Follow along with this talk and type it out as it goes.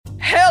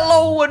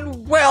Hello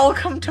and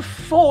welcome to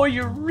For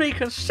Your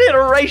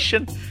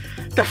Reconsideration,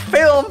 the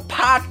film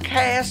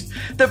podcast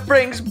that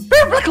brings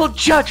biblical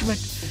judgment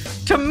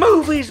to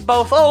movies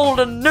both old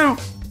and new.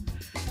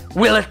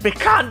 Will it be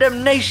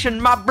condemnation,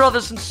 my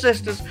brothers and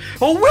sisters,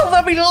 or will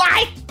there be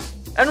light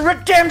and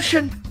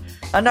redemption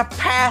and a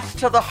path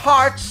to the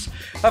hearts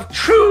of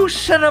true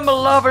cinema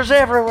lovers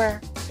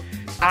everywhere?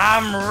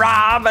 I'm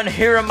Rob, and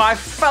here are my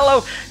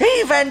fellow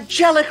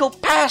evangelical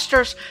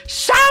pastors,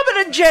 Simon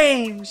and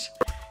James.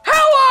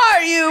 How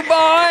are you,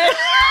 boys?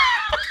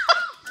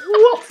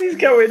 What is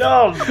going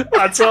on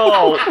at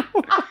all?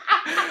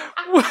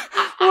 What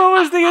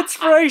was the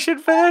inspiration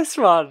for this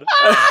one?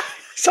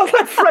 Sounds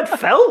like Fred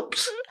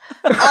Phelps.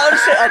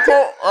 Honestly,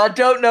 I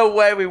don't know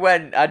where we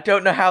went. I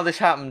don't know how this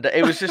happened.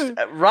 It was just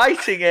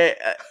writing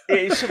it.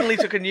 It suddenly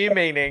took a new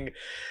meaning.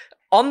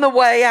 On the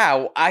way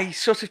out, I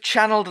sort of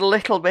channeled a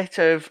little bit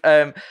of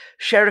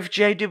Sheriff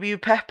J.W.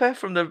 Pepper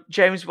from the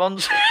James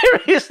Bond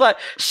series, like,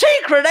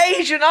 secret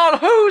agent on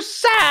whose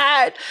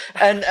side?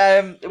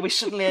 And we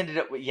suddenly ended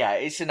up with,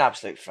 it's an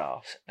absolute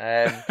farce.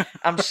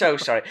 I'm so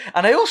sorry.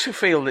 And I also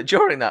feel that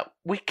during that,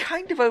 we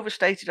kind of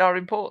overstated our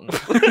importance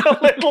a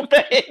little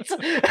bit.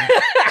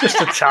 Just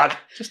a tad.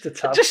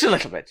 Just a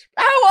little bit.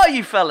 How are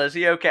you fellas? Are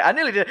you okay? I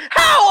nearly did.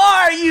 How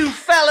are you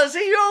fellas?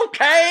 Are you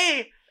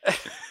okay?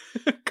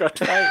 God,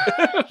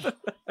 mate.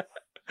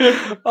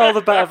 All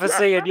the better for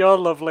seeing your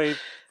lovely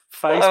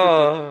face with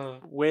the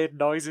weird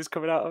noises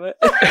coming out of it.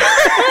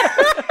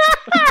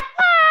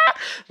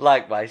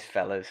 Likewise,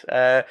 fellas.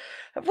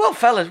 Well,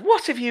 fellas,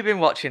 what have you been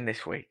watching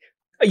this week?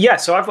 Yeah,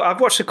 so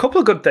I've watched a couple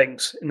of good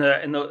things in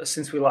the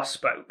since we last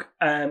spoke.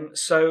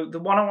 So the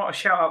one I want to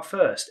shout out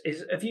first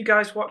is: have you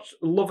guys watched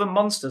Love and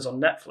Monsters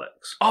on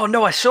Netflix? Oh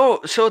no, I saw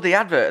the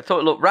advert. I thought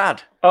it looked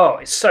rad. Oh,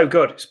 it's so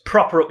good. It's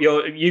proper up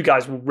you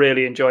guys will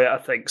really enjoy it, I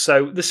think.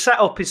 So the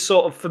setup is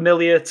sort of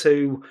familiar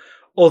to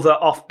other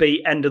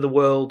offbeat end of the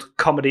world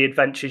comedy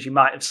adventures you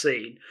might have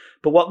seen.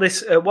 But what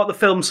the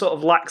film sort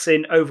of lacks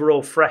in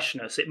overall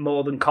freshness, it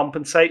more than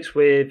compensates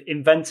with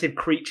inventive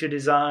creature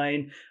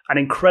design, an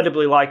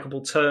incredibly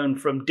likeable turn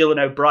from Dylan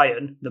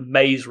O'Brien, the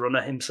Maze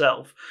Runner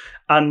himself,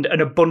 and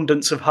an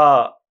abundance of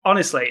heart.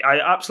 Honestly, I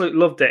absolutely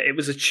loved it. It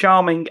was a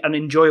charming and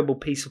enjoyable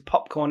piece of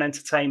popcorn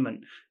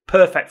entertainment.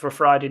 Perfect for a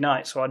Friday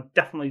night, so I'd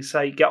definitely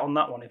say get on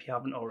that one if you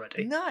haven't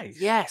already. Nice.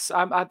 Yes,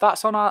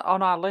 that's on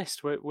our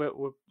list.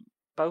 We're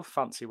both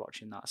fancy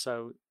watching that,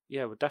 so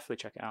yeah, we'll definitely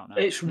check it out now.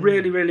 It's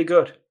really, really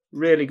good.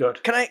 Really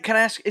good. Can I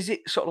ask, is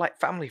it sort of like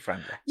family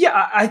friendly?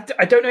 Yeah,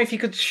 I don't know if you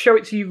could show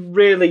it to you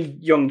really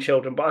young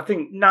children, but I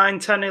think 9,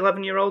 10,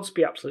 11-year-olds would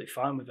be absolutely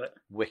fine with it.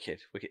 Wicked.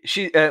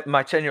 She,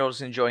 my 10-year-old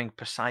is enjoying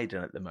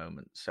Poseidon at the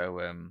moment,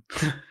 so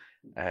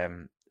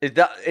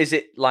is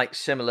it like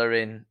similar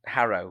in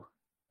Harrow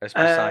as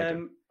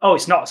Poseidon? Oh,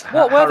 it's not as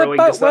where harrowing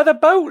the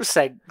boat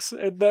sinks.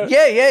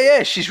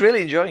 Yeah. She's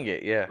really enjoying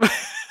it. Yeah.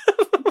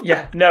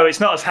 Yeah, no,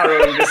 it's not as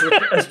harrowing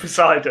as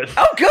Poseidon.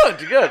 Oh,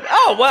 good.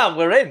 Oh, well,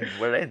 we're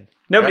in.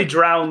 Nobody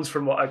drowns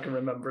from what I can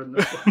remember in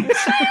the films.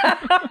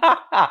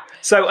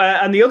 So,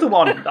 and the other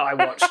one that I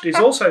watched is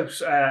also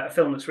a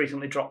film that's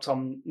recently dropped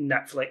on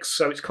Netflix.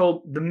 So it's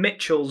called The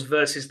Mitchells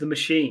versus the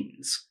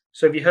Machines.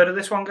 So have you heard of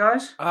this one,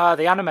 guys?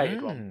 The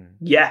animated one.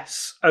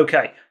 Yes.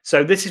 Okay.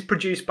 So this is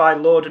produced by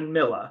Lord and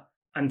Miller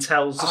and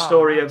tells the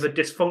story of a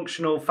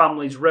dysfunctional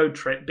family's road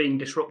trip being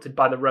disrupted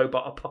by the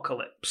robot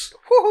apocalypse.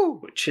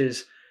 Woohoo! Which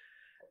is...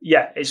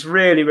 yeah, it's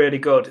really, really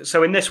good.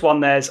 So in this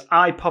one, there's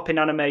eye-popping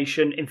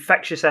animation,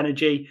 infectious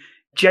energy,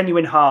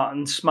 genuine heart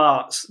and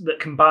smarts that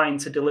combine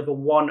to deliver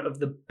one of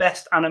the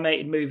best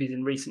animated movies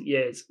in recent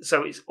years.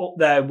 So it's up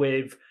there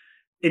with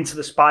Into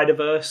the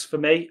Spider-Verse for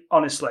me.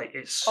 Honestly,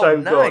 it's so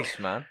nice,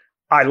 good. Man.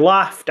 I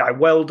laughed, I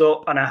welled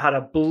up, and I had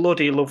a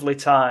bloody lovely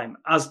time,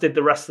 as did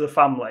the rest of the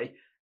family.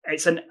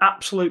 It's an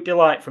absolute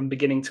delight from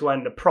beginning to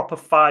end, a proper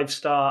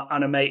 5-star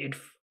animated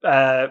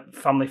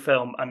family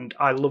film, and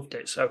I loved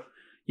it. So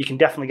you can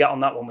definitely get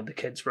on that one with the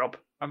kids, Rob.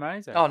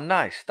 Amazing. Oh,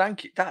 nice.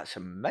 Thank you. That's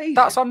amazing.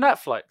 That's on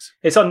Netflix.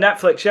 It's on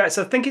Netflix, yeah.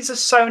 So I think it's a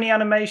Sony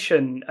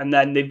animation, and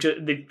then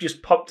they've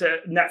just popped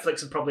it. Netflix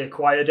have probably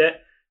acquired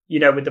it,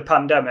 with the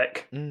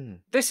pandemic.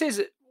 This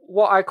is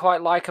what I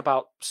quite like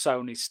about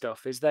Sony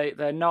stuff, is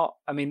they're not,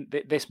 I mean,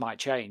 this might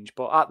change,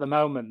 but at the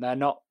moment, they're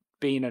not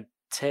being a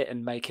tit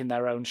and making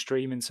their own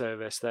streaming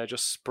service. They're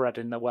just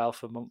spreading the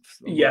wealth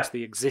amongst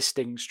the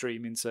existing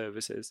streaming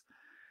services.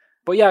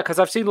 But yeah, because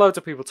I've seen loads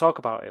of people talk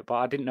about it, but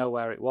I didn't know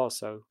where it was,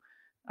 so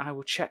I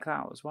will check that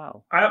out as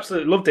well. I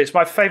absolutely loved it. It's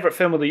my favourite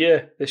film of the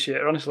year this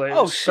year, honestly.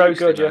 It's so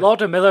good, yeah.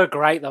 Lord and Miller are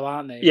great, though,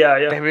 aren't they?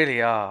 Yeah. They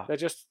really are. They're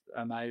just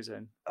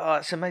amazing. Oh,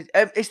 it's amazing.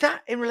 Is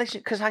that in relation?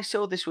 Because I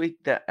saw this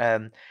week that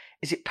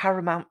is it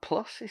Paramount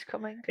Plus is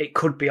coming? It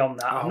could be on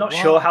that. I'm not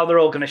sure how they're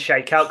all going to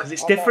shake out, because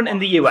it's different in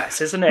the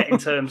US, isn't it, in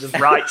terms of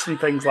rights and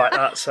things like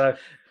that. So.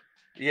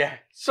 Yeah,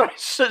 sorry,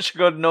 such a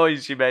good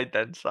noise you made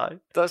then, Si.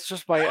 That's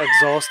just my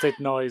exhausted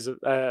noise of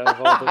all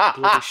the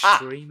bloody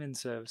streaming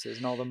services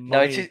and all the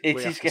money. No,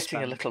 it is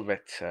getting a little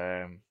bit.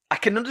 I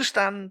can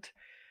understand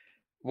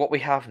what we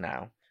have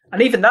now,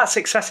 And even that's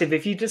excessive.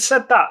 If you just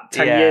said that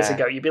 10 years Yeah.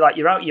 ago, you'd be like,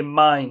 you're out of your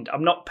mind.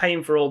 I'm not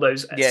paying for all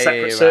those separate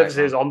you're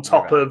services right, man. on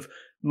top You're of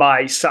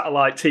my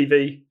satellite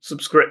TV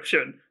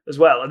subscription as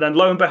well. And then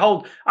lo and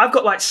behold, I've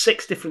got like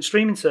 6 different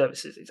streaming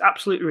services. It's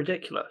absolutely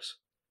ridiculous.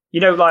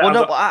 You know, like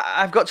Well,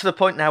 I've got to the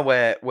point now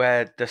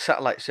where the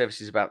satellite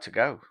service is about to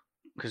go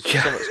because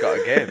something's got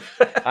to give.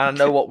 And I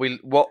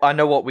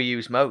know what we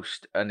use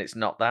most, and it's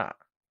not that.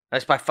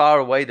 It's by far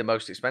away the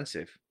most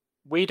expensive.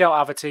 We don't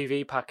have a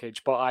TV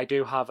package, but I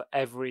do have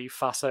every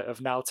facet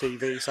of Now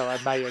TV, so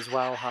I may as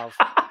well have,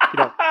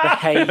 the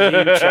Hey You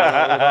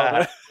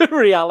channel with all the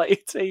reality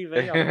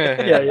TV on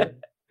it. Yeah.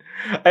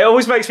 It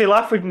always makes me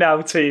laugh with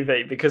Now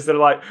TV because they're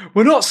like,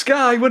 we're not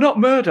Sky, we're not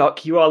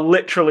Murdoch, you are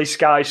literally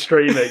Sky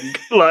streaming.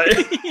 Like,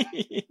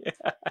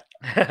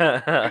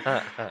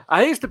 I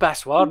think it's the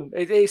best one.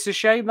 It's a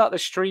shame that the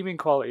streaming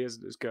quality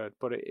isn't as good,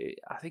 but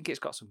I think it's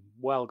got some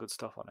good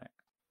stuff on it.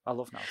 I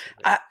love Now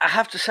TV. I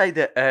have to say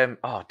that.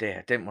 Oh dear,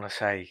 I didn't want to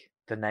say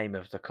the name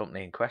of the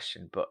company in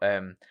question, but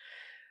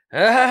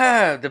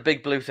the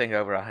big blue thing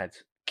over our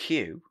heads,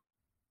 Q,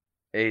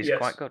 is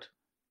quite good.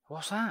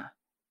 What's that?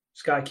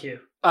 Sky Q.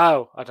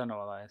 Oh, I don't know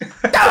what that is.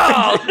 The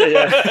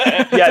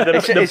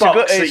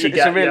box that you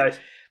get.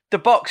 The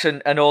box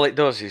and all it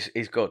does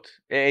is good.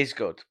 It is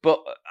good,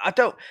 but I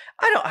don't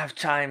have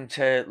time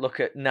to look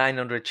at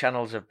 900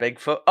 channels of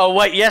Bigfoot. Oh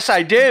wait, yes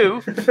I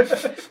do.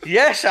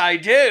 Yes I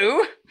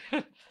do.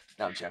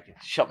 No, I'm joking.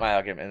 Shot my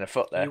argument in the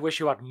foot there. You wish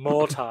you had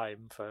more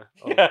time for.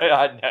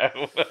 I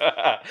know.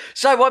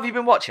 So, what have you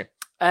been watching?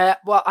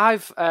 Well,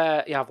 I've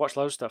watched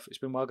loads of stuff. It's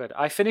been well good.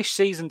 I finished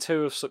season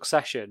 2 of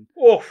Succession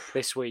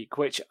this week,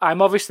 which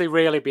I'm obviously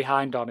really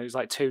behind on. It was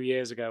like 2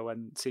 years ago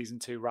when season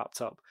 2 wrapped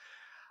up.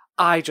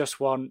 I just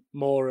want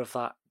more of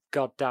that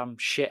goddamn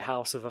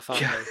shithouse of a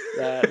family.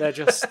 They're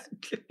just.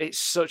 It's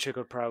such a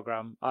good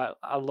program.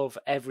 I love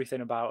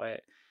everything about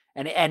it,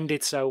 and it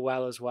ended so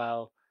well as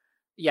well.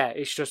 Yeah,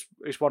 it's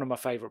one of my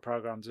favourite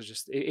programs.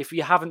 If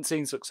you haven't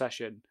seen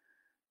Succession,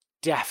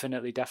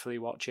 definitely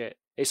watch it.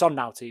 It's on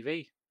Now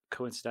TV,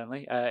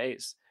 coincidentally.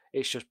 It's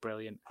just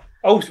brilliant.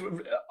 Oh,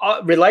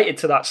 related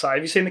to that side,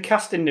 have you seen the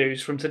casting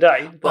news from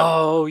today?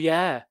 Oh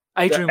yeah,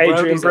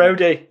 Adrian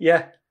Brody.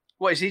 Yeah.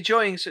 What, is he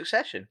joining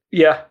Succession?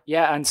 Yeah.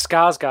 Yeah, and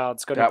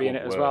Skarsgård's going to be in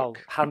it will as well.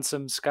 work.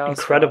 Handsome Skarsgård.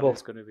 Incredible.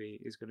 is going to be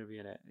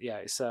in it. Yeah,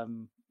 it's I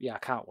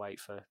can't wait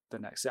for the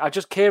next.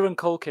 Kieran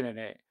Culkin in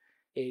it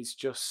is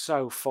just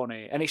so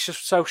funny, and it's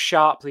just so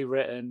sharply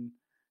written.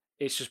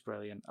 It's just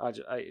brilliant.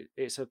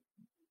 It's an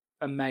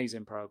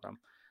amazing program.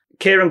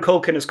 Kieran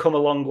Culkin has come a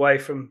long way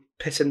from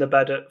pissing the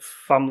bed at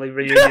family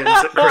reunions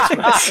at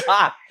Christmas.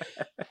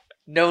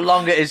 No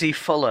longer is he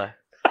Fuller.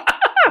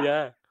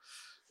 Yeah.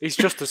 He's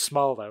just as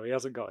small, though. He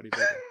hasn't got any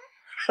bigger.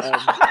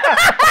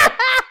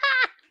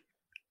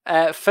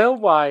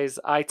 Film-wise,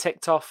 I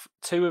ticked off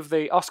 2 of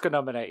the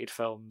Oscar-nominated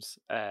films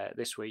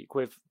this week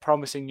with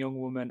Promising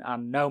Young Woman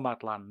and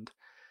Nomadland,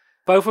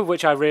 both of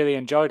which I really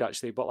enjoyed,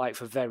 actually, but like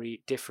for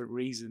very different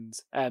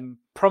reasons.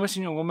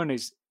 Promising Young Woman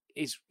it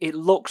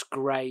looks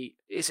great.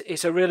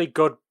 It's a really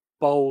good,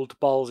 bold,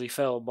 ballsy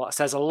film, but it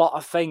says a lot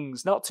of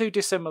things, not too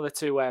dissimilar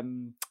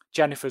to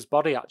Jennifer's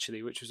Body,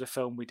 actually, which was a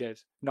film we did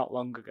not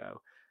long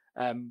ago.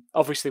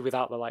 Obviously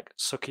without the like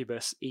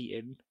succubus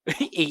eating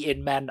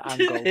men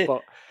angle,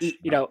 but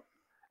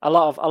a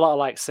lot of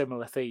like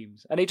similar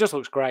themes, and it just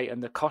looks great,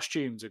 and the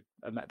costumes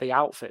the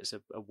outfits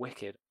are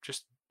wicked.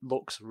 Just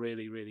looks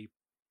really, really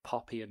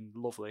poppy and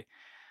lovely.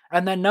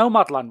 And then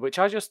Nomadland, which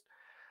I just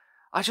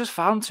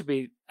found to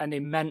be an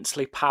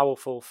immensely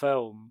powerful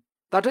film.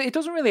 That it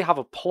doesn't really have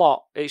a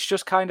plot. It's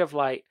just kind of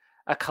like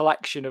a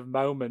collection of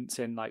moments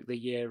in like the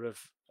year of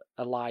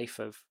a life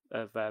of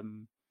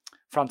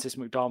Frances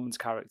McDormand's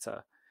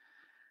character.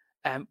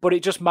 But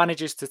it just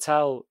manages to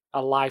tell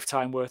a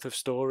lifetime worth of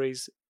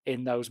stories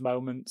in those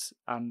moments.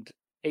 And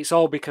it's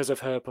all because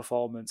of her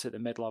performance at the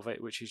middle of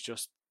it, which is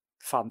just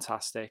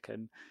fantastic.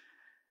 And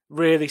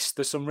really,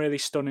 there's some really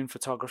stunning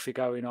photography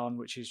going on,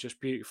 which is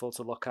just beautiful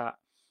to look at.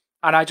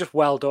 And I just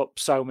welled up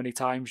so many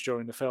times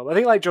during the film. I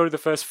think like during the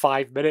first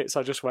 5 minutes,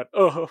 I just went,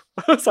 oh,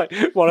 it's like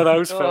one of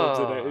those films,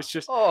 isn't it? It's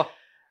just...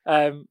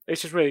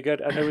 it's just really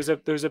good. And there was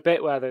a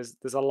bit where there's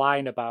a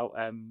line about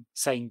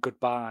saying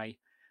goodbye,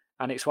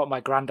 and it's what my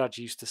granddad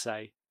used to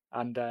say,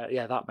 and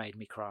that made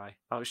me cry.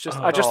 I just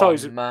thought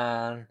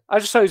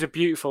it was a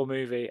beautiful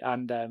movie,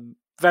 and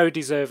very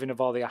deserving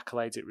of all the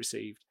accolades it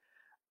received.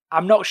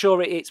 I'm not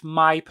sure it's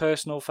my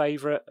personal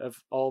favourite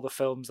of all the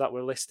films that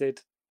were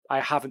listed. I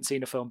haven't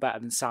seen a film better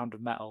than Sound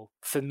of Metal.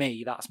 For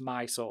me, that's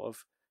my sort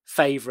of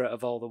favourite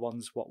of all the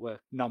ones what were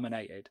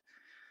nominated.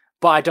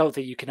 But I don't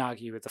think you can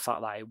argue with the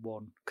fact that it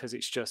won, because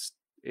it's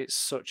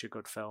such a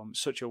good film,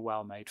 such a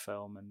well-made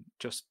film, and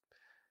just,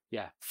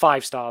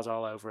 5 stars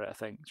all over it, I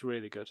think. It's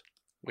really good.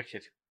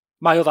 Wicked.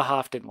 My other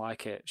half didn't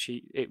like it.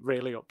 It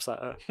really upset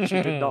her.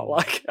 She did not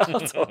like it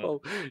at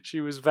all.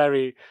 She was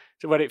when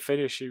it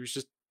finished, she was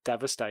just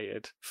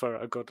devastated for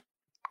a good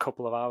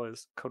couple of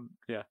hours.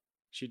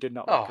 She did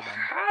not recommend.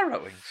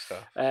 harrowing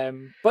stuff.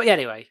 But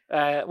anyway,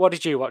 what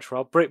did you watch,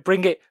 Rob?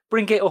 Bring it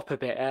up a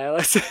bit.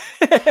 Let's...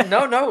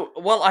 No.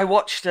 Well, I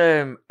watched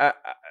with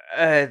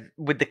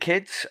the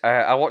kids.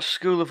 I watched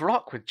School of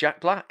Rock with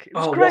Jack Black. It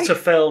was great. What a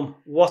film!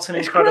 What an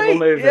incredible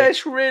movie! Yeah,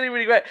 it's really,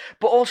 really great.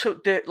 But also,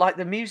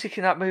 the music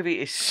in that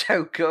movie is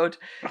so good.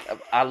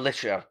 I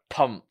literally am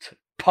pumped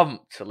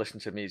to listen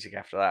to music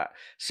after that.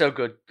 So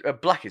good.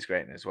 Black is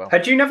great in it as well.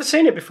 Had you never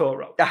seen it before,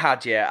 Rob? I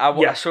had, yeah.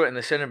 I saw it in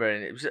the cinema,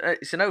 and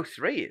it's an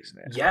 03, isn't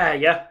it?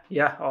 Yeah.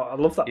 Oh, I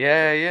love that.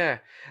 Yeah.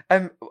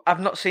 I've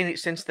not seen it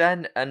since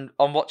then, and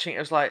on watching it,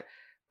 I was like,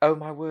 oh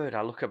my word,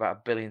 I look about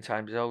 1 billion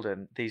times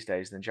older these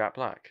days than Jack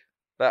Black.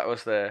 That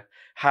was the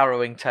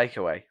harrowing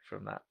takeaway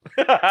from that.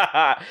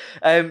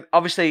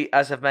 Obviously,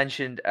 as I've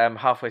mentioned,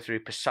 halfway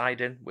through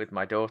Poseidon with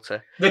my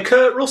daughter. The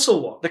Kurt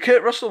Russell one. The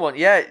Kurt Russell one,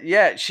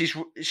 yeah. She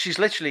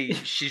absolutely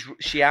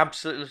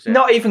loves it.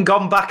 Not even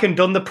gone back and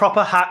done the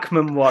proper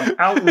Hackman one.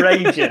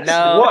 Outrageous.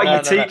 What are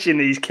you teaching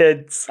these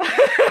kids?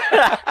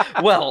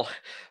 Well,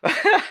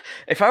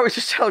 if I were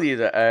to tell you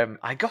that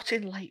I got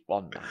in late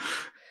one night,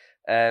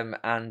 and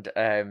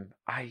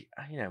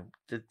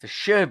the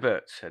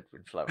sherbets had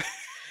been flowing.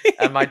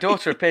 And my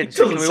daughter appeared and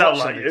said, can we watch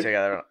something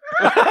together?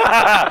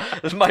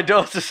 My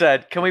daughter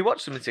said, can we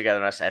watch something together?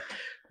 And I said,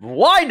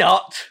 why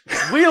not?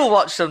 We'll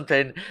watch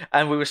something.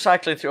 And we were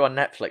cycling through on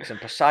Netflix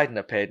and Poseidon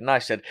appeared. And I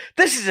said,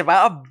 this is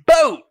about a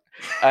boat.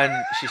 And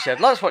she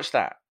said, let's watch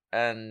that.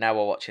 And now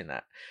we're watching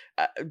that.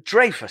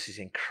 Dreyfus is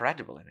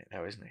incredible in it,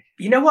 though, isn't he?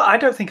 You know what? I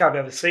don't think I've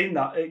ever seen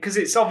that because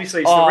it's the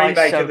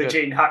remake of the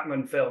Gene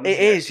Hackman film. It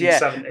is, yeah.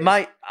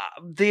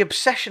 The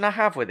obsession I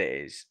have with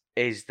it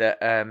is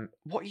that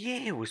what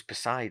year was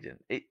Poseidon?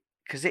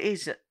 Because it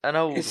is an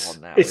old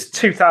one now. It's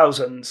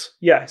 2000s.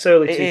 Yeah, it's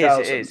early 2000s.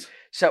 It is.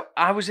 So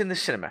I was in the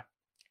cinema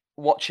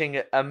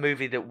watching a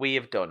movie that we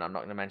have done. I'm not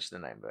going to mention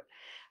the name of it.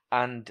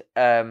 And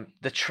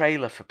the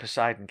trailer for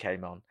Poseidon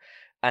came on.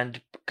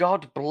 And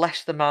God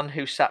bless the man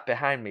who sat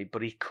behind me,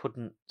 but he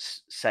couldn't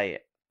say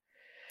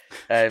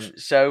it.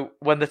 So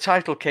when the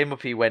title came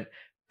up, he went,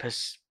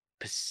 Poseidon.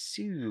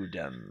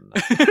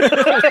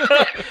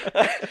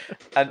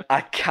 And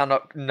I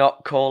cannot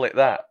not call it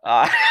that.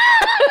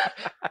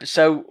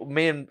 So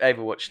me and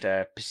Ava watched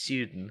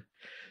Poseidon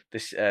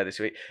this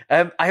week.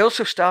 I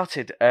also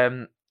started,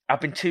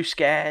 I've been too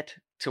scared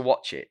to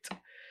watch it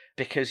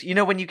because,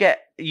 when you're going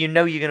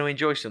to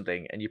enjoy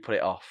something and you put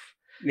it off.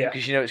 Yeah.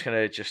 Because it's going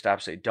to just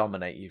absolutely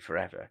dominate you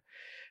forever.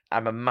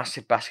 I'm a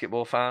massive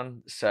basketball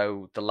fan,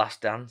 so The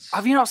Last Dance.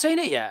 Have you not seen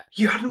it yet?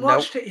 You hadn't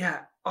watched it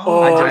yet?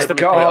 It's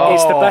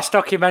the best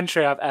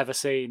documentary I've ever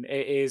seen.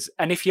 It is,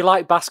 and if you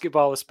like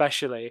basketball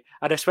especially,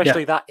 and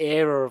especially that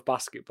era of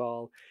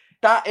basketball.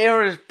 That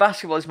era of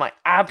basketball is my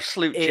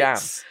absolute jam.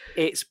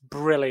 It's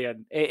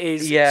brilliant. It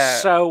is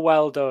so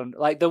well done.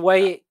 Like the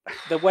way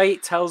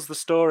it tells the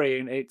story,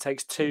 and it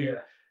takes two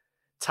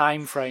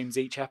time frames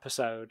each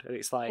episode, and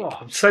it's like,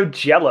 I'm so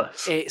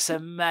jealous. It's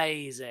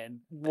amazing.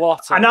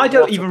 I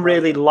don't even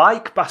really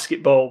like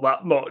basketball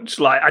that much.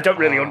 Like, I don't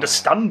really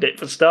understand it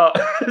for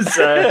starters,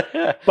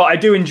 but I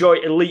do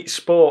enjoy elite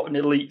sport and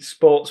elite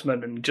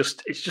sportsmen, and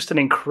it's just an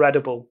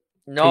incredible.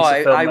 No,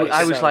 I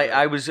was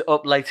I was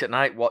up late at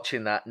night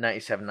watching that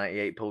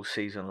 97-98 Bulls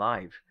season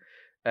live.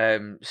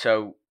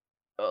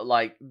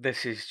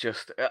 This is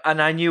just, and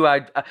I knew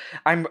I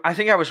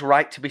think I was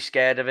right to be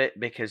scared of it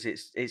because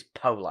it's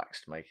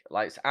poleaxed me.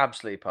 Like, it's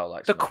absolutely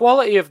poleaxed. The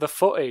quality of the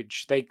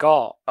footage they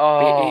got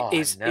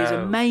is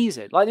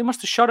amazing. Like, they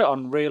must have shot it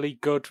on really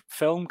good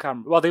film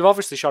camera. Well, they've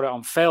obviously shot it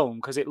on film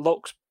because it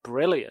looks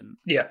brilliant.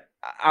 Yeah.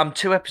 I'm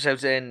 2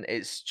 episodes in.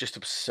 It's just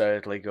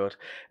absurdly good.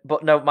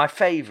 But no, my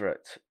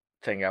favourite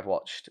thing I've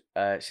watched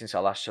since I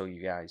last saw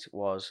you guys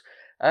was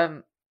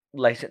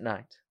late at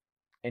night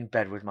in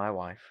bed with my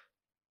wife.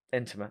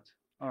 Intimate.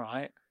 All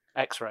right.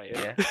 X-rated.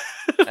 Yeah.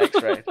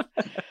 X-rated.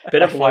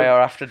 Bit of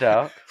FYR After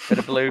Dark. Bit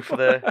of blue for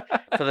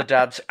the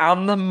dads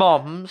and the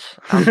moms.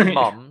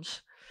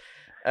 I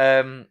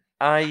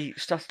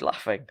started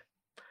laughing.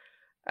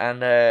 And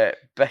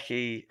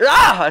Becky...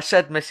 I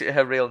said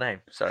her real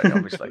name. Sorry,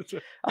 obviously.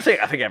 I think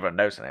everyone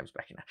knows her name's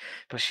Becky now.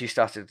 But she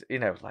started,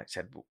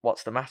 said,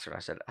 what's the matter? And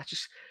I said, I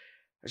just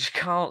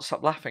can't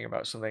stop laughing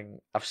about something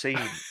I've seen,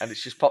 and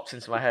it's just popped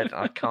into my head, and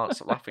I can't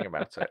stop laughing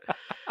about it.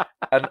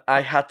 And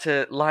I had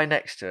to lie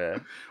next to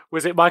her.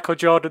 Was it Michael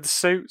Jordan's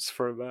Suits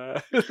from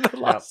The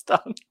Last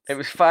Dance? It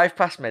was 5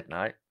 past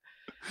midnight,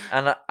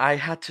 and I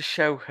had to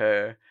show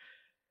her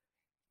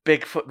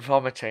Bigfoot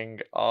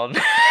vomiting on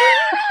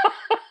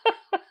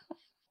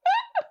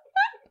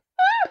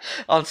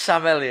on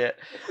Sam Elliott.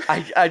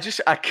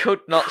 I could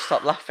not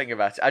stop laughing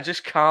about it. I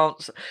just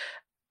can't.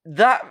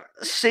 That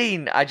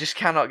scene, I just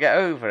cannot get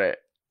over it.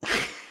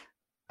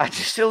 I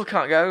just still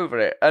can't get over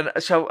it. And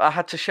so I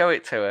had to show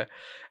it to her.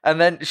 And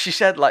then she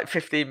said,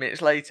 15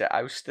 minutes later,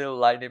 I was still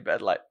lying in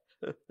bed,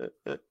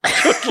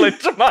 chuckling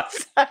to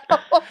myself.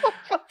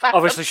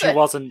 Obviously,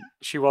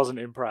 she wasn't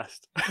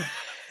impressed.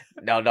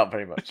 No, not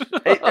very much.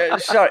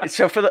 Sorry.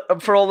 So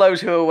for all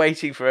those who are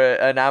waiting for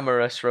an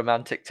amorous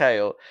romantic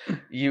tale,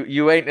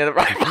 you ain't in the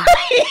right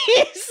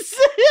place.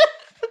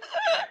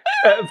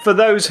 For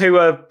those who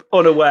are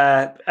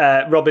unaware,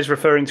 Rob is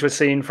referring to a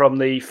scene from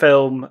the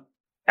film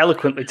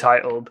eloquently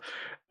titled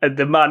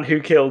The Man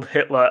Who Killed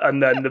Hitler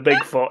and Then the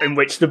Bigfoot, in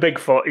which the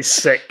Bigfoot is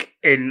sick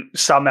in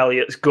Sam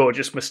Elliott's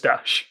gorgeous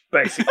moustache,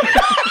 basically.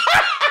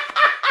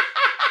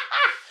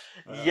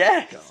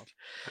 Yes.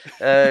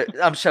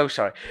 I'm so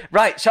sorry.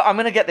 Right, so I'm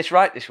going to get this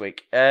right this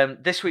week.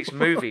 This week's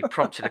movie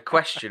prompted a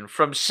question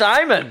from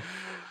Simon.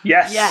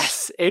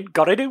 Yes, it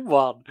got it in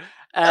one.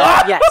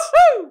 Yes.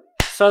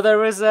 So there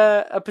was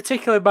a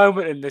particular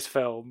moment in this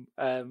film,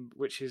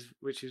 which is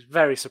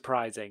very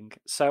surprising.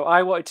 So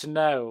I wanted to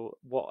know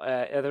what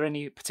are there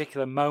any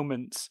particular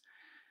moments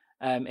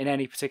in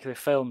any particular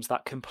films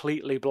that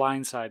completely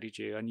blindsided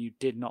you and you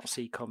did not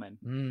see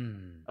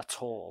coming at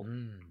all?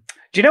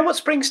 Do you know what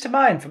springs to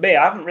mind for me?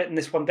 I haven't written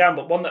this one down,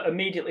 but one that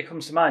immediately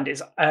comes to mind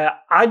is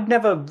I'd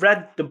never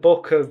read the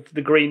book of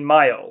The Green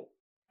Mile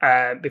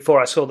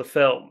before I saw the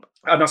film.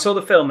 And I saw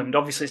the film, and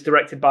obviously it's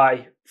directed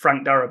by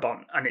Frank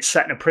Darabont, and it's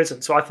set in a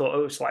prison. So I thought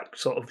it was like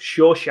sort of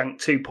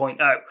Shawshank 2.0.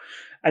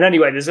 And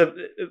anyway, there's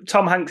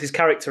Tom Hanks'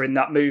 character in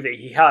that movie.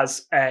 He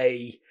has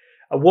a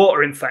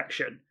water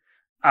infection,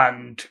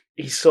 and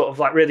he's sort of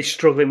like really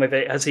struggling with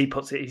it. As he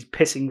puts it, he's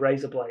pissing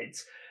razor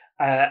blades.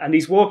 And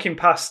he's walking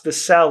past the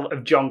cell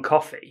of John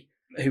Coffey,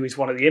 who is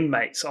one of the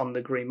inmates on the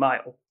Green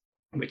Mile,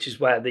 which is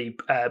where the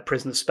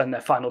prisoners spend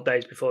their final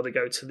days before they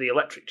go to the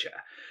electric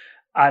chair.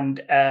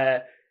 And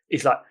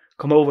he's like,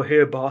 "Come over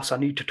here, boss. I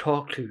need to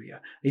talk to you."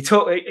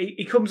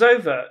 He comes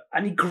over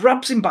and he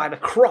grabs him by the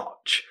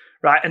crotch,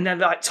 right? And then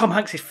like Tom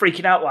Hanks is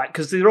freaking out, like,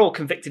 because they're all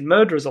convicted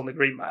murderers on the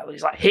Green Mile. And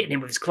he's like hitting him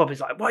with his club.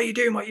 He's like, "What are you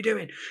doing? What are you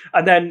doing?"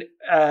 And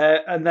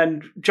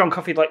then John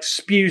Coffey like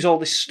spews all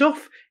this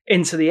stuff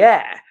into the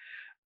air.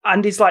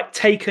 And he's like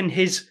taken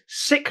his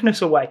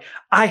sickness away.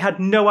 I had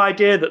no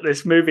idea that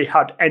this movie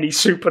had any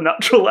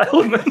supernatural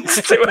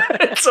elements to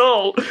it at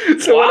all.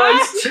 So when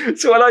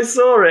I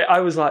saw it,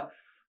 I was like,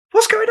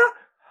 "What's going on?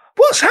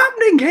 What's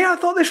happening here?" I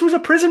thought this was a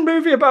prison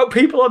movie about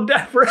people on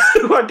death row.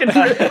 I didn't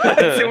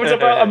realise it was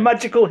about a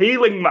magical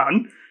healing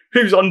man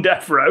who's on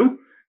death row.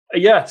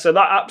 Yeah, so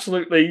that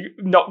absolutely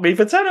knocked me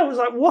for 10. I was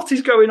like, what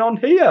is going on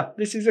here?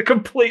 This is a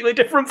completely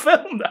different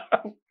film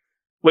now.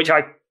 Which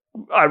I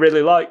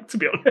really like, to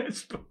be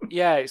honest.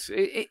 Yeah,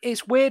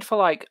 it's weird for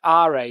like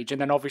our age, and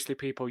then obviously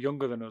people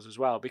younger than us as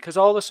well, because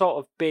all the sort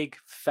of big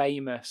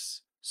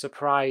famous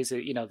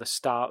surprises, you know, the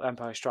Star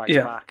Empire Strikes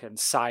Back and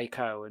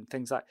Psycho and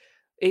things like.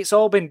 It's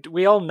all been.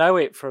 We all know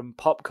it from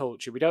pop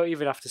culture. We don't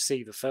even have to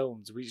see the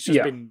films. It's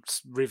just been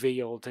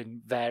revealed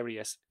in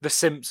various. The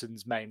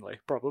Simpsons mainly,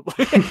 probably.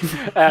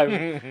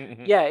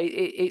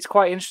 It's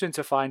quite interesting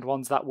to find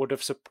ones that would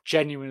have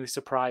genuinely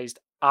surprised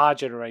our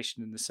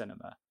generation in the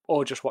cinema,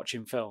 or just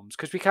watching films,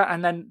 because we can't.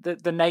 And then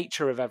the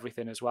nature of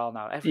everything as well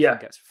now. Everything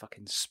gets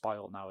fucking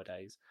spoiled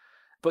nowadays.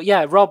 But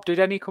yeah, Rob, did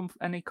any come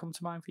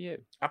to mind for you?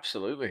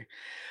 Absolutely,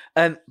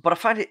 but I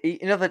find it,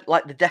 you know, that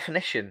like the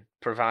definition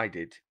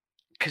provided.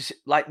 Because,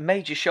 like,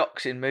 major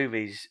shocks in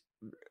movies,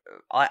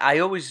 I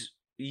always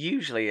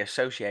usually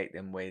associate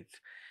them with,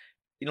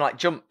 you know, like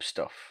jump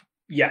stuff.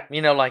 Yeah.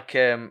 You know, like,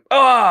 and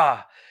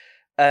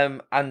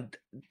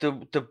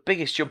the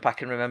biggest jump I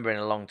can remember in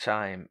a long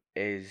time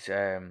is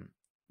the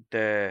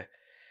red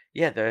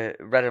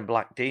and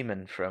black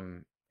demon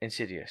from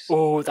Insidious.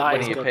 Oh, that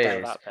when is he good.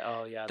 appears.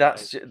 Oh, yeah.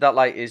 That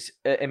like is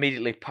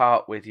immediately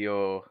part with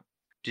your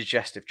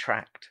digestive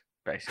tract,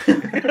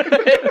 basically.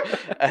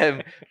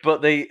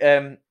 But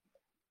the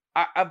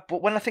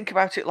but when I think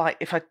about it, like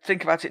if I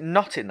think about it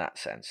not in that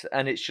sense,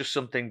 and it's just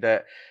something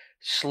that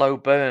slow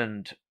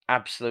burned,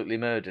 absolutely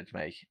murdered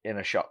me in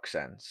a shock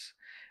sense,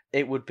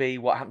 it would be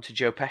what happened to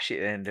Joe Pesci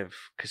at the end of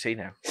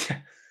Casino.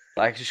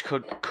 Like, I just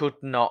could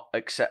not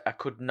accept. I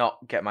could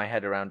not get my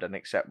head around and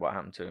accept what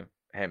happened to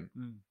him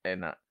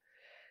in that.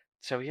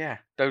 So yeah,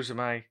 those are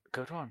my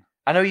good one.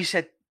 I know you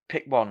said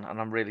pick one,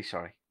 and I'm really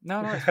sorry.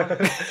 No, it's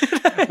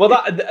fine.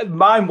 Well,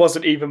 mine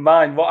wasn't even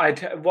mine. What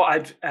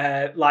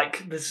I'd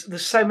like.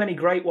 There's so many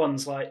great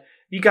ones. Like,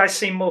 you guys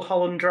seen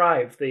Mulholland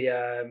Drive, the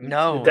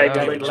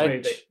David Lynch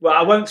movie? Well,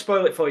 I won't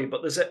spoil it for you,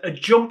 but there's a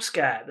jump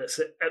scare that's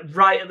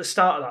right at the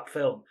start of that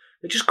film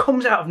that just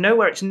comes out of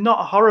nowhere. It's not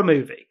a horror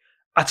movie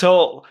at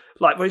all.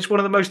 Like, it's one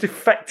of the most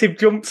effective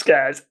jump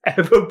scares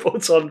ever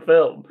put on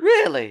film.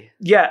 Really?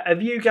 Yeah.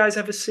 Have you guys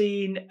ever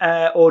seen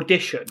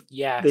Audition?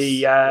 Yes.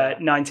 The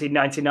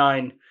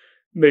 1999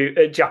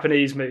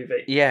 Japanese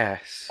movie.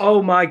 Yes.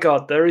 Oh my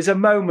God, there is a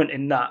moment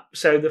in that.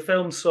 So the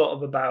film's sort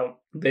of about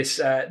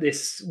this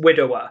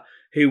widower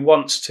who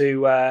wants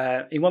to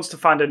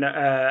find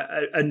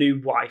a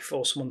new wife,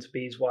 or someone to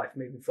be his wife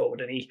moving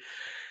forward, and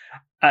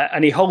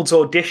he holds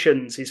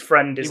auditions. His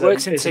friend is he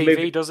works in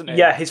TV, doesn't he?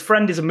 Yeah, his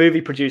friend is a movie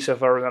producer,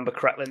 if I remember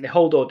correctly, and they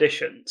hold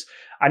auditions.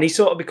 And he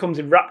sort of becomes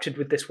enraptured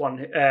with this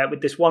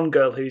one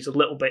girl who's a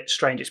little bit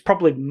strange. It's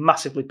probably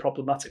massively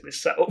problematic, this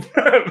setup,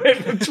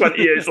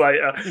 20 years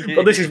later.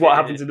 But this is what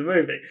happens in the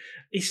movie.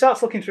 He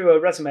starts looking through her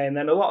resume, and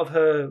then a lot of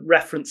her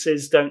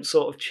references don't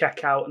sort of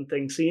check out and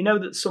things. So you know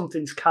that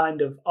something's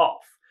kind of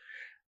off.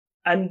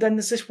 And then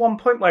there's this one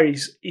point where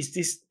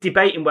he's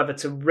debating whether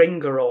to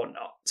ring her or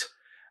not.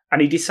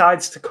 and he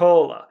decides to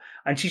call her,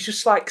 and she's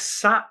just like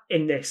sat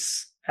in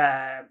this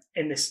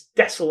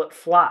desolate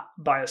flat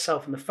by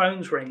herself, and the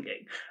phone's ringing,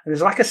 and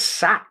there's like a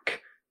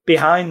sack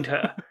behind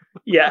her.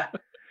 Yeah.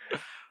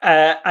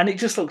 And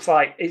it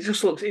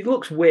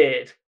looks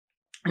weird.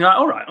 You're like,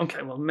 all right,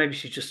 okay, well, maybe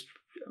she's just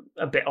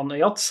a bit on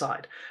the odd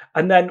side.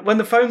 And then when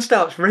the phone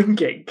starts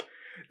ringing,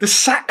 the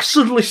sack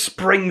suddenly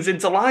springs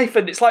into life,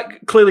 and it's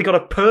like clearly got a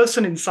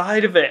person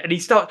inside of it, and he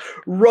starts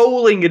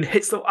rolling and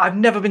hits the... I've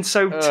never been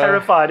so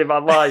terrified in my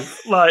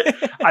life. Like,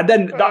 and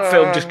then that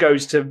film just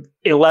goes to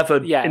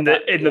 11 in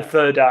the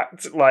third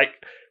act,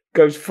 like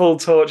goes full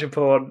torture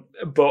porn,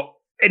 but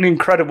an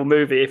incredible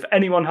movie. If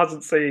anyone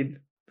hasn't seen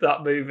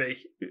that movie,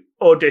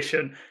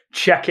 Audition,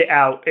 check it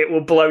out. It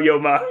will blow your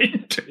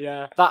mind.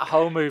 Yeah, that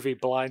whole movie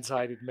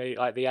blindsided me.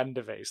 Like the end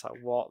of it, it's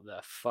like, what the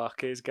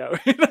fuck is going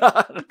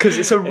on? Because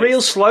it's a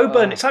real slow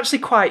burn. It's actually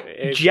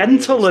quite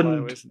gentle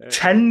really slow, and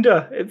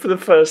tender for the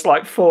first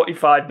like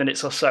 45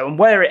 minutes or so. And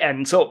where it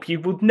ends up, you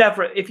would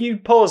never, if you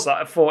pause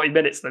that at 40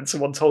 minutes, then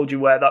someone told you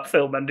where that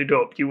film ended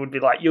up, you would be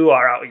like, you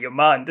are out of your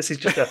mind. This is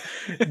just a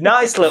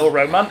nice little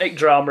romantic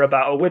drama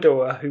about a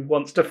widower who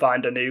wants to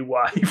find a new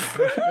wife.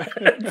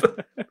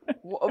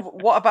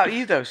 What about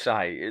you though,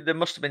 Si? There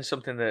must have been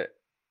something that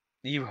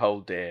you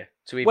hold dear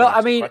to even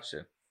ask the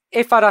question.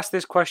 If I'd asked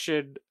this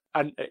question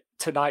and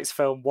tonight's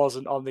film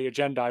wasn't on the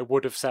agenda, I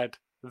would have said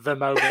the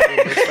moment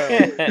in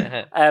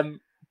this film.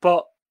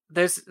 But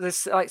there's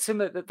like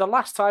similar. The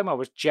last time I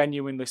was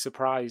genuinely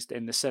surprised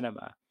in the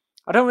cinema,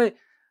 I don't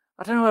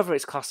know whether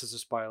it's classed as a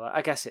spoiler.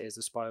 I guess it is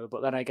a spoiler,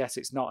 but then I guess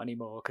it's not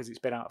anymore because it's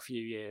been out a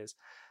few years.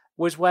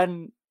 Was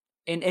when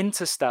in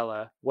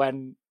Interstellar,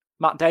 when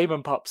Matt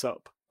Damon pops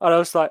up. And I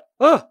was like,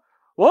 oh,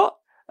 what?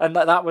 And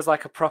that was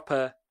like a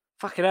proper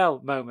fucking hell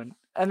moment.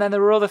 And then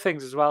there were other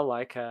things as well,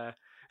 like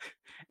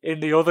in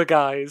The Other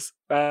Guys,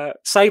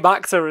 same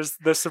actor as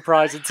the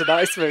surprise in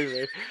tonight's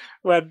movie,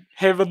 when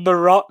him and The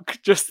Rock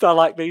just are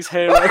like these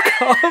hero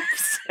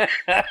cops.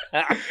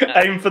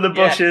 Aim for the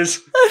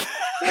bushes.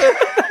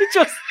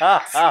 Just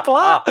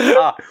splat.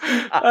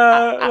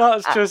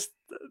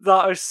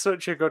 That was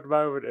such a good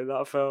moment in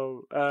that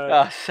film.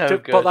 So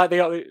good. But like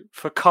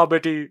for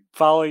comedy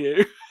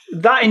value.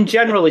 That in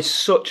general is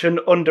such an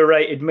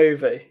underrated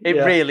movie. It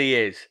really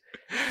is.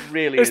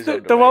 Really is.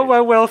 The one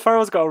where Will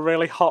Ferrell's got a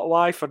really hot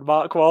wife and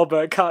Mark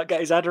Wahlberg can't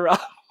get his head around.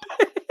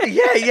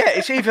 Yeah,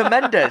 it's Eva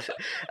Mendes.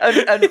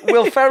 And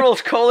Will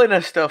Ferrell's calling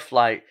her stuff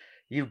like,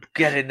 you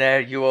get in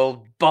there, you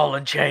old ball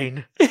and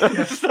chain.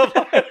 Stuff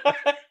like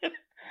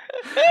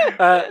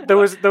that. There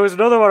was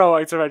another one I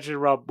wanted to mention,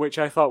 Rob, which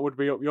I thought would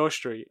be up your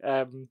street.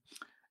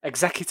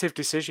 Executive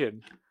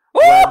Decision.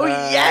 Oh,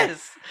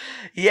 yes!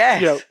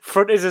 Yes! You know,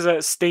 fronted as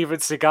a Steven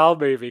Seagal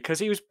movie, because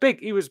he was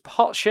big, he was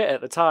hot shit at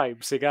the time,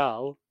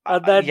 Seagal,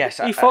 and then he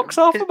fucks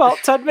off about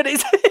 10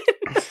 minutes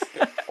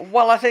in.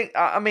 Well,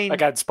 I mean...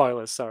 Again,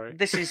 spoilers, sorry.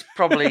 This is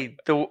probably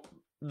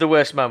the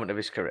worst moment of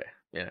his career,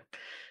 you know.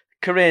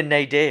 Career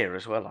nadir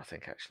as well, I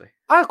think, actually.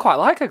 I quite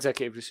like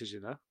Executive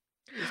Decision, though.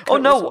 Oh,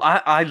 no,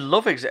 I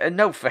love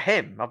no, for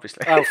him,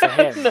 obviously. Oh, for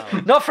him. No.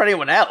 Not for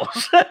anyone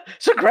else.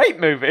 It's a great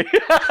movie.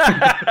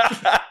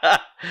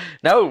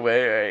 No,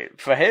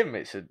 for him,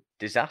 it's a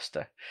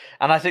disaster.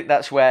 And I think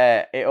that's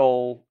where it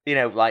all, you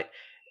know, like,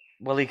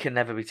 well, he can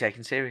never be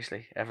taken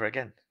seriously ever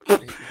again. He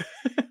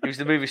was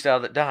the movie star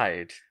that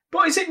died.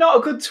 But is it not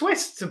a good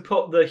twist to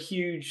put the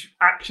huge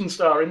action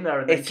star in there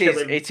and then kill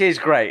him? It is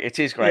great. It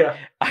is great. Yeah.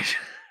 I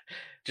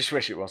just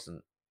wish it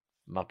wasn't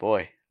my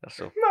boy. That's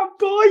all. My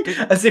boy.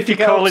 As if you're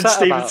calling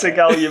Steven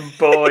Seagal your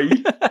boy.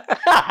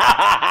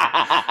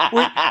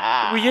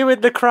 Were you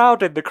in the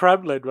crowd in the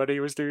Kremlin when he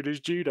was doing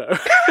his judo?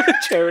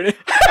 Cheering him?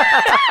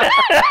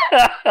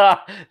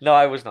 No,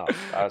 I was not.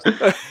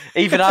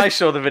 Even I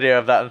saw the video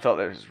of that and thought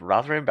that it was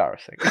rather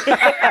embarrassing.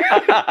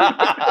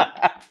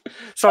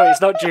 Sorry, it's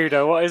not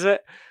judo. What is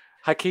it?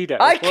 Aikido.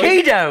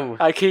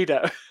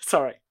 Aikido.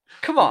 Sorry.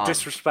 Come on.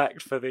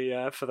 Disrespect for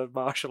the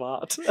martial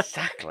art.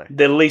 Exactly.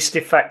 The least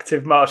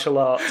effective martial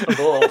art of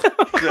all.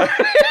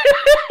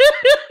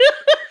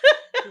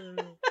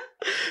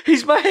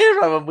 He's my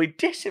hero and we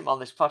diss him on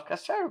this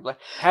podcast terribly.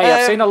 Hey,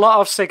 I've seen a lot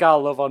of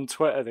Seagal love on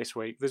Twitter this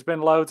week. There's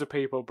been loads of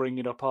people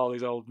bringing up all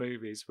his old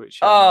movies, which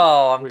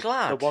I'm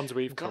glad. The ones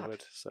we've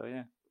covered. So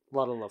yeah, a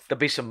lot of love. There'll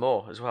be some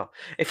more as well.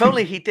 If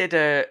only he did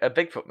a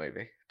Bigfoot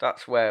movie.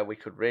 That's where we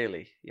could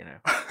really, you know.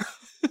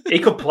 He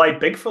could play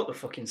Bigfoot the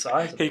fucking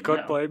size of He him could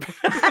now. play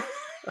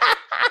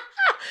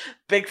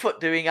Bigfoot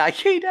doing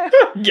Aikido.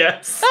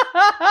 Yes.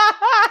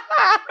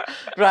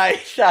 Right,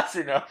 that's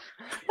enough.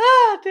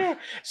 Oh dear.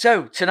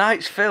 So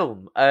tonight's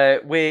film,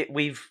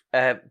 we've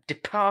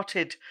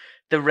departed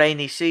the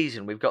rainy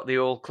season. We've got the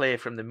all clear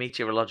from the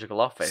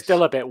meteorological office.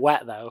 Still a bit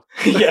wet though.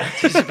 Yeah,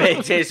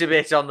 it is a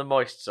bit on the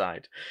moist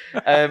side,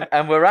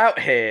 and we're out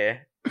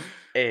here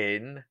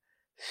in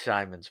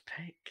Simon's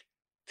Peak.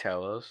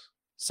 Tell us.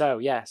 So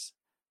yes,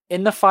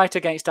 in the fight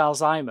against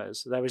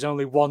Alzheimer's, there is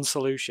only one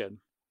solution: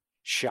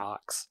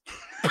 sharks.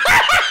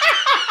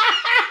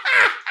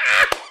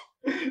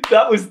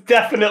 That was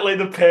definitely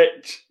the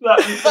pitch. That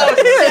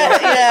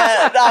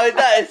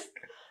is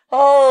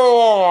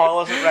Oh, I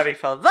wasn't ready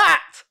for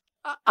that.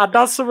 And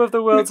as some of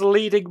the world's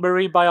leading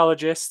marine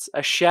biologists,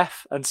 a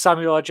chef, and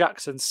Samuel L.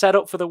 Jackson set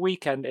up for the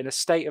weekend in a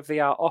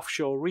state-of-the-art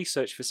offshore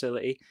research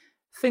facility,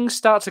 things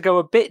start to go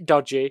a bit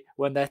dodgy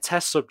when their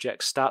test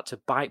subjects start to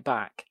bite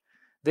back.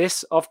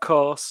 This, of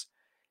course,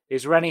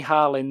 is Rennie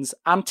Harlin's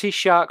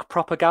anti-shark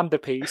propaganda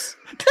piece,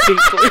 Deep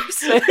Blue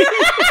Sea.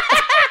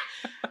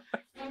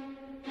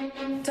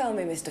 Tell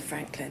me, Mr.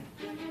 Franklin,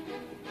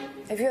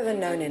 have you ever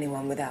known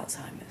anyone with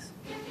Alzheimer's?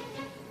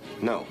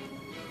 No.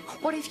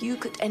 What if you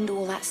could end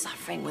all that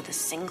suffering with a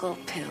single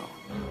pill?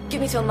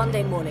 Give me till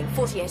Monday morning,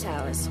 48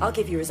 hours. I'll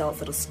give you results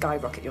that'll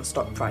skyrocket your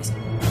stock price.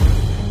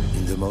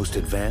 In the most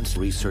advanced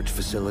research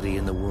facility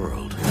in the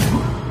world.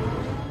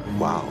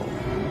 Wow.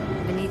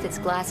 Beneath its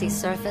glassy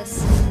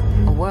surface,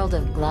 a world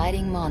of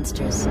gliding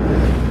monsters.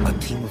 A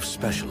team of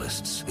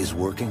specialists is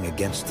working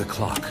against the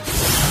clock.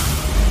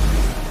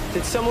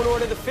 Did someone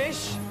order the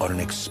fish? On an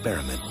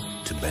experiment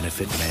to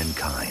benefit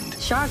mankind.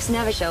 Sharks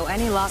never show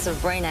any loss of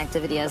brain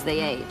activity as they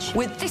age.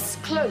 We're this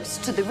close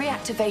to the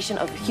reactivation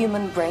of a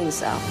human brain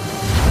cell.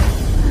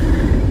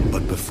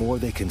 But before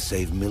they can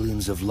save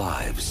millions of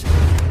lives...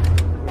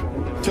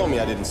 Tell me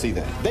I didn't see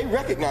that. They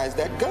recognize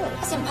that gun.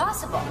 It's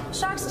impossible.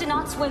 Sharks do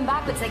not swim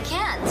backwards. They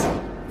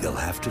can't. They'll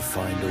have to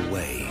find a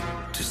way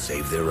to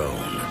save their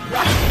own.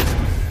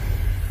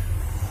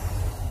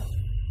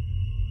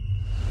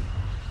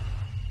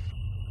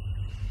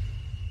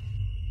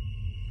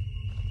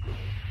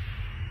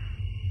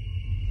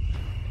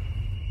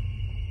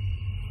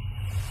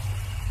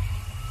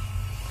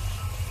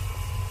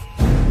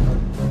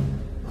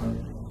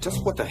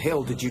 Just what the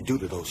hell did you do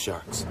to those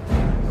sharks?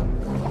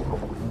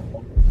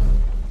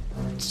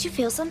 Did you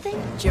feel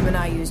something? Jim and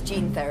I use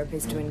gene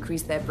therapies to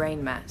increase their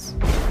brain mass.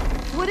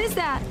 What is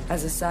that?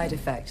 As a side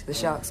effect, the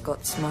sharks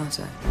got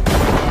smarter.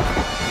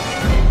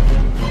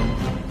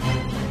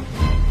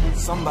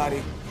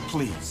 Somebody,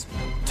 please,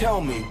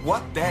 tell me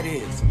what that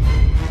is.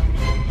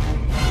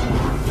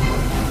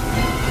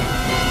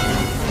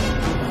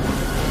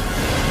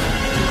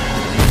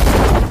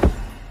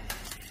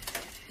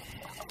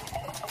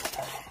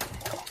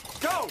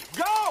 Go!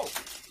 Go!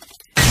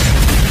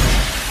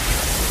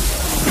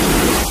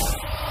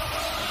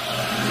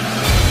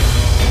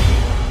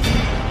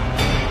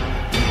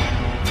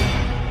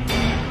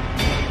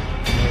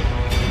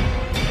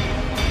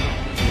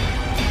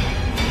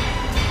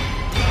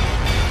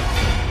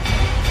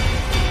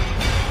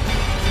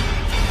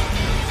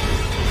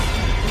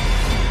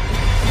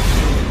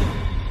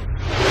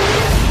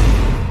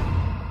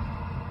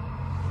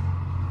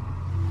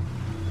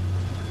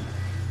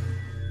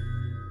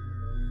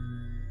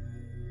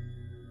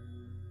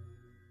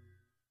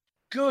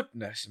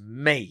 Goodness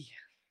me.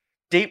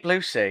 Deep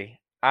Blue Sea.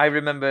 I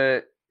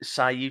remember,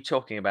 Si, you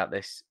talking about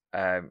this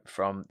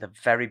from the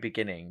very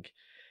beginning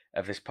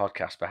of this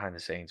podcast, behind the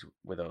scenes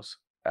with us.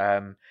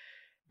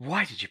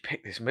 Why did you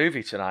pick this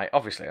movie tonight?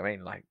 Obviously, I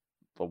mean, like,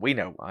 well, we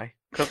know why.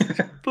 'Cause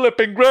it's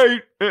flipping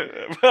great.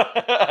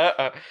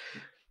 But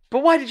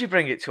why did you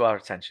bring it to our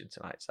attention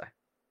tonight, Si?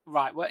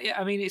 Right. Well, yeah,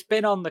 I mean, it's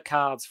been on the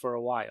cards for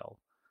a while,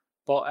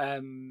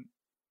 but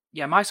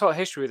yeah, my sort of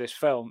history with this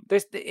film.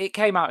 It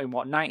came out in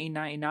what,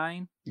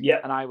 1999, Yeah.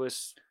 and I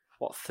was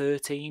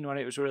 13 when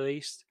it was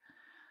released.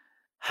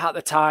 At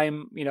the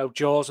time, you know,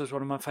 Jaws was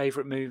one of my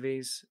favourite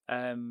movies.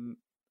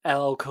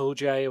 LL Cool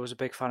J, I was a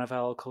big fan of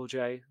LL Cool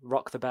J,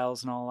 Rock the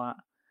Bells and all that.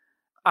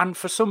 And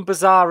for some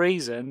bizarre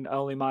reason,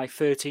 only my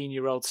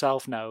 13-year-old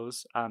self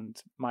knows, and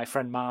my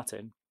friend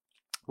Martin,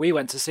 we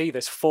went to see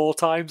this 4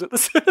 times at the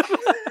cinema.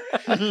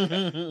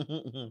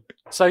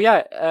 So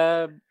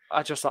yeah,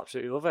 I just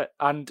absolutely love it.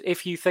 And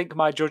if you think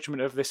my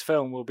judgment of this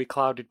film will be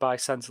clouded by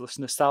senseless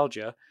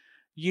nostalgia,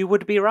 you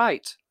would be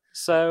right.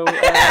 So if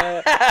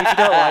you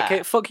don't like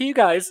it, fuck you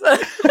guys.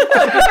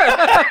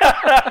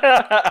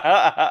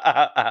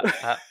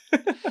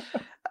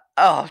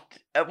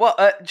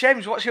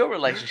 James, what's your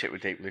relationship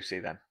with Deep Blue Sea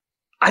then?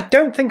 I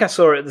don't think I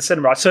saw it at the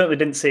cinema. I certainly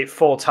didn't see it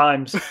 4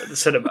 times at the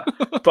cinema,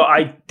 but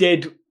I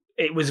did.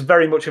 It was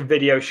very much a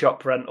video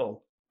shop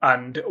rental,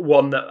 and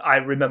one that I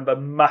remember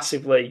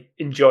massively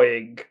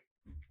enjoying.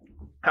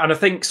 And I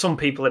think some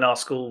people in our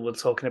school were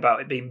talking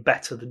about it being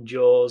better than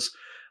Jaws.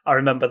 I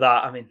remember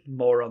that. I mean,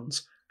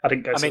 morons. I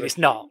didn't go. It's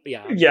not.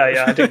 Yeah.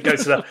 Yeah. I didn't go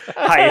to the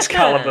highest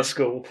caliber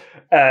school,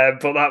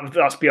 but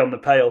that's beyond the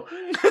pale.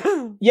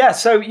 Yeah.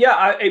 So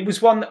yeah, it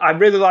was one I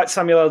really liked.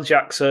 Samuel L.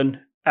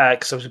 Jackson.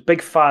 Because I was a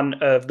big fan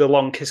of The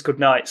Long Kiss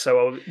Goodnight,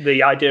 so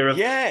the idea of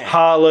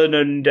Harlan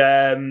and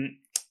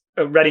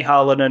Rennie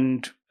Harlan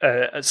and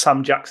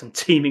Sam Jackson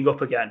teaming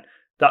up again,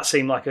 that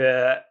seemed like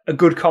a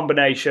good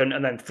combination.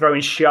 And then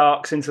throwing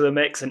sharks into the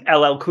mix, and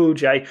LL Cool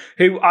J,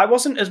 who I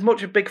wasn't as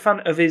much a big fan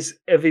of his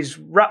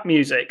rap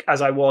music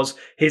as I was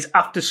his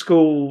after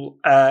school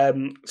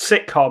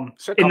sitcom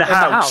In the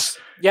House.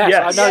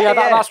 Yes. I know.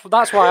 Yeah,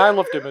 that's why I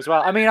loved him as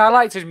well. I mean, I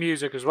liked his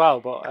music as well,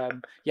 but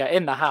yeah,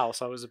 In the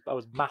House, I was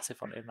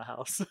massive on In the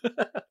House.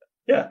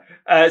 Yeah.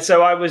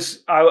 So I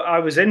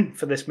was in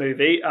for this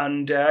movie,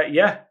 and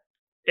yeah,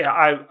 yeah,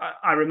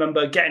 I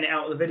remember getting it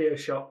out of the video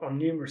shop on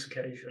numerous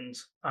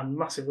occasions and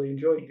massively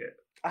enjoying it.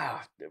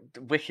 Ah,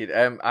 wicked.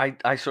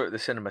 I saw it at the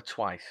cinema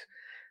twice,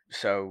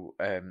 so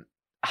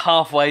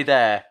halfway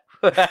there,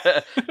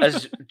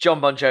 as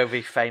John Bon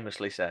Jovi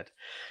famously said.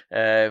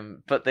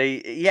 But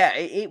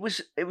it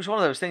was one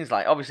of those things.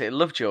 Like, obviously, I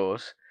loved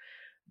Jaws.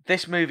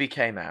 This movie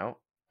came out.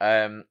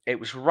 It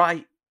was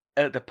right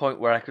at the point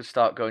where I could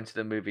start going to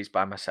the movies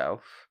by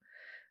myself,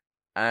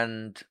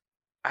 and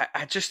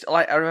I just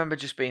I remember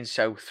just being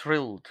so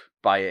thrilled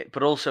by it,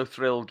 but also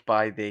thrilled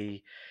by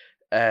the.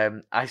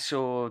 I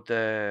saw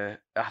I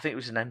think it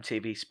was an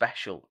MTV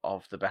special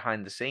of the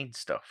behind the scenes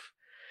stuff,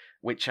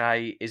 which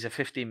is a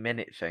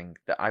 15-minute thing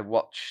that I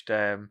watched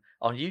on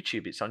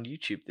YouTube. It's on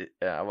YouTube that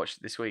I watched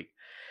it this week,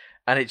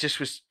 and it just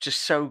was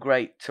just so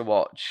great to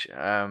watch.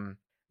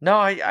 No,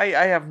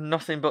 I have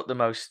nothing but the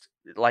most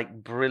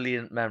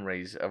brilliant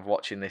memories of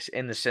watching this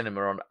in the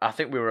cinema. I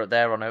think we were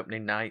there on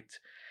opening night,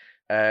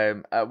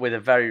 with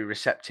a very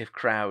receptive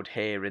crowd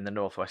here in the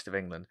northwest of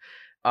England.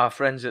 Our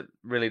friends at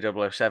Really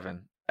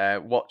 007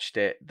 watched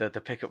it. The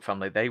Pickup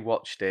family, they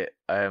watched it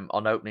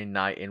on opening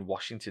night in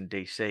Washington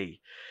DC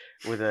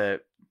with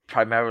a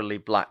primarily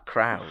black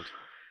crowd,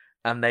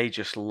 and they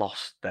just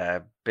lost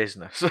their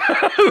business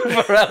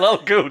over LL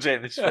Cool J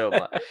in this film.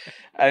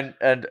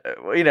 And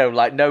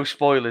no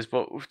spoilers,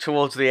 but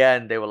towards the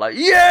end they were like,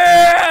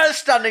 yeah,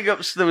 standing up.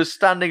 There was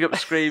standing up,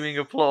 screaming,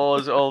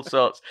 applause, all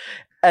sorts.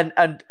 And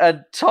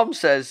Tom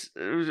says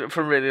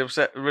from Really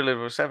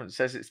 007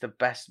 says it's the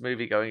best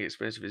movie-going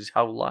experience of his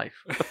whole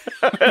life,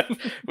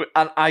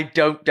 and I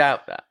don't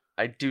doubt that.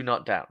 I do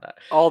not doubt that.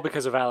 All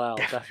because of LL,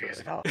 definitely.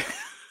 Because of LL.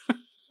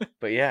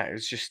 But yeah, it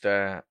was just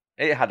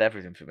it had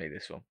everything for me,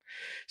 this one.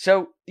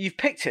 So you've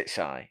picked it,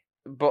 Si,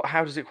 but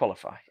how does it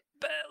qualify?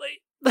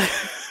 Barely.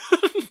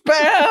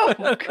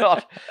 Oh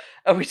God,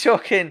 are we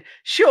talking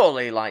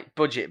surely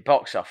budget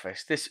box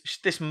office?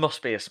 This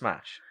must be a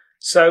smash.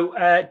 So,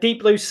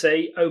 Deep Blue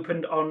Sea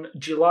opened on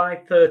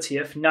July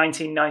 30th,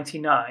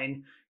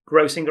 1999,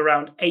 grossing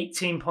around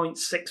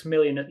 $18.6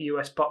 million at the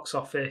US box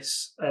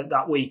office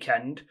that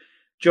weekend.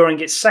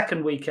 During its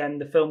second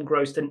weekend, the film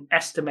grossed an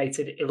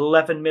estimated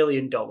 $11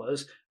 million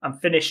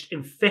and finished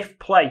in 5th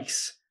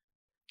place.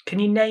 Can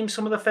you name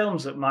some of the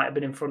films that might have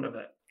been in front of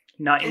it?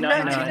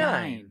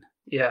 1999?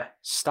 Yeah.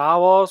 Star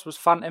Wars was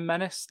Phantom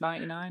Menace,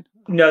 99?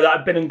 No, that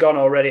had been and gone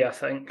already, I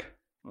think.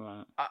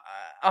 Right.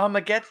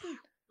 Armageddon?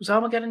 Was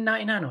Armageddon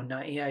 99 or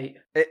 98?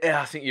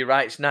 I think you're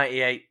right. It's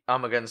 98.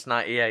 Armageddon's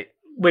 98.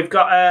 We've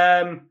got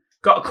a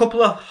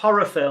couple of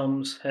horror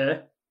films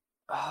here.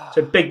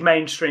 So big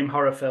mainstream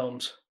horror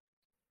films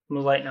from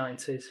the late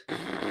 90s.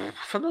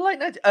 From the late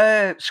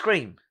 90s?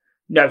 Scream.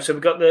 No, so we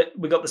got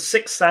the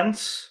Sixth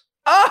Sense.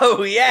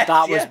 Oh yes,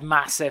 that was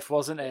massive,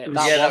 wasn't it?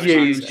 That was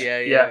huge.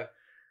 Yeah.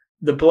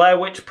 The Blair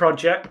Witch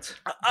Project.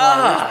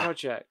 Blair Witch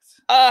Project.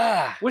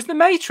 Was The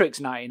Matrix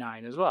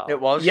 99 as well?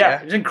 It was, yeah.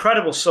 It was an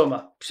incredible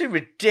summer. It was a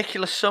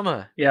ridiculous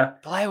summer. Yeah.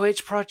 Blair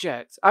Witch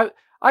Project.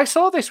 I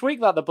saw this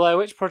week that the Blair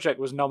Witch Project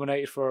was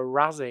nominated for a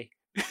Razzie.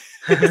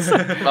 It's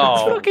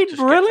fucking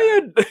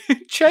brilliant.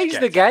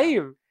 Changed the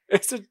game.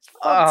 It's a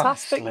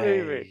fantastic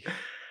movie.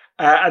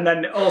 And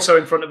then also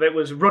in front of it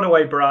was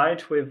Runaway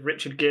Bride with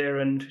Richard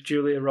Gere and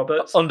Julia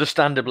Roberts.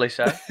 Understandably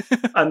so.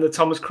 And The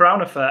Thomas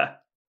Crown Affair,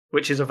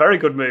 which is a very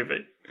good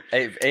movie.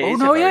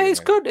 It's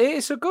good.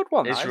 It's a good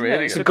one. It's really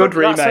good. It's a good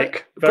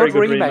remake. Very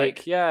good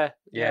remake. Yeah.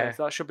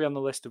 That should be on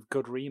the list of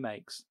good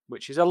remakes,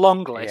 which is a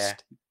long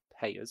list.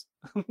 Haters.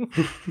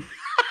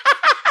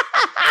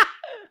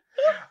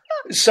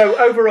 So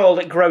overall,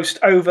 it grossed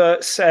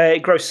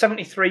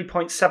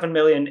 $73.7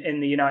 million in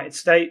the United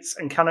States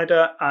and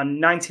Canada,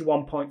 and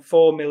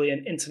 $91.4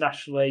 million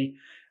internationally,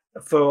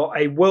 for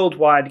a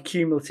worldwide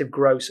cumulative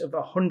gross of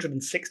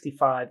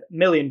 $165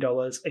 million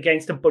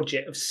against a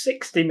budget of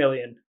 $60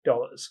 million.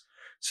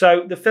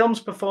 So the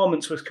film's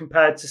performance was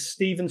compared to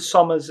Stephen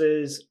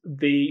Sommers'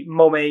 The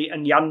Mummy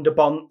and Jan de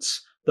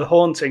Bont's The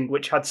Haunting,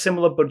 which had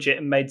similar budget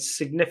and made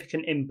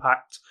significant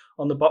impact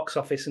on the box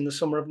office in the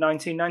summer of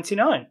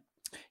 1999.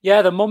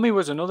 Yeah, The Mummy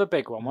was another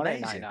big one,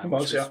 wasn't it? It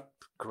was, yeah.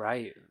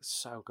 Great. It was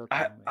so good.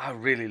 I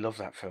really love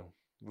that film.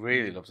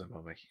 Really love The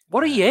Mummy.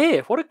 What a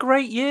year. What a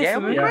great year for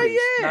movies. Great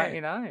year.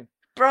 99.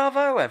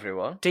 Bravo,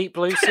 everyone. Deep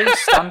Blue Sea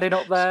standing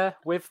up there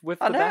with the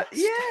best.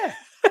 Yeah.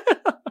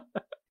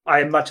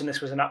 I imagine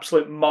this was an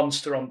absolute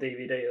monster on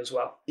DVD as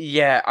well.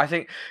 Yeah, I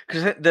think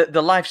because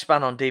the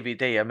lifespan on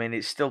DVD, I mean,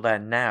 it's still there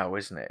now,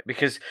 isn't it?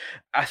 Because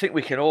I think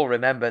we can all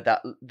remember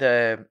that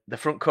the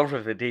front cover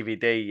of the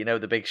DVD, you know,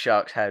 the big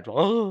shark's head.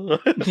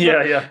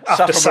 Yeah.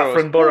 After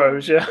Saffron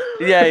Burrows, yeah.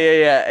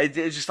 Yeah.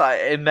 It's just like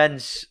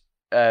immense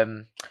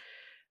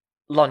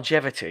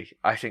longevity,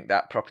 I think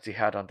that property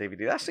had on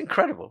DVD. That's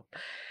incredible.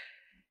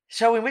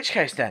 So in which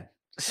case then,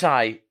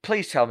 Si,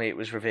 please tell me it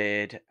was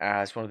revered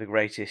as one of the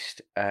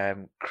greatest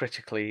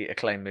critically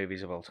acclaimed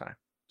movies of all time.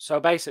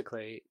 So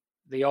basically,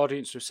 the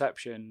audience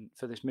reception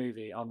for this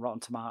movie on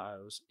Rotten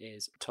Tomatoes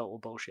is total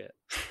bullshit.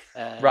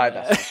 Right,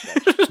 that's a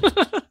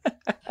disgrace.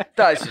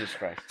 That is a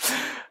disgrace.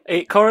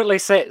 It currently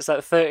sits at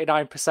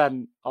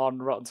 39% on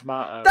Rotten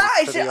Tomatoes.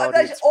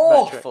 That's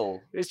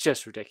awful. It's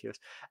just ridiculous.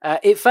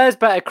 It fares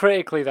better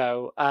critically,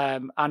 though,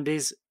 and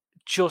is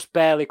just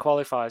barely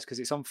qualifies because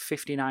it's on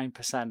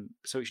 59%.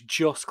 So it's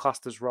just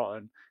classed as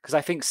rotten, because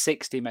I think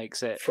 60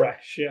 makes it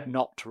fresh,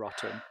 not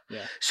rotten.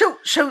 Yeah. So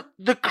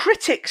the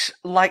critics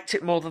liked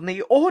it more than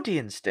the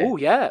audience did. Oh,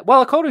 yeah.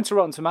 Well, according to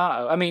Rotten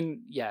Tomato, I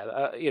mean,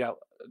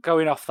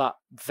 going off that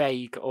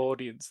vague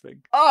audience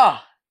thing.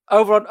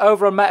 Over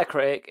on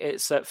Metacritic,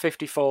 it's at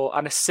 54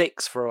 and a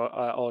 6 for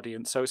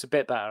audience, so it's a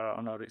bit better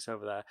on audience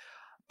over there.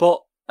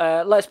 But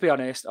let's be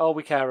honest, all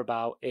we care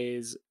about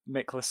is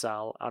Mick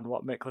LaSalle and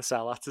what Mick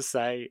LaSalle had to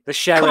say. The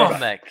sheriff. Come on,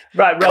 Mick.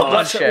 Right, Rob,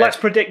 let's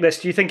predict this.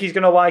 Do you think he's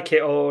going to like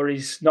it or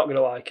he's not going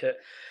to like it?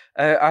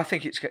 I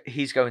think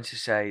he's going to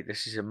say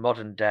this is a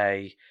modern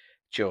day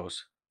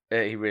Jaws.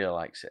 He really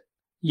likes it.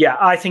 Yeah,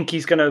 I think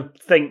he's going to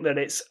think that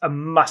it's a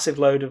massive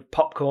load of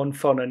popcorn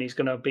fun and he's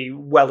going to be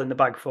well in the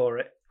bag for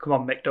it. Come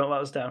on, Mick, don't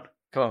let us down.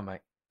 Come on,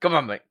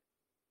 Mick.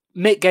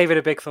 Mick gave it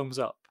a big thumbs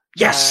up.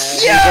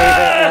 Yes!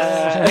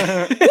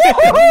 I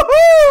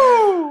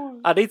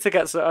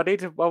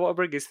want to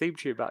bring his theme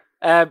tune back.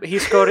 He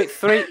scored it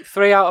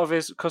three out of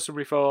his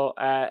customary 4,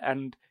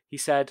 and he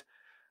said,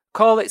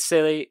 "Call it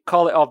silly,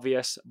 call it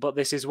obvious, but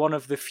this is one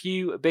of the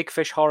few Big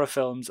Fish horror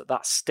films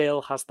that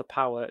still has the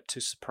power to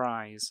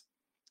surprise."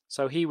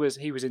 So he was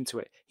into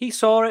it. He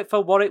saw it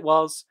for what it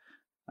was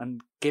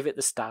and give it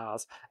the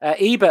stars.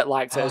 Ebert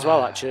liked it as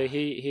well, actually.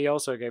 He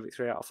also gave it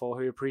 3 out of 4,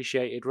 who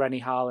appreciated Rennie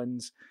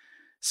Harlin's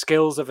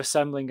skills of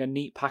assembling a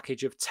neat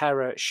package of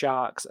terror,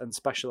 sharks, and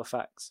special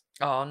effects.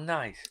 Oh,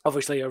 nice.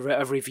 Obviously, a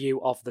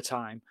review of the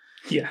time.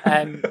 Yeah.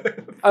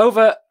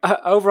 Over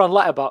on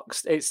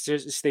Letterboxd,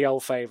 it's the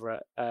old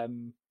favourite.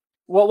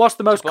 What's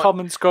the most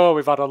common score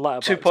we've had on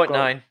Letterboxd?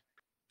 2.9.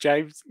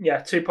 James? Yeah,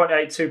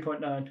 2.8,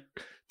 2.9.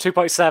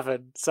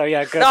 2.7. So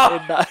yeah, good. No!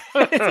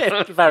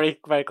 Very,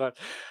 very close.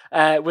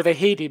 With a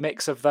heady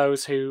mix of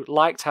those who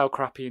liked how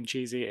crappy and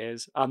cheesy it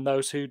is, and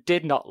those who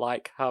did not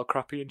like how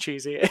crappy and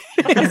cheesy it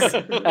is.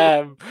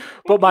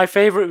 But my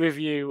favourite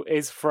review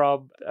is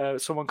from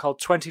someone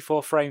called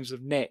 24 Frames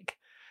of Nick,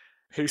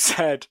 who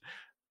said,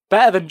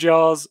 "Better than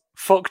Jaws,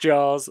 fuck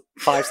Jaws,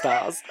 5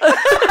 stars."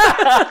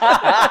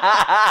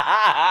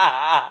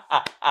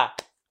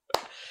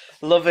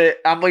 Love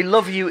it. And we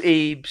love you,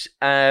 Ebes.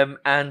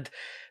 And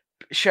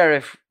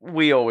Sheriff,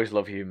 we always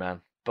love you,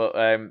 man. But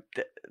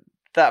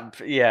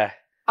yeah.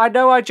 I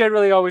know I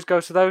generally always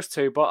go to those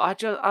two, but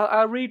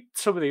I read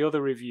some of the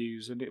other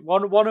reviews, and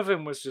one of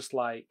them was just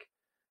like,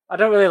 I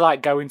don't really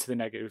like going to the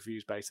negative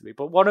reviews basically,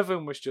 but one of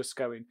them was just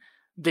going,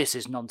 "This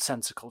is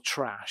nonsensical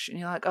trash," and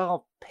you're like,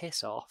 oh,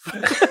 piss off.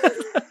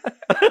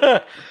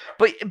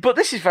 But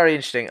this is very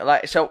interesting.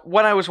 Like, so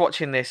when I was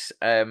watching this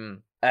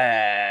on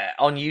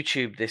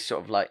YouTube, this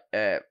sort of like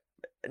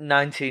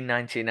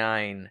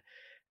 1999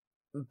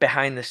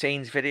 behind the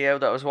scenes video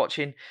that I was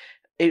watching,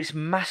 it's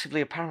massively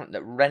apparent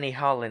that Rennie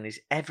Harlin is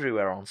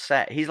everywhere on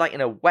set. He's like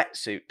in a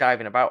wetsuit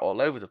diving about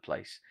all over the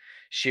place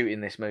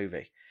shooting this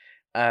movie.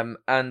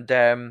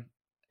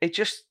 It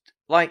just,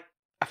 like,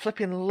 I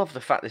flipping love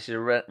the fact this is a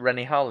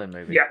Rennie Harlin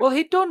movie. Yeah. Well,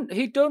 he'd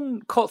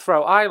done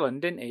Cutthroat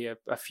Island, didn't he, a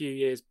few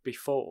years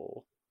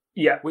before?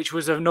 Yeah. Which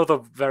was another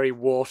very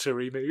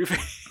watery movie.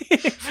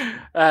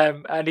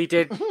 And he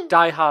did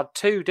Die Hard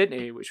 2, didn't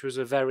he? Which was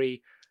a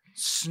very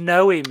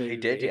snowy movie. He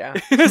did, yeah.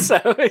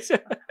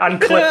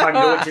 And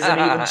Cliffhanger, which is an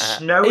even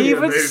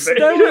snowier movie.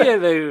 Snowier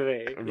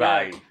movie.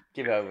 Right.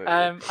 Give it over.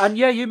 And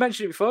yeah, you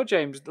mentioned it before,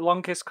 James, The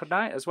Long Kiss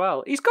Goodnight as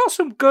well. He's got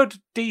some good,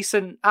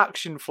 decent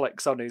action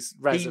flicks on his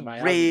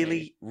resume.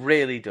 He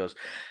really does.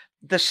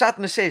 The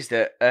sadness is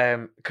that,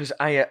 because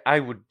I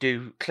would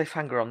do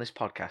Cliffhanger on this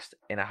podcast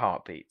in a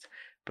heartbeat,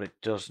 but it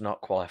does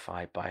not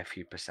qualify by a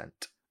few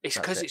percent. It's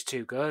because it's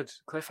too good.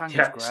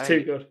 Cliffhanger's great. It's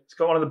too good. It's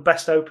got one of the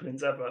best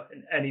openings ever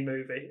in any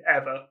movie,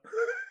 ever.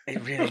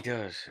 It really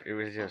does. It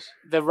really does.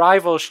 The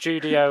rival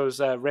studio's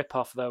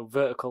rip-off, though,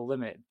 Vertical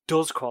Limit,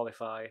 does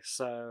qualify.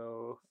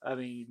 So, I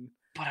mean...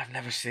 But I've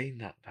never seen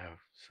that, though.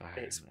 So,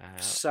 it's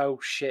so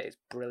shit. It's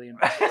brilliant.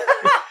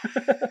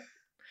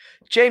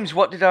 James,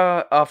 what did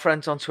our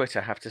friends on Twitter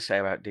have to say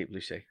about Deep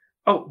Blue Sea?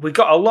 Oh, we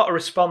got a lot of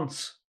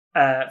response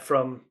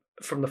from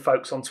the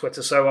folks on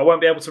Twitter, so I won't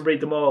be able to read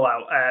them all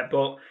out,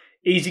 but...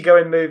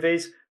 Easygoing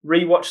Movies,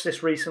 rewatched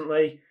this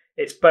recently.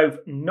 It's both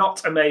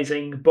not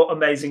amazing, but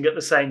amazing at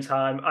the same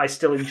time. I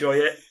still enjoy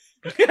it.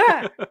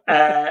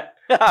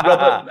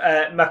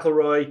 Robert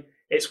McElroy,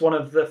 it's one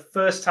of the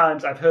first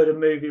times I've heard a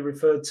movie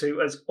referred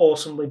to as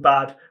awesomely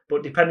bad,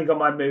 but depending on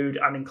my mood,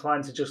 I'm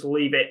inclined to just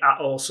leave it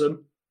at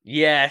awesome.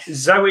 Yes.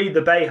 Zoe,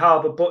 the Bay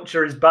Harbour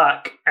Butcher, is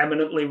back,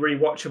 eminently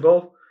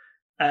rewatchable.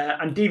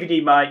 And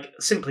DVD Mike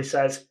simply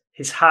says,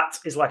 his hat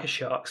is like a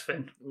shark's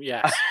fin.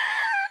 Yes.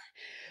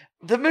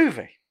 The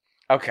movie.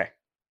 Okay.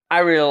 I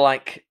really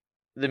like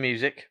the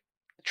music.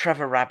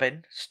 Trevor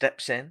Rabin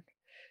steps in,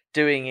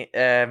 doing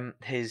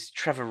his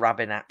Trevor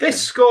Rabin action. This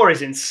score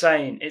is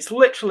insane. It's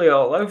literally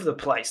all over the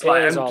place.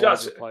 It is all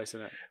over the place,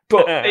 isn't it?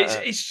 But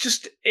it's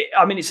just,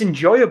 it's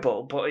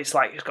enjoyable, but it's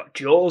like it's got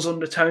Jaws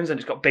undertones and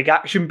it's got big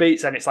action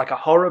beats and it's like a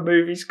horror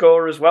movie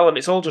score as well, and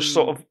it's all just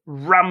sort of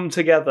rammed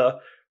together,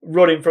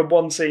 running from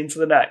one scene to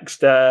the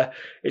next.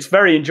 It's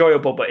very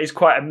enjoyable, but it's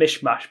quite a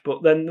mishmash.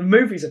 But then the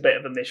movie's a bit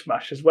of a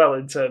mishmash as well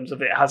in terms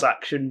of it has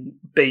action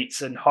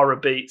beats and horror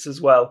beats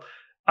as well,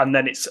 and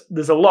then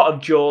there's a lot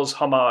of Jaws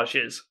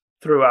homages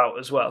throughout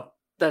as well.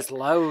 There's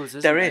loads,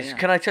 isn't There there? is. Yeah.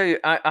 Can I tell you?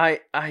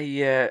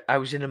 I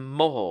was in a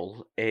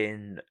mall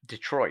in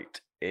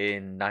Detroit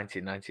in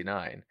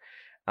 1999,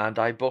 and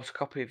I bought a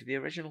copy of the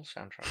original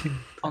soundtrack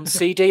On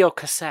CD or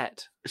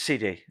cassette?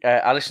 CD.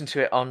 I listened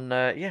to it on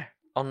my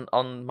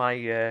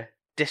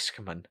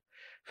Discman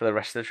for the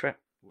rest of the trip.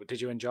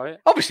 Did you enjoy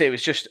it? Obviously, it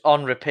was just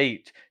on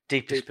repeat.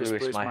 Deepest Deepest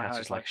bluest, bluest, my my heart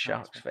heart is is like like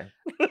shark's shark's fin.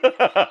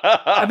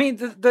 I mean,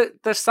 the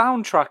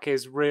soundtrack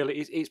is really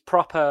it's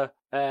proper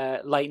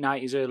late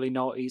 90s, early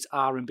 90s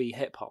R&B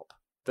hip hop.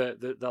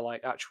 The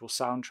like actual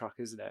soundtrack,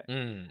 isn't it?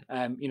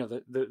 You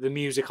know, the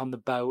music on the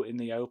boat in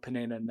the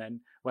opening, and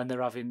then when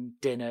they're having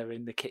dinner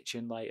in the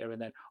kitchen later,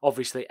 and then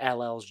obviously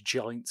LL's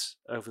joints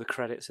over the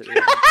credits at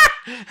the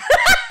end.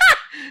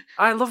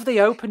 I love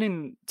the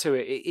opening to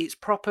it. It's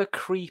proper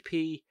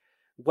creepy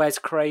Wes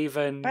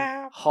Craven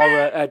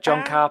horror,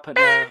 John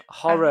Carpenter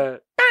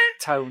horror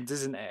tones,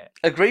 isn't it?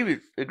 Agree.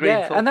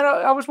 Yeah, and then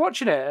I was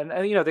watching it,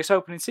 and you know, this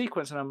opening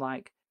sequence, and I'm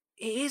like,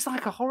 it is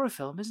like a horror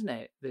film, isn't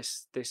it?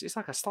 This it's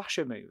like a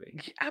slasher movie.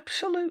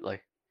 Absolutely.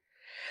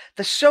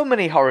 There's so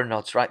many horror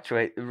nods right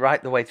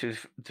the way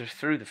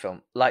through the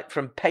film, like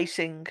from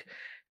pacing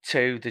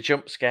to the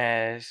jump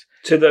scares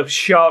to the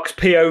shark's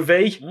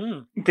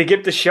POV. They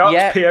give the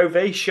shark's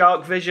POV,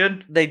 shark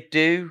vision. They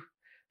do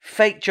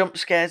fake jump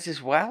scares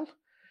as well.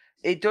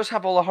 It does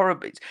have all the horror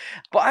beats,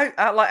 but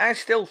I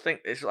still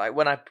think it's like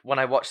when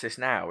I watch this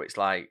now, it's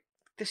like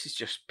this is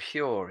just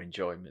pure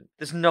enjoyment.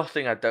 There's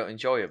nothing I don't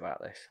enjoy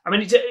about this. I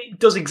mean, it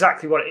does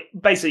exactly what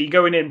basically you're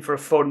going in for a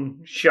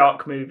fun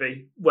shark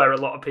movie where a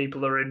lot of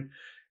people are in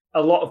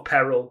a lot of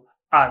peril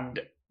and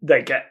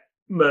they get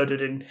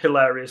murdered in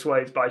hilarious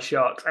ways by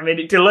sharks. I mean,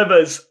 it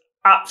delivers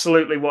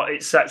absolutely what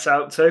it sets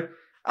out to.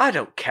 I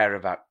don't care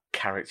about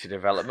character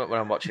development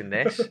when I'm watching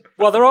this.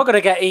 Well, they're all going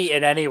to get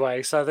eaten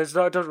anyway, so it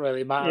doesn't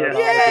really matter. About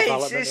the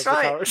development it's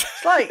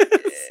like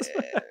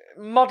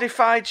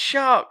modified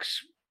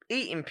sharks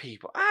eating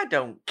people. I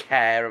don't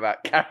care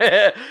about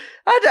character.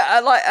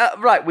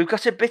 Right. We've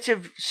got a bit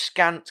of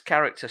scant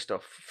character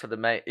stuff for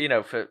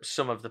for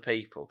some of the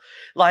people.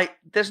 Like,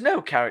 there's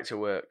no character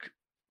work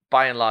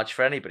by and large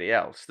for anybody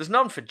else. There's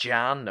none for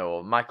Jan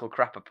or Michael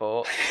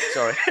Rappaport.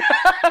 Sorry.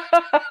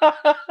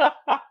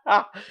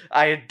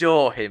 I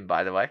adore him,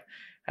 by the way.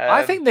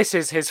 I think this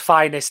is his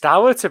finest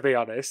hour, to be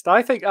honest.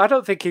 I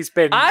don't think he's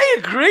been... I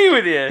agree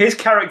with you. His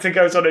character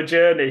goes on a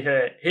journey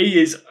here.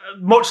 He is,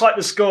 much like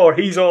the score,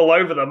 he's all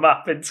over the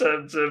map in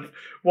terms of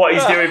what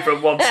he's doing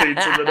from one scene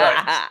to the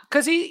next.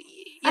 Because he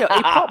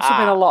pops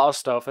up in a lot of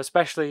stuff,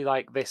 especially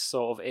like this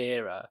sort of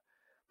era,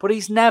 but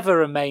he's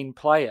never a main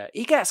player.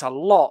 He gets a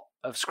lot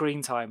of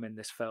screen time in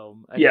this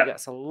film, and he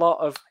gets a lot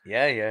of...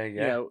 You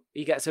know,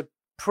 he gets a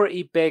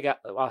pretty big,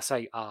 I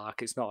say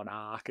arc, it's not an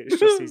arc, it's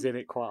just he's in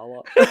it quite a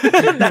lot.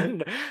 And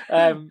then,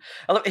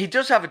 he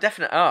does have a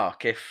definite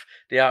arc if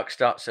the arc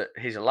starts at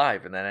he's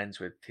alive and then ends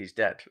with he's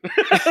dead.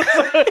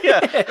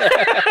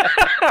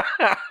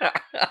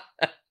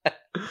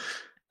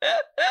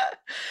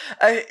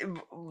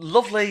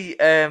 Lovely.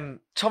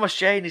 Thomas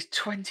Jane is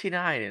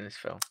 29 in this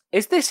film.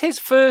 Is this his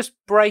first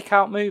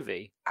breakout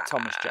movie,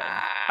 Thomas Jane?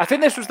 I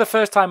think this was the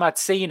first time I'd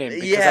seen him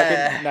because I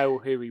didn't know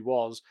who he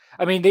was.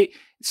 I mean,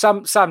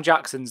 Sam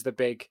Jackson's the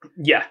big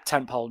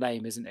tentpole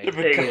name, isn't he?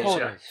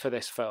 For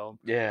this film.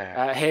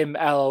 Yeah. Him,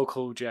 LL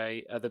Cool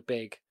J are the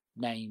big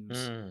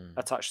names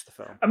attached to the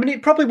film. I mean,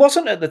 it probably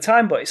wasn't at the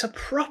time, but it's a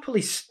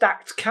properly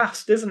stacked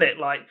cast, isn't it?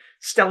 Like,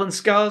 Stellan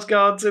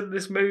Skarsgård's in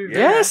this movie.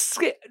 Yes,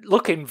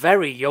 looking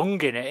very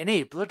young in it, isn't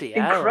he? Bloody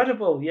hell.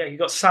 Incredible. Yeah, you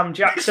got Sam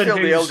Jackson. He's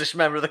still the oldest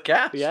member of the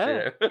cast.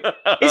 Yeah.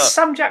 Is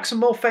Sam Jackson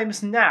more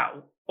famous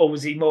now, or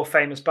was he more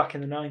famous back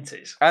in the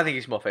 90s? I think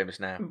he's more famous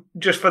now.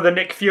 Just for the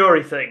Nick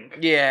Fury thing?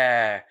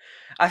 Yeah.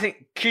 I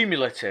think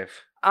cumulative.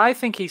 I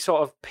think he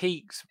sort of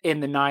peaked in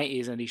the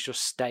 90s and he's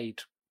just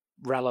stayed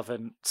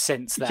relevant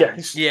since then. Yeah,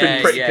 he's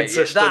been pretty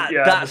consistent.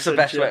 That's the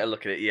best way to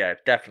look at it. Yeah,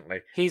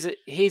 definitely.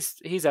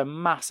 He's a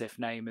massive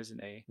name,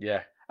 isn't he?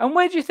 Yeah. And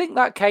where do you think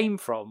that came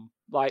from?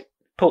 Like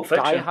Pulp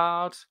Fiction. Die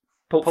Hard?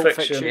 Pulp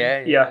Fiction.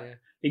 Yeah.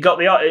 He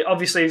got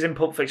obviously he's in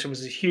Pulp Fiction,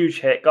 was a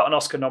huge hit, got an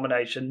Oscar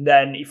nomination.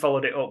 Then he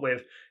followed it up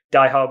with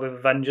Die Hard with a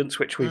Vengeance,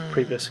 which we've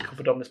previously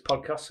covered on this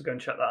podcast, so go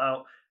and check that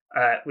out,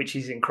 which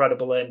he's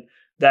incredible in.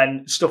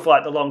 Then stuff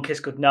like The Long Kiss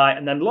Goodnight,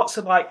 and then lots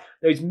of like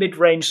those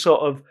mid-range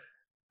sort of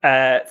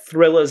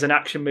thrillers and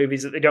action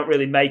movies that they don't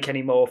really make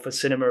anymore for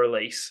cinema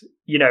release.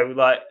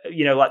 Like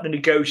The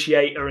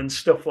Negotiator and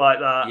stuff like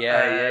that.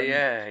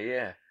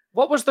 Yeah.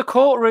 What was the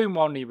courtroom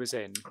one he was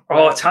in?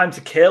 Time to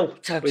Kill.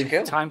 Time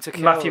to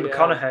Kill. Matthew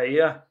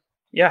McConaughey.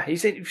 Yeah.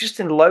 He's just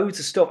in loads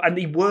of stuff, and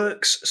he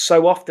works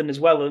so often as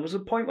well. There was a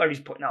point where he's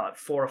putting out like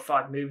 4 or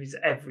 5 movies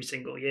every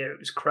single year. It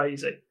was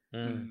crazy.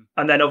 Mm.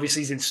 And then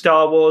obviously he's in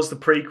Star Wars, the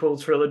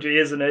prequel trilogy,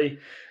 isn't he?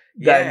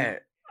 Then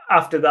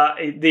after that,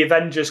 the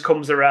Avengers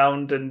comes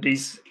around and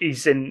he's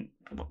in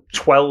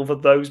 12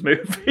 of those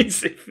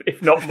movies,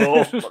 if not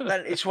more. But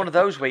then it's one of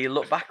those where you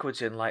look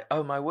backwards and like,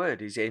 oh my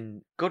word, he's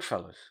in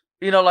Goodfellas.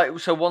 You know, like,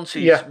 so once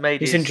he's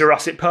made he's in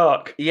Jurassic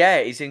Park.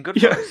 Yeah, he's in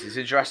Goodfellas. He's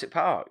in Jurassic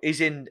Park. He's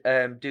in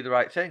Do the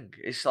Right Thing.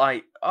 It's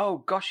like, oh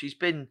gosh, he's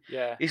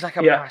like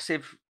a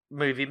massive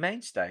movie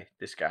mainstay,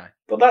 this guy.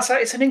 But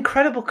it's an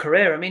incredible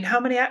career. I mean, how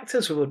many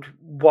actors would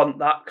want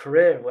that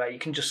career where you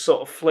can just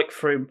sort of flick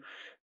through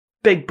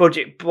big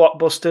budget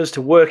blockbusters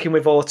to working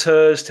with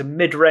auteurs to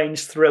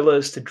mid-range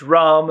thrillers to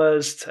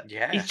dramas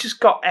he's just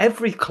got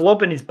every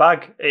club in his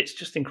bag. It's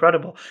just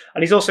incredible.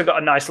 And he's also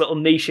got a nice little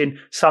niche in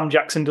Sam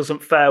Jackson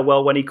doesn't fare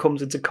well when he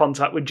comes into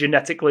contact with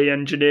genetically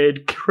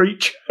engineered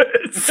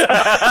creatures.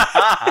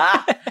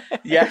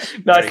 Yes.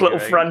 Nice little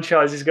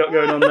franchise he's got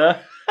going on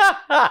there.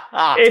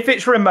 If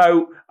it's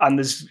remote and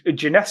there's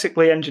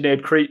genetically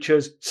engineered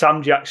creatures,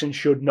 Sam Jackson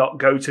should not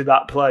go to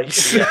that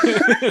place.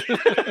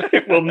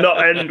 It will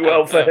not end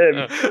well for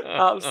him.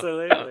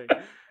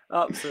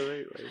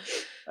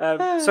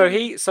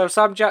 Absolutely. So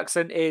Sam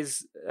Jackson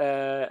is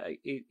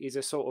he's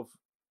a sort of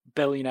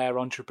billionaire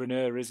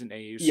entrepreneur, isn't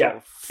he? Who's sort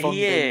of funding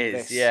he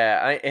is. This.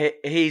 Yeah,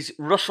 he's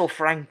Russell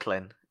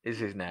Franklin. Is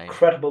his name.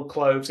 Incredible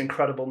clothes,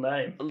 incredible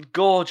name.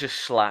 Gorgeous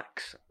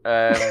slacks.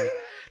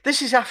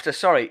 This is after,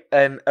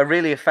 a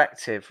really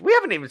effective... We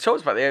haven't even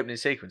talked about the opening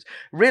sequence.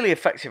 Really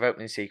effective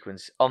opening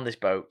sequence on this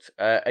boat.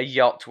 A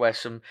yacht where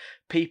some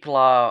people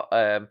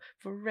are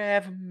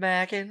forever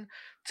magging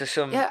to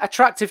some... Yeah,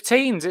 attractive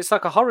teens. It's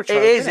like a horror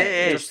trope, It isn't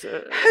it? is.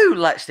 Who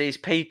lets these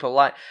people,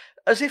 like...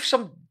 As if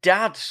some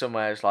dad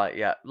somewhere is like,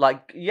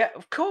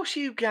 of course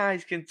you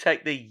guys can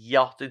take the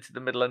yacht into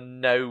the middle of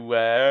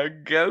nowhere.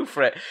 Go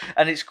for it.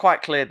 And it's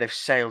quite clear they've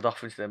sailed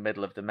off into the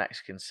middle of the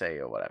Mexican Sea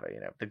or whatever,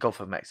 the Gulf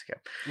of Mexico.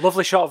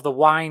 Lovely shot of the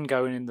wine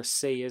going in the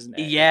sea, isn't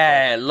it?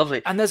 Yeah,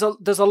 lovely. And there's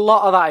a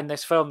lot of that in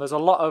this film. There's a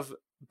lot of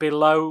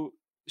below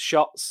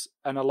shots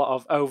and a lot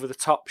of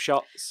over-the-top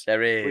shots.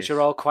 There is. Which are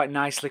all quite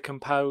nicely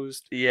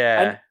composed.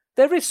 Yeah. And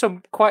there is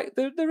some good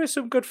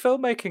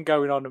filmmaking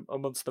going on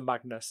amongst the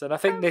madness, and I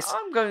think this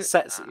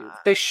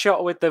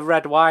shot with the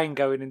red wine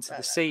going into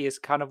the sea is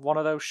kind of one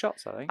of those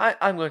shots. I think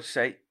I'm going to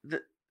say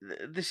that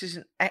this is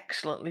an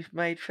excellently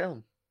made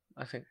film.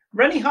 I think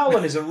Rennie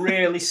Harlan is a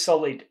really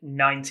solid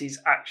 90s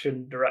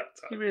action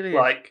director. He really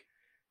is.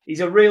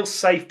 He's a real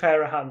safe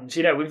pair of hands.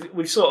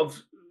 We've sort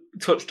of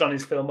touched on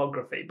his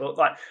filmography, but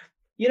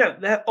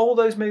all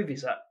those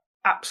movies are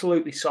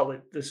absolutely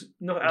solid. There's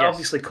nothing. Yes.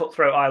 Obviously,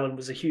 Cutthroat Island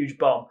was a huge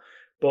bomb,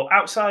 but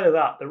outside of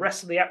that, the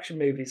rest of the action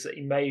movies that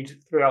he made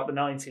throughout the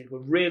 90s were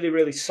really,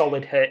 really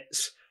solid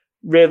hits.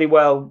 Really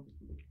well,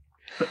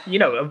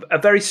 a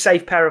very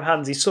safe pair of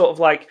hands. He's sort of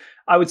like,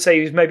 I would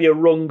say, he's maybe a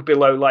rung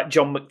below like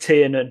John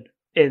McTiernan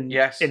in the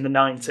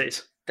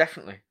 90s.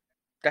 Definitely.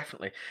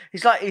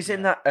 He's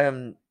in that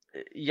Jan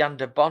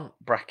de Bont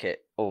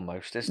bracket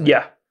almost, isn't he?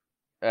 Yeah.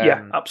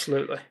 Yeah,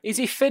 absolutely. Is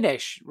he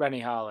Finnish,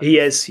 Rennie Harlan? He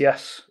is,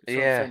 yes. From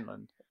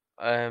Finland.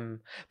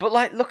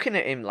 But looking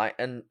at him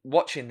and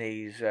watching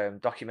these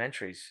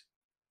documentaries,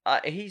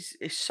 he's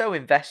so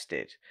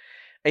invested.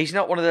 He's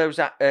not one of those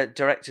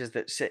directors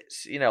that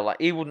sits,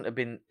 he wouldn't have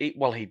been.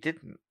 He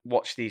didn't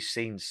watch these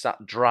scenes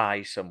sat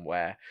dry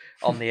somewhere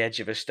on the edge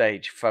of a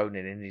stage,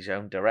 phoning in his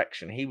own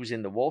direction. He was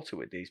in the water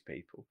with these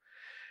people.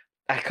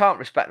 I can't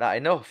respect that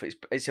enough.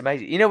 It's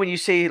amazing. When you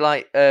see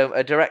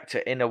a director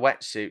in a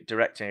wetsuit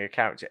directing a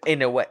character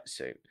in a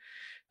wetsuit,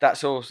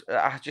 that's also.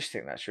 I just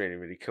think that's really,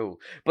 really cool.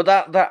 But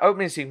that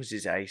opening sequence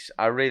is ace.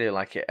 I really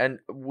like it. And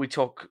we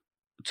talked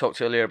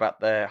earlier about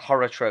the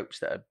horror tropes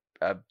that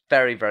are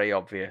very, very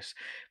obvious,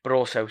 but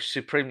also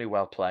supremely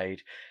well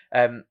played.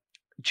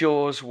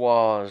 Jaws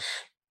was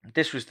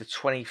the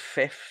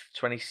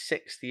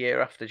 26th year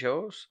after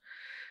Jaws,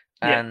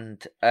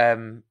 and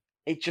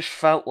it just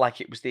felt like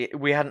it was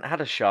we hadn't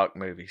had a shark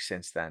movie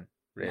since then,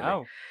 really.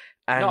 No,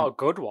 and not a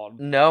good one.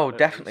 No,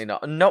 definitely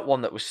not. Not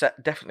one that was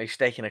definitely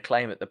staking a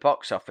claim at the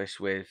box office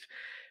with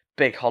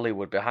big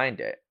Hollywood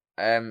behind it.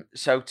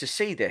 So to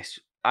see this,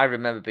 I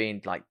remember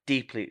being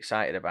deeply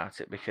excited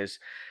about it because,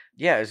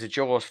 as a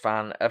Jaws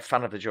fan, a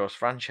fan of the Jaws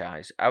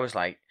franchise, I was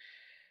like,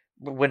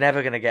 we're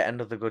never going to get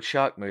another good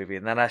shark movie.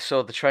 And then I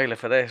saw the trailer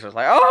for this. I was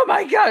like, oh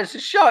my God, it's a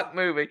shark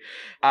movie.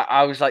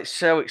 I was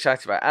so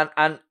excited about it.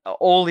 And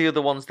all the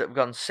other ones that have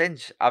gone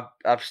since,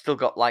 I've still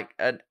got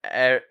an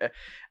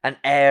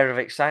air of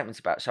excitement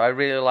about. So I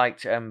really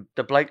liked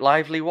the Blake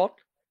Lively one.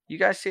 You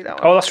guys see that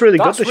one? Oh, that's really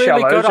good. The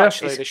Shallows, good,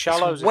 actually. The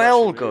Shallows is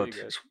well good. Really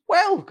good. It's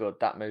well good,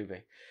 that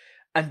movie.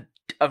 And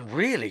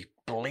really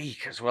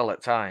bleak as well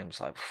at times.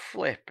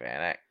 Flipping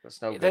heck.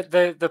 That's no good.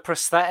 The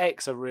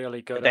prosthetics are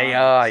really good. They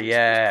are,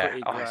 yeah.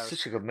 It's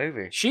such a good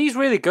movie. She's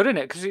really good in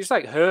it because it's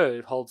her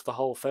who holds the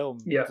whole film,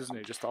 doesn't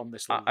it? Just on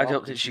this. I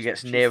don't think she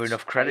gets near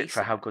enough credit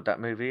for how good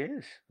that movie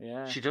is.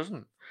 Yeah, she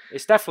doesn't.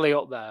 It's definitely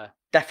up there.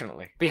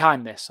 Definitely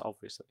behind this,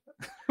 obviously.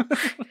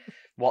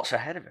 What's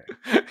ahead of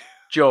it?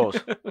 Jaws.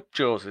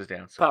 Jaws is the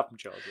answer. Apart from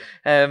Jaws,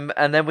 yeah.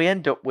 And then we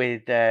end up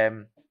with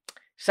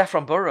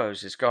Saffron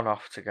Burrows has gone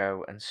off to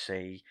go and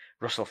see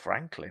Russell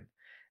Franklin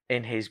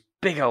in his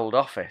big old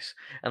office,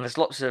 and there's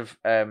lots of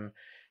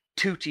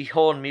tooty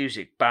horn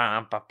music.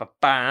 Bam, bam, bam,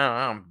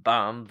 bam,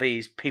 bam.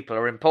 These people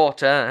are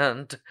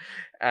important.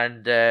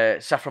 And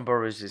Saffron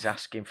Burrows is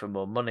asking for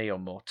more money or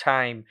more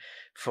time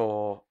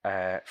for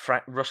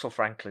Russell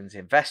Franklin's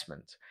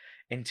investment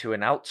into an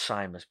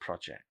Alzheimer's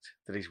project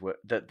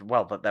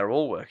that they're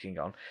all working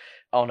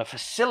on a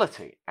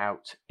facility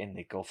out in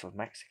the Gulf of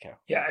Mexico.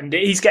 Yeah, and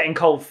he's getting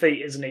cold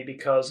feet, isn't he,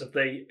 because of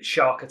the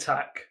shark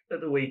attack at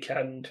the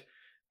weekend,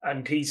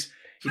 and he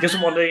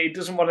doesn't want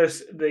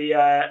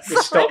to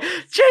stop.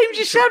 James,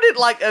 you sounded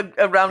like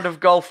a round of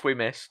golf we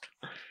missed.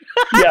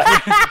 Yeah.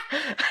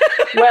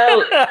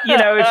 Well,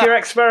 if you're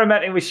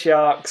experimenting with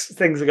sharks,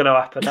 things are going to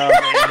happen, aren't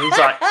they?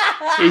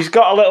 And he's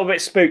got a little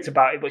bit spooked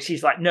about it, but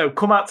she's like, no,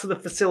 come out to the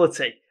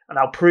facility and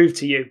I'll prove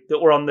to you that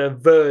we're on the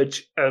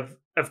verge of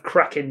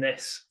cracking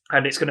this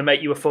and it's going to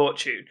make you a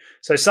fortune.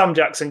 So Sam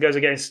Jackson goes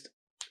against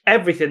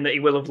everything that he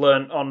will have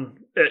learned on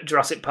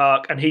Jurassic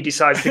Park, and he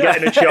decides to get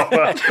in a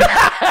chopper.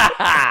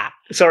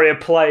 Sorry, a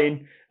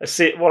plane,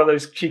 one of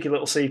those cheeky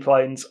little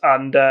seaplanes,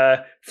 and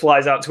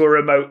flies out to a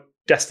remote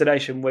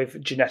destination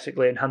with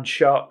genetically enhanced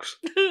sharks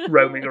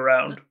roaming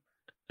around.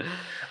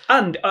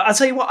 And I'll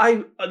tell you what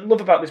I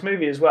love about this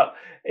movie as well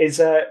is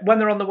when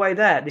they're on the way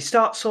there, they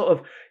start sort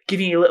of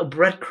giving you little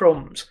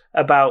breadcrumbs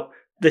about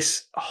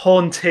this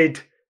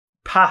haunted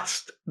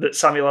past that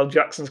Samuel L.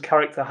 Jackson's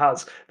character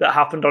has that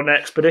happened on an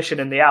expedition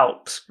in the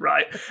Alps,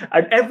 right?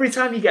 And every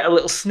time you get a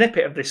little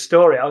snippet of this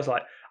story, I was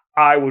like,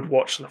 I would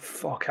watch the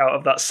fuck out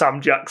of that Sam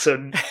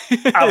Jackson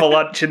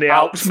Avalanche in the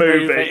Alps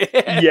movie.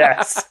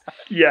 Yes.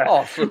 Yeah.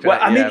 Oh, well,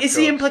 I mean, is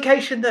the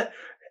implication that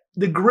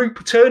the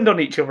group turned on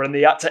each other and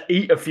they had to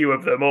eat a few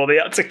of them, or they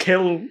had to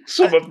kill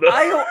some of them?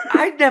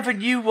 I never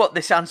knew what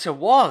this answer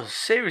was,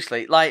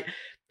 seriously. Like,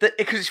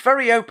 because it's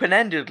very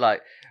open-ended,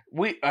 like,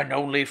 and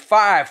only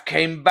 5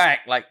 came back.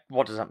 Like,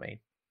 what does that mean?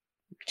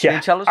 Can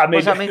you tell us? What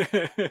does that mean?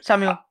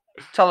 Samuel,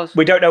 tell us.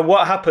 We don't know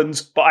what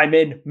happens, but I'm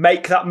in.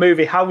 Make that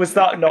movie. How was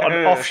that not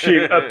an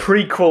offshoot, a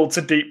prequel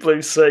to Deep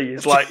Blue Sea?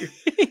 It's like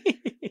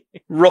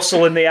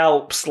Russell in the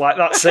Alps. Like,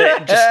 that's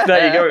it. Just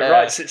there you go. It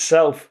writes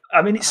itself.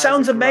 I mean, it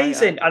sounds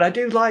amazing, and I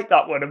do like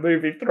that when a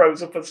movie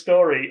throws up a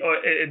story or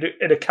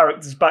in a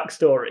character's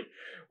backstory,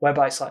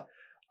 whereby it's like,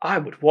 I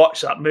would watch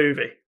that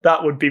movie.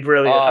 That would be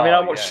brilliant. I mean,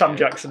 I watch Sam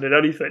Jackson in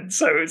anything,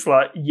 so it's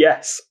like,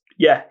 yes,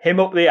 yeah, him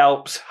up the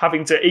Alps,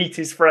 having to eat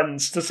his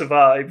friends to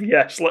survive.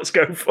 Yes, let's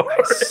go for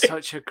it.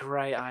 Such a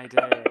great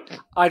idea.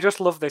 I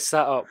just love this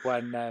setup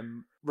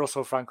when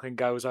Russell Franklin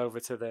goes over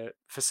to the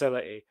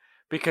facility,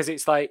 because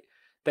it's like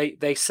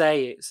they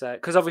say it's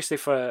because obviously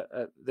for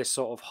this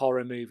sort of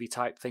horror movie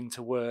type thing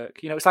to work,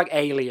 it's like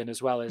Alien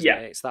as well, isn't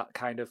it? It's that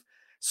kind of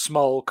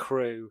small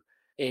crew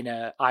in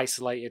an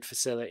isolated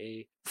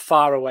facility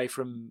far away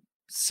from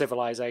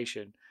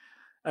civilization,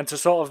 and to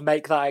sort of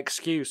make that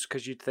excuse,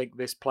 because you'd think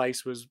this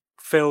place was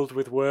filled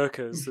with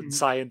workers and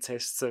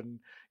scientists and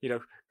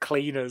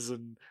cleaners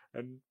and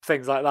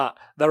things like that.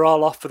 They're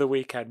all off for the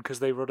weekend because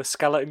they run a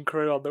skeleton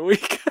crew on the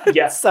weekend.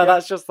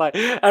 That's just like,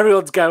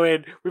 everyone's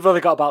going, we've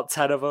only got about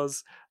 10 of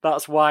us.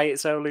 That's why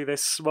it's only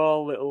this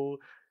small little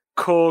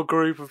core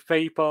group of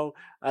people.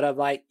 And I'm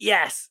like,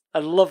 yes, I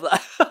love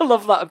that. I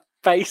love that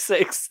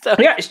basic stuff.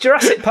 Yeah, it's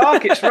Jurassic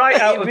Park. It's right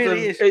out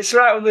it's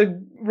right out of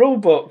the rule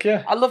book.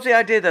 Yeah, I love the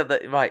idea that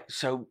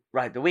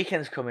the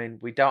weekend's coming.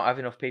 We don't have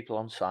enough people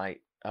on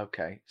site.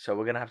 Okay, so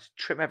we're gonna have to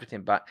trim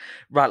everything back.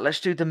 Right, let's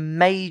do the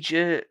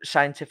major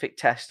scientific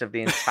test of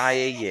the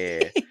entire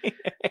year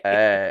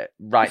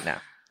right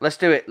now. Let's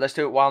do it. Let's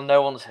do it while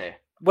no one's here.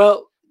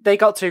 Well, they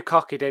got too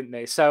cocky, didn't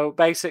they? So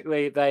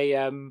basically, they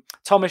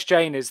Thomas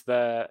Jane is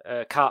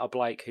the Carter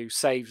Blake who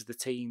saves the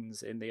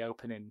teens in the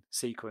opening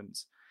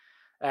sequence.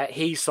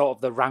 He's sort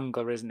of the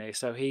wrangler, isn't he?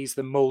 So he's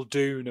the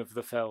Muldoon of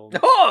the film.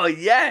 Oh,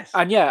 yes!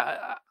 And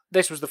yeah,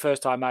 this was the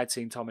first time I'd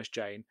seen Thomas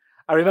Jane.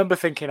 I remember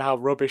thinking how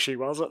rubbish he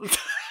was at the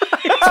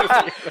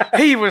time.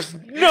 He was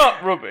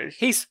not rubbish.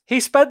 He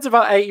spends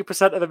about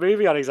 80% of the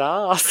movie on his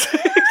arse. He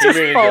just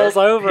really falls does.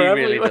 over He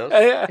everywhere. really does.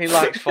 Yeah. He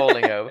likes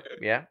falling over,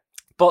 yeah.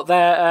 But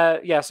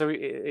they're, so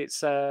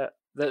it's the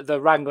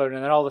wrangler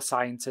and then all the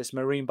scientists,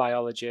 marine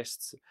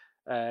biologists,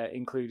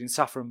 including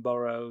Saffron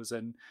Burrows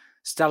and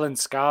Stellan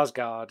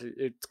Skarsgård.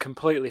 It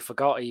completely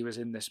forgot he was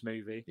in this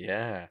movie.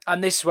 Yeah.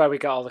 And this is where we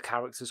got all the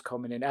characters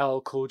coming in. LL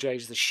Cool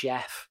J's the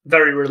chef.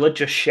 Very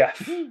religious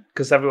chef,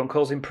 because everyone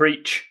calls him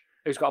Preach.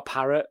 Who's got a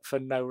parrot for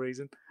no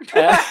reason.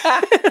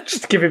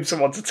 Just to give him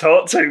someone to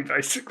talk to,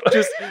 basically.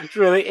 Just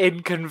really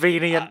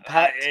inconvenient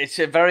pet. It's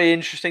a very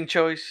interesting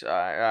choice.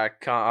 I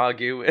can't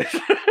argue with.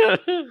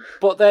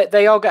 But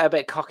they all get a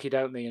bit cocky,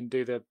 don't they, and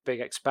do the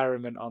big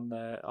experiment on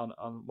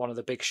one of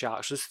the big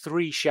sharks. There's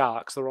 3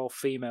 sharks. They're all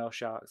female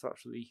sharks. They're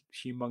absolutely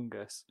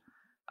humongous.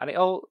 And it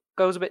all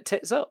goes a bit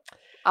tits up,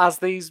 as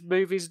these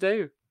movies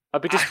do.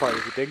 I'd be disappointed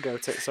if it didn't go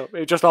tits up.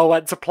 It just all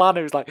went to plan.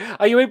 It was like,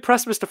 are you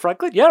impressed, Mr.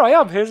 Franklin? Yeah, I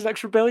am. Here's an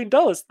extra $1 billion.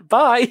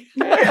 Bye.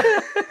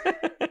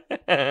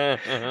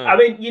 I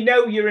mean,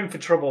 you're in for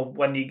trouble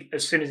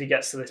as soon as he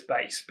gets to this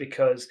base,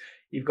 because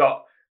You've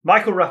got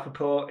Michael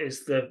Rappaport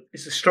is the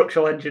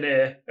structural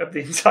engineer of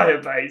the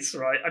entire base,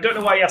 right? I don't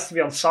know why he has to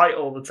be on site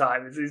all the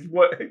time. It's his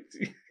work.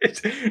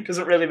 It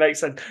doesn't really make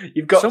sense.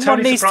 You've got someone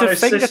Tony needs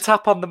Soprano's to finger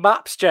tap on the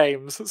maps,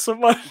 James.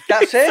 Someone.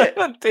 That's it.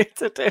 Someone needs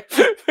to do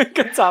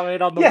finger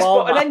tapping on the Yes,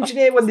 wall. but an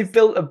engineer, when they've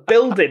built a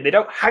building, they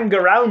don't hang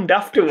around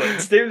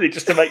afterwards, do they?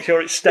 Just to make sure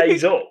it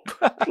stays up.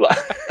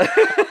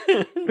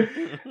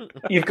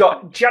 You've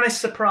got Janice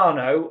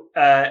Soprano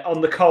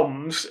on the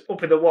comms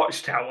up in the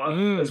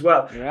watchtower as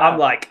well. Yeah. I'm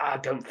like, I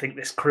don't think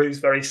this crew's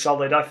very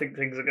solid. I think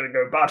things are going to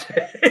go bad,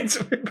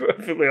 to be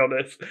perfectly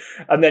honest.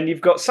 And then you've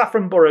got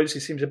Saffron Burrows,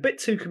 who seems a bit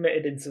too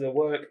committed into the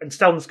work. And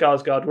Stellan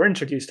Skarsgård, we're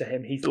introduced to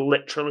him. He's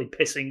literally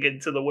pissing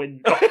into the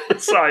wind off the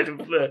side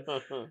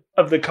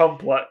of the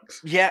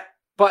complex. Yeah.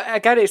 But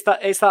again, it's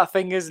that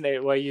thing, isn't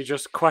it, where you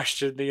just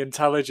question the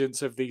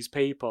intelligence of these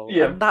people,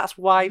 and that's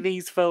why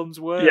these films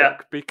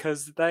work,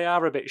 because they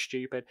are a bit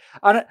stupid.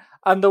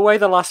 And the way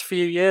the last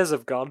few years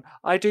have gone,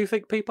 I do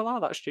think people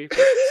are that stupid.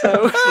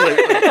 So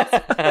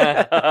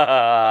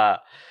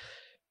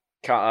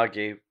can't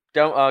argue.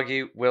 Don't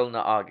argue. Will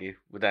not argue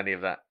with any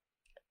of that.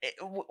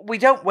 We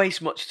don't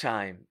waste much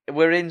time.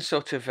 We're in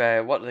sort of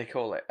what do they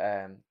call it?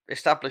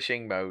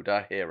 Establishing mode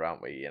here,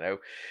 aren't we?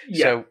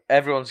 Yeah. So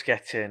everyone's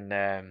getting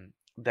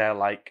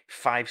their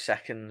 5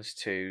 seconds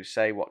to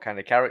say what kind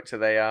of character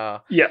they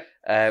are. Yeah.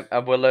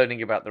 And we're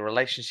learning about the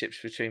relationships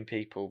between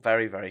people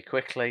very, very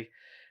quickly.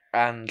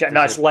 And get a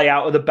nice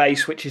layout of the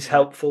base, which is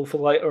helpful for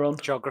later on.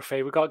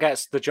 Geography. We've got to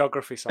get the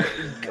geography side.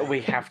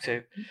 We have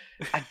to.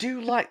 I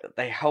do like that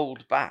they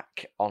hold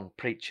back on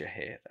Preacher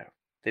here, though.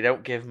 They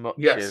don't give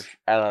much of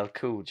LL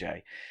Cool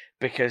J,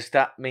 because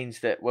that means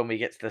that when we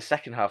get to the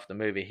second half of the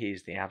movie,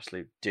 he's the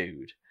absolute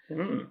dude.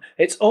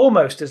 It's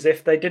almost as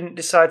if they didn't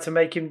decide to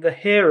make him the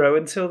hero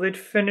until they'd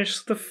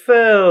finished the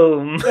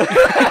film.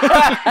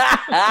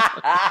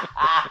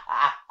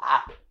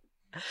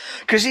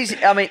 Because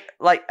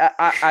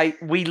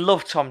we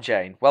love Tom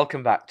Jane.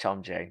 Welcome back,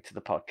 Tom Jane, to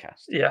the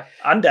podcast. Yeah,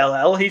 and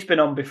LL, he's been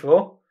on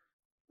before.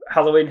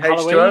 Halloween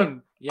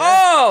H2O. Yeah.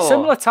 Oh!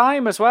 Similar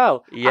time as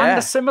well. Yeah. And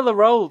a similar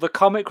role, the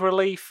comic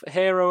relief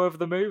hero of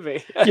the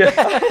movie.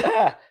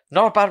 Yeah.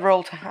 Not a bad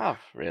role to have,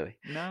 really.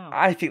 No.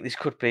 I think this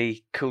could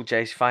be Cool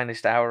J's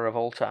finest hour of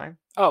all time.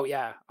 Oh,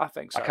 yeah, I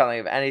think so. I can't think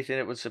of anything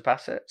that would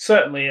surpass it.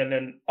 Certainly in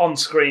an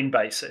on-screen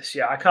basis,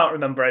 yeah. I can't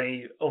remember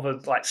any other,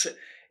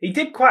 he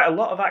did quite a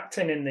lot of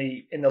acting in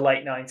the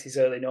late 90s,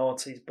 early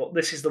 90s, but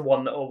this is the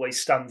one that always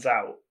stands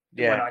out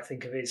when I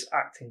think of his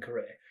acting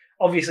career.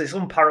 Obviously, it's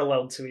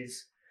unparalleled to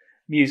his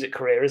music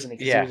career, isn't he?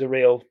 Because he was a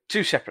real...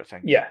 Two separate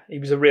things. Yeah, he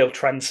was a real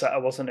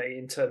trendsetter, wasn't he,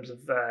 in terms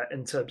of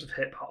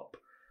hip-hop.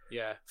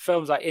 Yeah,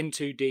 films like In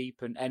Too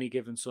Deep and Any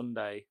Given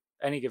Sunday.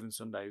 Any Given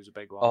Sunday was a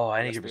big one. Oh,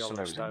 Any Given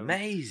Sunday was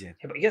amazing.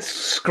 Yeah, but he gets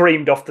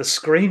screamed off the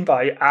screen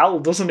by Al,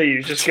 doesn't he?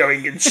 He's just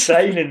going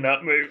insane in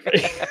that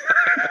movie.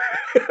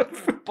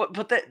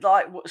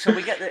 So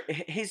we get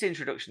his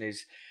introduction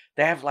is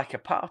they have a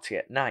party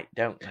at night,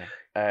 don't they?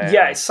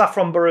 Yeah, it's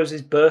Saffron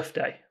Burrows'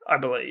 birthday, I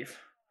believe.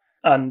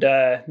 And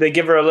they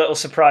give her a little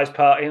surprise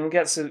party, and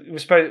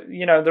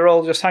they're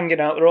all just hanging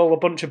out. They're all a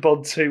bunch of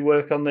buds who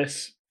work on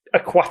this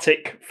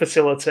aquatic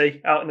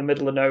facility out in the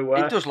middle of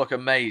nowhere. It does look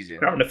amazing.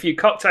 They're having a few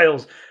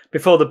cocktails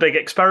before the big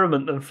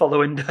experiment the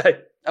following day.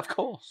 Of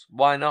course,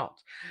 why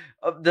not?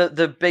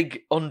 The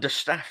big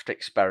understaffed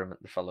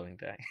experiment the following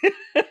day.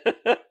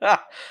 I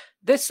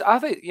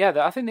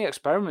think the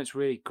experiment's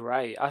really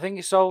great. I think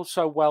it's all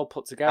so well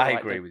put together. I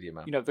agree with you,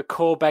 man. The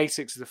core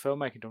basics of the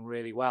filmmaking done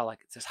really well.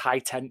 It's just high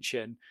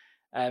tension.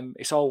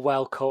 It's all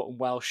well cut and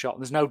well shot.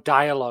 And there's no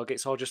dialogue.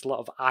 It's all just a lot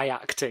of eye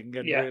acting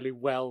and really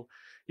well,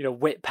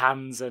 whip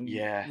pans and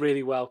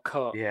really well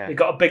cut. Yeah, you've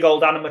got a big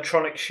old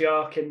animatronic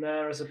shark in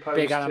there as opposed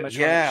big to animatronic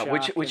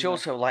shark which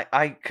also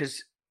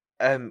because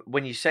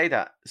when you say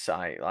that, Si,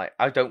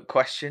 I don't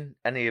question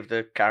any of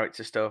the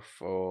character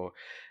stuff or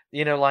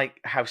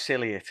how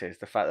silly it is,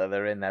 the fact that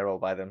they're in there all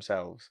by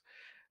themselves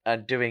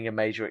and doing a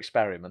major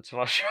experiment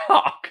on a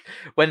shark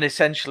when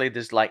essentially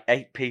there's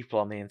 8 people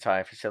on the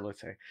entire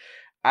facility.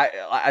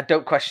 I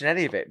don't question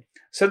any of it.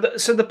 So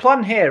the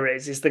plan here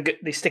is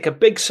they stick a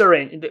big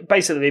syringe.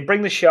 Basically, they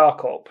bring the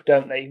shark up,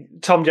 don't they?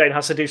 Tom Jane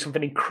has to do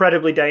something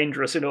incredibly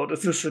dangerous in order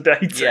to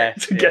sedate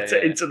it to get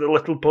it into the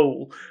little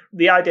pool.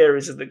 The idea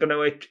is that they're going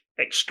to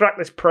extract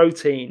this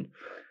protein.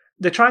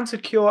 They're trying to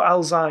cure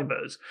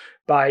Alzheimer's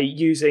by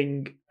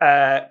using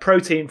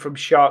protein from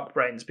shark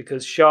brains,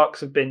 because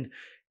sharks have been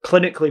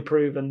clinically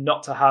proven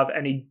not to have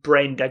any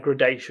brain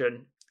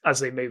degradation as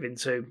they move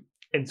into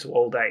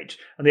old age.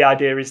 And the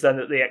idea is then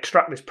that they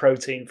extract this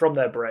protein from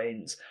their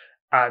brains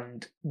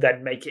and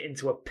then make it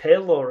into a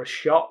pill or a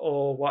shot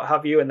or what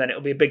have you, and then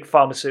it'll be a big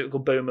pharmaceutical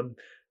boom, and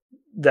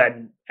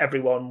then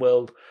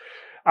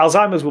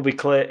Alzheimer's will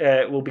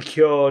be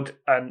cured,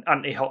 and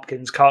Anthony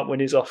Hopkins can't win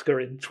his Oscar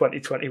in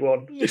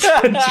 2021.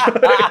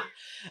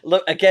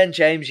 Look, again,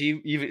 James,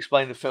 you've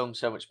explained the film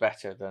so much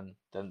better than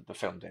the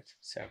film did.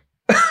 So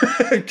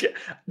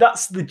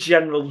that's the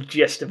general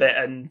gist of it,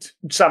 and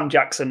Sam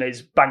Jackson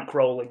is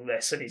bankrolling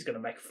this, and he's going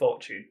to make a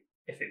fortune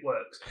if it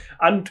works.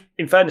 And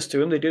in fairness to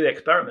them, they do the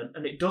experiment,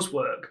 and it does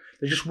work.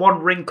 There's just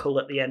one wrinkle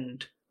at the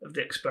end of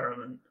the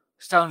experiment.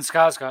 Stellan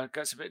Skarsgård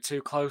gets a bit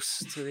too close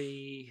to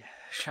the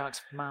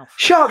shark's mouth.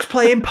 Shark's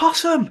playing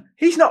possum.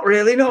 He's not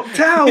really knocked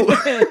out.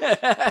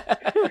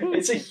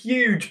 It's a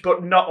huge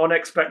but not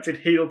unexpected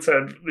heel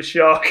turn from the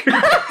shark.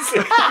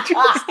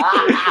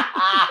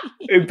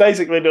 Who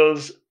basically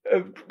does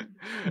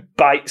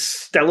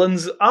bites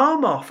Stellan's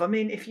arm off. I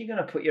mean, if you're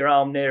going to put your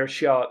arm near a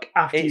shark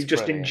after you've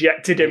just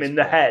injected him in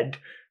the head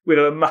with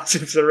a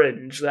massive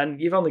syringe, then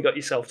you've only got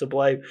yourself to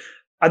blame.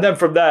 And then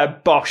from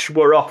there, Bosch,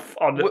 we're off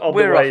on the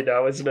way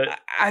now, isn't it?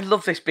 I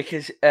love this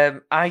because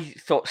I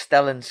thought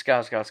Stellan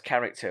Skarsgård's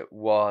character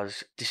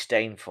was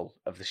disdainful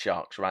of the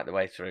sharks right the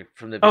way through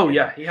from the beginning. Oh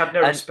yeah, he had no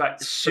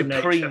respect for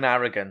nature. Supreme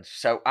arrogance.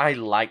 So I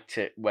liked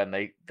it when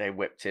they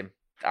whipped him.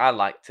 I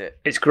liked it.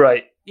 It's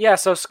great. Yeah,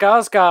 so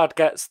Skarsgård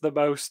gets the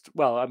most,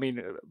 well, I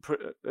mean,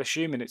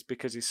 assuming it's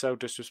because he's so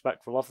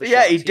disrespectful of the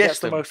sharks, he gets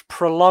the most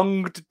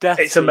prolonged death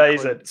It's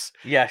amazing.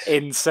 Yes.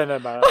 In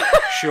cinema,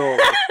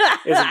 surely,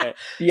 isn't it?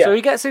 Yeah. So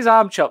he gets his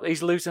arm chopped,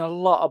 he's losing a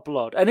lot of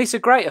blood, and it's a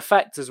great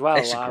effect as well.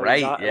 It's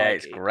great,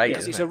 it's great.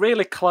 It's a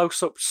really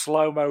close-up,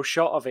 slow-mo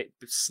shot of it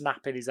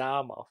snapping his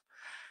arm off,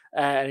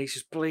 and he's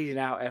just bleeding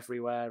out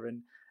everywhere,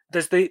 and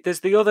there's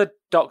the other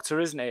doctor,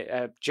 isn't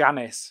it?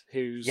 Janice,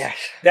 who's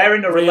they're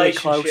in a really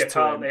relationship,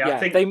 aren't they? Yeah, I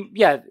think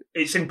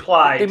it's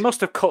implied. They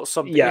must have cut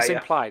something. It's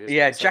implied. Isn't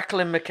it?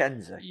 Jacqueline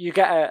McKenzie. You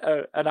get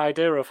an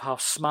idea of how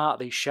smart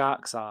these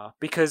sharks are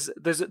because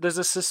there's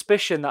a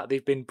suspicion that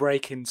they've been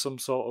breaking some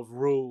sort of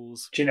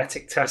rules,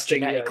 genetic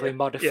testing, genetically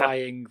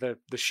modifying the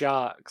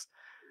sharks.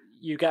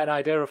 You get an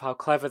idea of how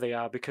clever they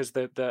are because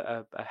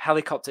a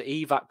helicopter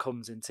evac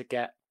comes in to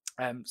get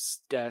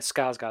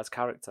Skarsgård's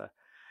character.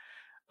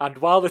 And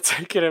while they're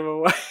taking him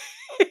away,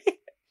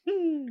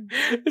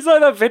 it's like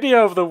that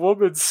video of the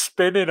woman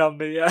spinning on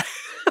the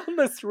on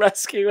this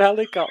rescue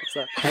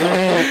helicopter.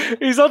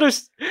 He's on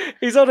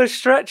a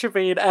stretcher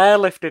being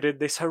airlifted in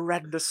this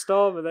horrendous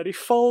storm, and then he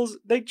falls.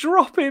 They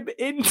drop him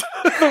into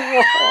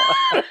the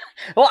water.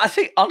 Well, I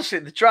think honestly,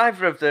 the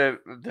driver of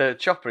the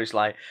chopper is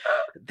like,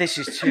 "This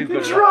is too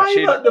good."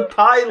 The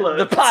pilot.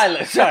 The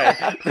pilot. Sorry.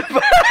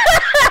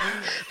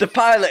 The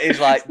pilot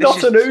is like, "This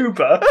is not an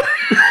Uber."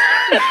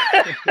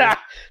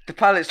 The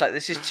pilot's like,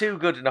 this is too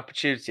good an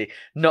opportunity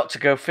not to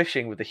go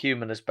fishing with a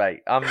human as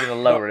bait. I'm going to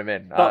lower him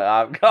in.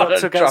 I'm going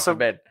to drop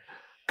him in.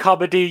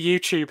 Comedy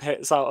YouTube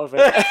hits out of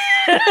it.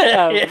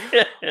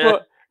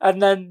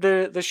 And then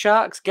the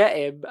sharks get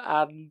him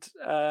and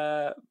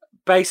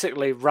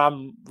basically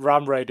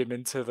ramrod him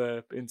into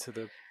the.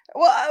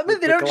 Well, I mean,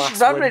 they don't just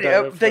ramrod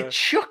him. They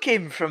chuck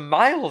him from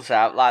miles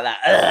out like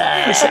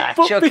that.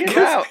 Chuck him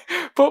out.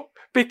 But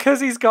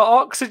because he's got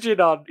oxygen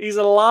on, he's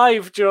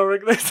alive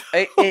during this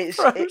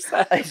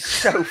process. It's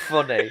so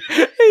funny.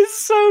 He's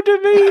so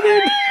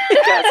demeaning.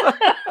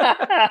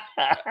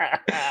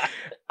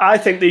 I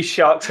think these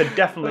sharks had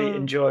definitely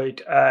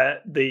enjoyed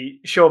the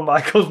Shawn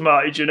Michaels,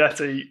 Marty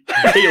Jannetty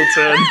heel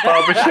turn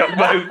barbershop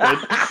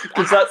moment,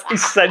 because that's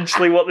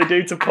essentially what they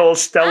do to Paul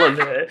Stellan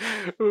here.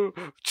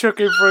 Chuck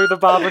him through the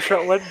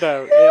barbershop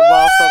window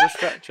whilst on a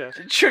stretcher.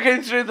 Chuck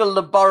him through the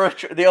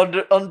laboratory,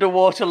 the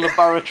underwater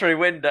laboratory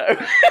window.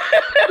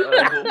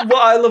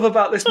 What I love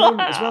about this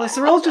moment as well is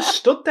they're all just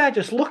stood there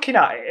just looking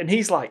at it, and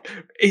he's like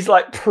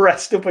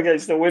pressed up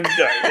against the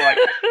window,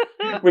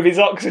 like with his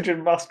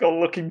oxygen mask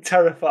on, looking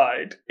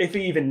terrified. If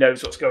he even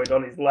knows what's going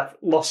on, he's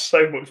lost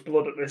so much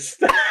blood at this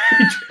stage.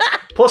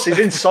 Plus, he's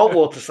in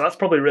saltwater, so that's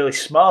probably really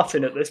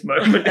smarting at this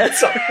moment.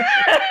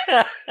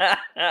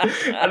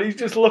 And he's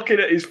just looking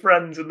at his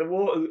friends in the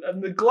water,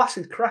 and the glass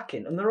is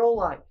cracking, and they're all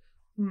like,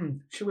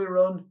 should we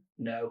run?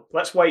 No.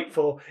 Let's wait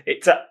for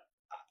it to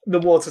the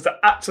water to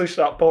actually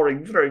start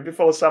pouring through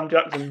before Sam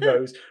Jackson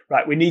goes,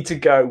 right, we need to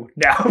go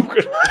now.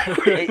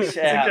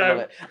 I love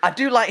it. I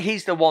do like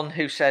he's the one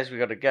who says we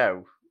got to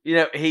go. You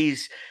know,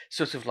 he's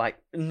sort of like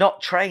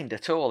not trained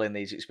at all in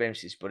these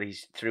experiences, but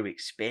he's through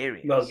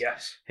experience. Well,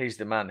 yes. He's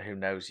the man who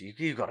knows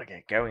you've got to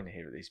get going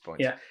here at these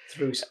points. Yeah,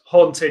 through his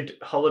haunted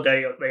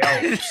holiday at the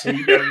Alps,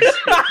 he knows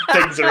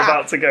things are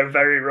about to go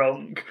very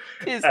wrong.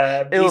 He's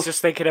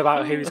just thinking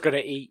about who he's going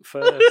to eat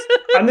first.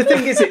 And the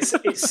thing is,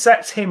 it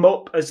sets him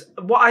up as...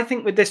 What I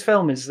think with this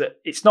film is that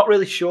it's not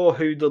really sure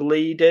who the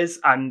lead is,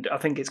 and I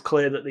think it's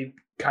clear that they've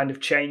kind of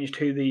changed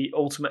who the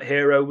ultimate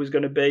hero was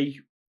going to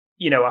be,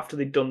 you know, after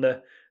they'd done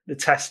the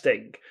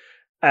testing.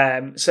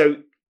 So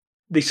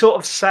they sort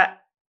of set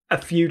a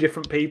few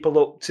different people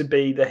up to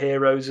be the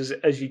heroes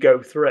as you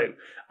go through.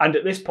 And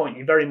at this point,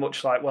 you're very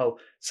much like, well,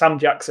 Sam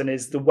Jackson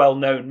is the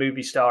well-known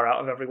movie star out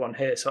of everyone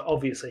here, so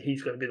obviously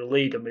he's going to be the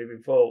leader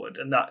moving forward.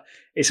 And that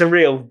it's a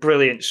real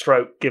brilliant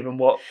stroke given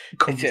what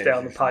comes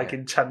down the pike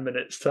in 10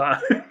 minutes' time.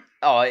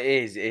 Oh, it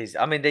is.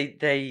 I mean,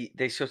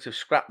 they sort of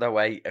scrap their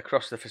way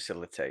across the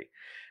facility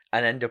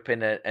and end up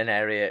in an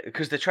area,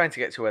 because they're trying to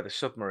get to where the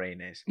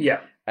submarine is. Yeah.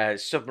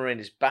 Submarine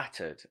is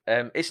battered.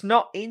 It's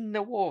not in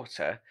the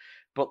water,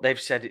 but they've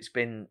said it's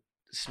been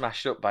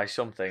smashed up by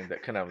something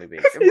that can only be.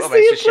 It's Well, the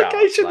it's a shark,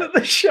 implication like- that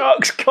the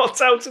sharks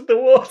got out of the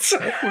water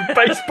with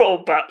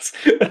baseball bats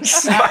and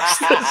smashed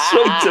the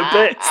sun to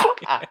bits.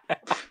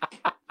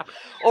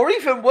 Or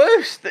even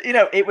worse, that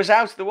it was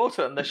out of the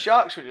water and the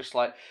sharks were just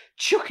like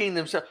chucking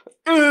themselves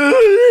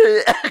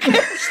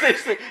against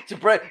this thing to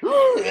break.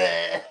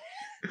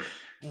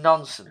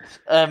 Nonsense.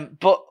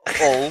 But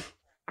all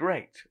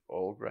great.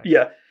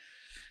 Yeah.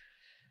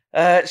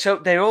 So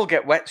they all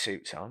get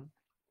wetsuits on.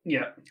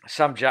 Yeah.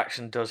 Sam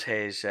Jackson does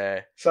his.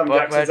 Sam but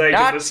Jackson's we're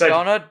agent not has said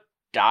gonna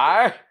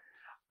die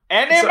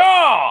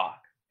anymore.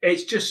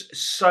 it's just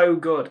so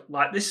good.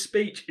 Like, this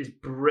speech is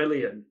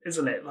brilliant,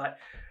 isn't it? Like,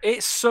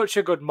 It's such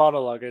a good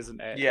monologue, isn't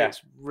it? Yeah.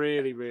 It's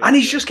really, really and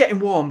he's good. just getting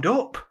warmed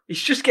up.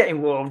 He's just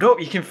getting warmed up.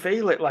 You can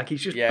feel it. Like,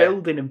 he's just Yeah.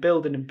 building and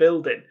building and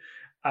building.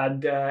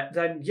 And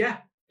then,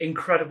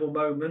 incredible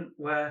moment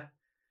where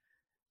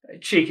a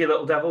cheeky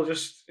little devil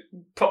just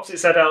pops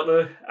its head out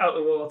the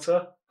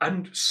water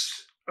and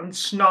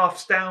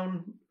snarfs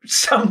down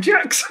Sam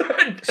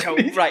Jackson. So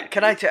right,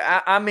 can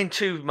I'm in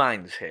two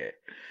minds here,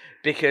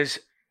 because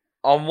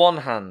on one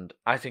hand,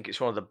 I think it's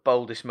one of the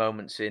boldest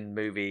moments in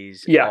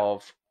movies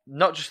of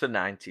not just the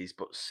 90s,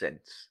 but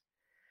since.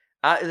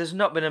 There's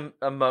not been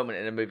a moment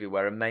in a movie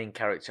where a main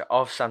character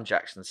of Sam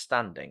Jackson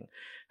standing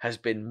has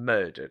been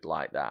murdered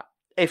like that.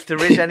 If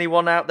there is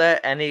anyone out there,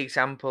 any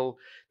example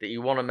that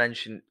you want to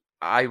mention,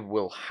 I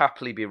will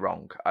happily be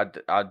wrong.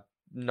 I'm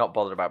not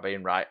bothered about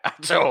being right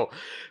at all.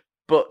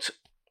 But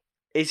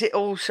is it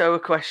also a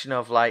question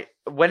of, like,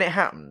 when it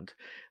happened,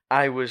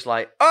 I was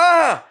like,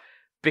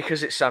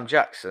 because it's Sam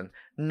Jackson,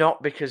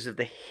 not because of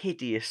the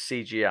hideous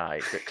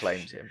CGI that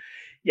claims him.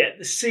 Yeah,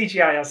 the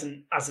CGI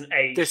hasn't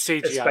aged The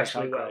CGI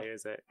especially is not well. great,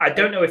 is it? I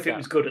don't know if it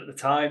was good at the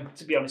time,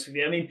 to be honest with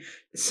you. I mean,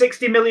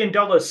 $60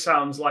 million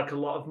sounds like a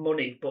lot of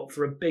money, but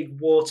for a big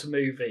water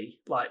movie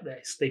like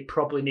this, they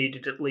probably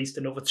needed at least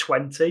another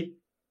 20.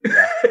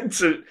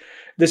 So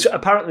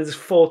there's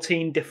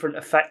 14 different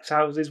effects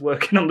houses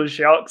working on the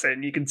sharks,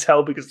 and you can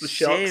tell because the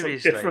sharks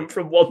Seriously? are different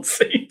from one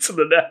scene to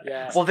the next.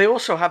 Yeah. Well, they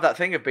also have that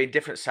thing of being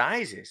different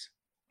sizes.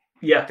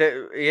 Yeah.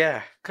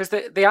 Yeah. Because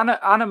the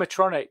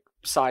animatronic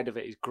side of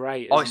it is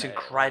great. Oh, isn't it's it?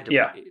 incredible.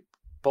 Yeah.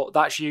 But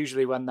that's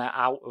usually when they're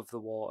out of the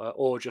water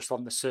or just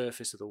on the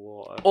surface of the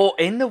water. Or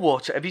in the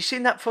water. Have you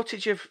seen that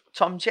footage of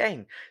Tom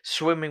Jane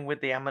swimming with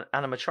the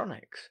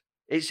animatronics?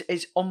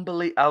 It's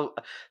unbelievable.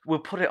 We'll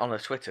put it on the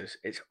Twitters.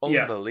 It's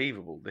Yeah.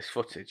 unbelievable, this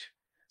footage.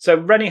 So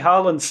Rennie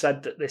Harlan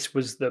said that this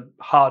was the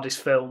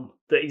hardest film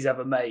that he's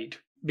ever made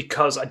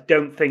because I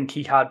don't think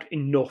he had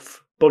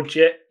enough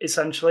budget,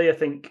 essentially. I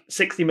think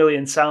 60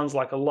 million sounds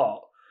like a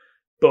lot,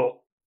 but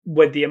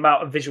with the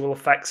amount of visual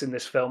effects in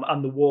this film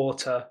and the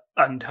water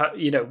and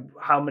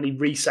how many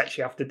resets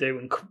you have to do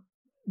and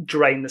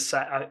drain the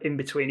set in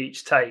between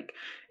each take,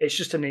 it's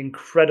just an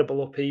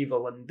incredible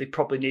upheaval, and they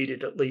probably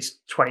needed at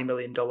least $20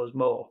 million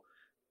more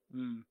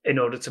in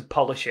order to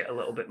polish it a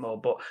little bit more.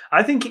 But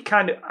I think the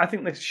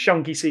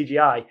shonky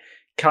CGI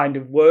kind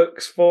of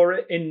works for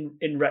it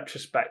in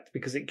retrospect,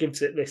 because it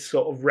gives it this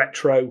sort of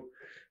retro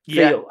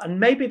feel. And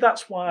maybe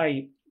that's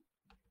why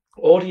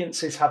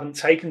audiences haven't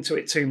taken to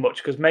it too much,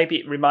 because maybe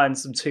it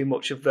reminds them too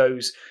much of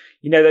those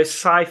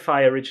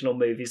sci-fi original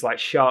movies like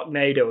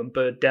Sharknado and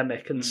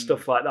Birdemic and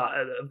stuff like that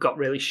have got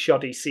really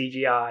shoddy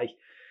CGI.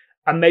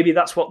 And maybe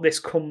that's what this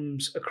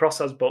comes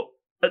across as. But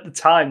at the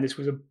time, this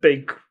was a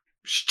big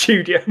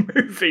studio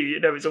movie.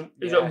 It's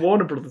a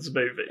Warner Brothers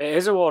movie. It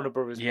is a Warner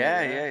Brothers movie.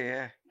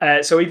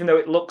 Yeah. So even though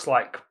it looks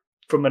like,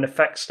 from an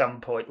effects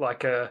standpoint,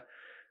 like a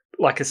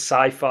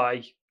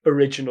sci-fi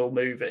original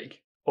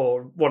movie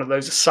or one of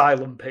those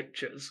Asylum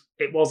pictures,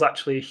 it was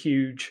actually a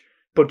huge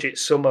budget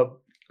summer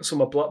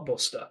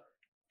blockbuster.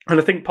 And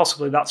I think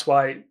possibly that's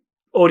why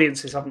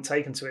audiences haven't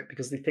taken to it,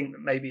 because they think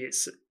that maybe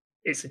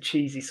it's a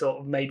cheesy sort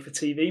of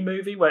made-for-TV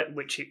movie,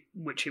 which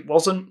it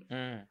wasn't.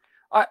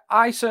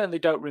 I certainly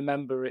don't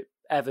remember it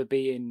ever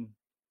being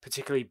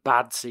particularly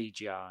bad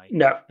CGI.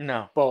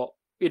 No. But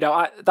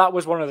that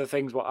was one of the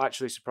things what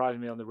actually surprised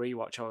me on the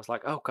rewatch. I was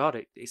like, oh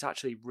god, it's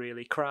actually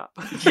really crap.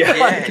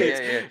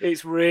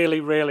 It's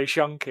really, really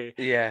shonky.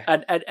 Yeah.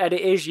 And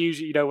it is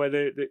usually,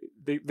 when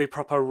they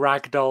proper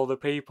ragdoll the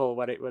people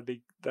when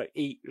they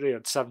eat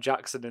Sam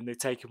Jackson and they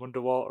take him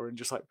underwater and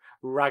just like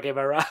rag him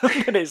around,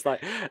 and it's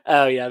like,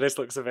 oh yeah, this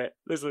looks a bit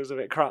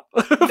crap.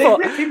 They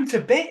rip him to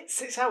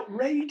bits. It's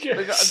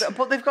outrageous.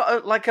 But they've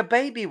got a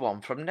baby one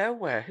from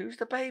nowhere. Who's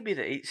the baby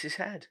that eats his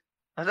head?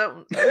 I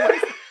don't.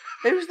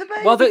 Who's the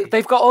baby? Well,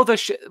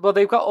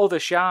 they've got other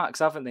sharks,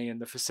 haven't they, in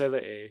the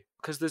facility?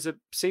 Because there's a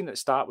scene that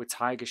starts with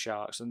tiger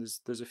sharks, and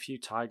there's a few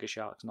tiger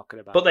sharks knocking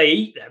about. But they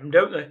eat them,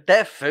 don't they?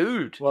 They're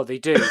food. Well, they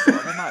do.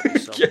 But there might be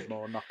some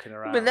more knocking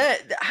around. I mean,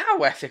 how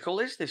ethical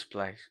is this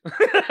place?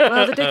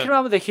 Well, they're dicking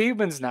around with the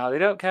humans now. They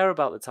don't care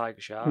about the tiger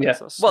sharks. Yeah.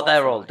 Well,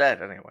 they're all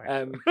dead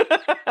anyway.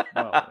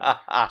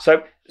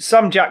 So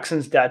Sam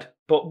Jackson's dead,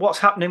 but what's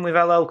happening with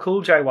LL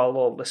Cool J while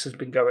all this has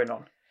been going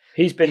on?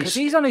 Because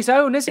he's on his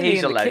own, isn't he? He's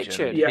in a the legend.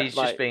 kitchen. Yeah. He's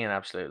just being an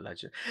absolute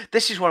legend.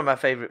 This is one of my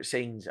favourite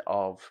scenes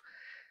of,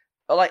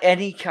 like,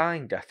 any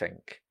kind, I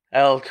think.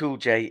 LL Cool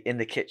J in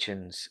the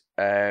kitchens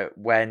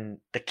when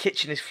the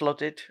kitchen is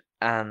flooded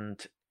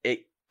and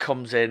it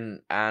comes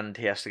in and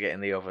he has to get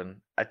in the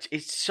oven.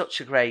 It's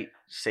such a great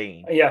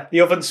scene. Yeah,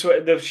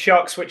 the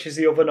shark switches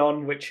the oven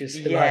on, which is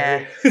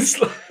hilarious.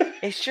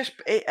 It's just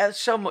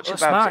so much Well, about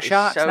smart it.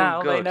 sharks It's so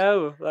now, good. they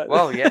know.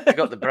 Well, yeah, they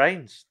got the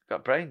brains.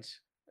 Got brains.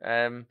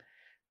 I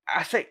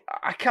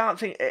can't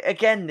think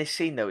again. This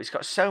scene though, it's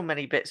got so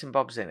many bits and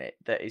bobs in it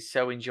that is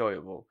so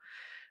enjoyable,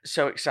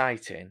 so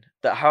exciting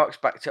that harks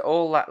back to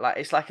all that. Like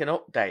it's like an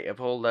update of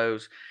all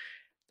those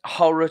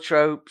horror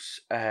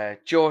tropes,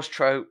 Jaws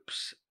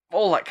tropes,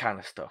 all that kind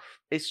of stuff.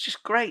 It's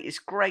just great. It's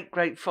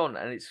great fun,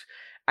 and it's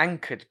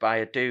anchored by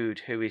a dude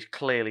who is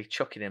clearly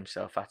chucking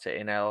himself at it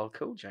in LL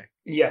Cool J.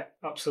 Yeah,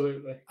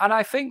 absolutely. And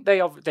I think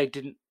they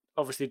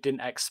obviously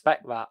didn't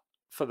expect that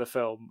for the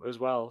film as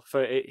well,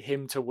 for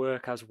him to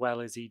work as well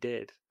as he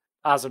did,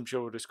 as I'm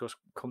sure we'll discuss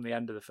come the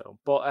end of the film.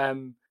 But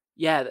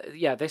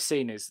this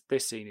scene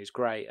is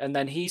great. And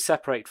then he's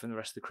separated from the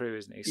rest of the crew,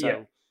 isn't he?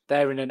 So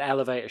they're in an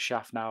elevator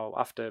shaft now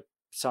after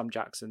Sam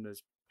Jackson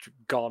has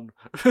gone,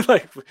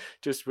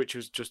 which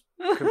was just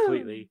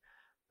completely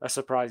a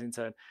surprising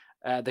turn.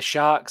 The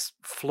sharks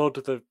flood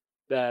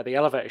the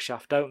elevator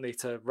shaft, don't they,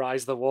 to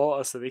rise the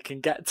water so they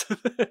can get to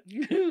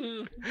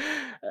the...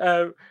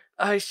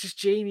 it's just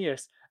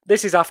genius.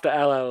 This is after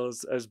LL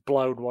has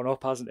blown one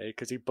up, hasn't he?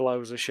 Because he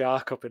blows a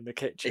shark up in the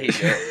kitchen. He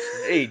does.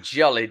 He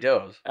jolly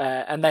does.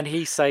 And then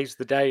he saves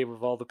the day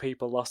with all the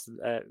people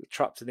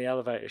trapped in the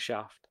elevator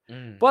shaft.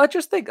 But I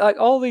just think like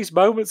all these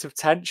moments of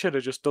tension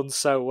are just done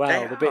so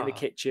well. The bit in the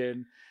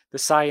kitchen, the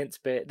science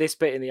bit, this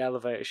bit in the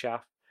elevator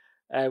shaft.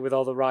 With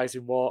all the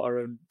rising water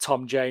and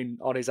Tom Jane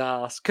on his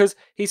ass, because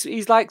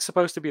he's like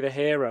supposed to be the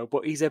hero,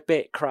 but he's a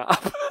bit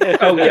crap.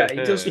 Oh yeah,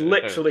 he does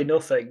literally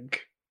nothing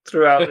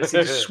throughout this. He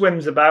just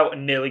swims about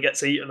and nearly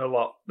gets eaten a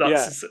lot.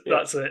 That's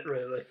it,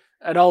 really.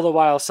 And all the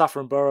while,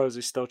 Saffron Burrows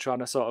is still trying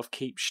to sort of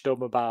keep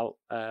stum about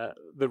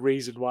the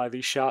reason why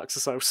these sharks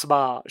are so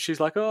smart. She's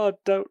like, "Oh,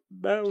 don't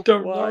know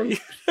why."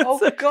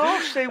 Oh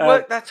gosh, they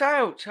worked that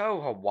out.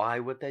 Oh, why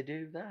would they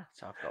do that?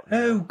 I've got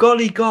no.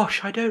 Golly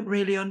gosh, I don't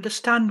really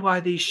understand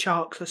why these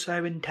sharks are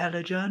so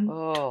intelligent.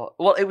 Oh,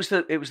 well, it was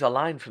the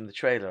line from the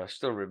trailer. I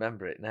still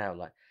remember it now.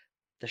 Like,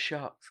 the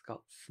sharks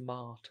got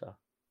smarter.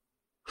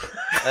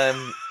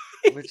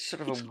 With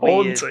sort of a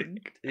weird,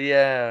 haunting.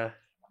 Yeah.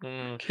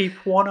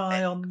 Keep one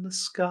eye on the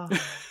sky.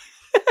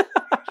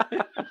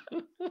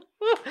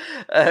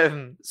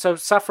 So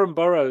Saffron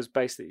Burrows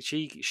basically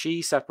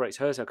she separates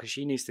herself because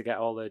she needs to get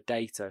all the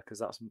data because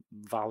that's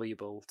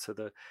valuable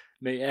to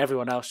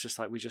everyone else. Just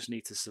like we just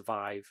need to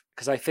survive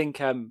because I think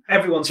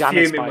everyone's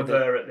Janice fuming with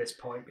her at this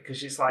point because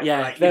she's like,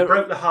 yeah, you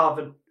broke the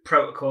Harvard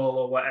protocol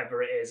or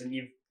whatever it is, and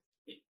you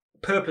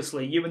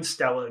and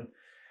Stellan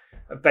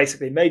have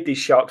basically made these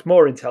sharks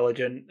more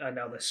intelligent, and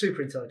now they're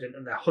super intelligent,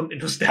 and they're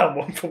hunting us down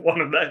one for one,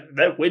 and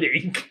they're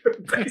winning.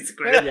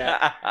 Basically,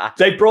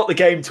 they brought the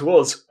game to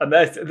us, and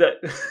they're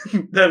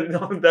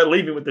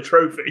leaving with the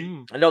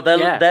trophy. No,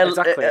 they're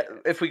exactly.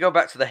 If we go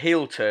back to the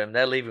heel term,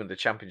 they're leaving with the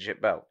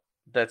championship belt.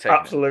 They're taking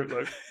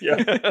absolutely, yeah.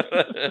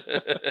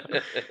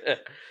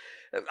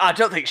 I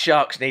don't think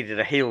sharks needed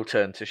a heel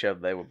turn to show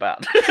they were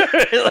bad.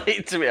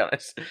 Like, to be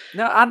honest,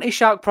 no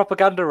anti-shark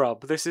propaganda,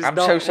 Rob. This is. I'm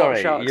not so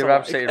sorry. You're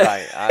absolutely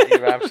right.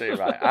 You're absolutely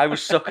right. I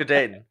was suckered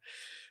in.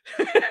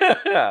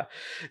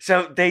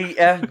 So they.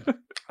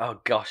 Oh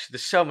gosh,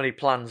 there's so many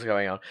plans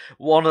going on.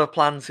 One of the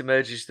plans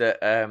emerges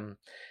that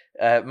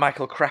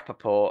Michael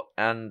Rappaport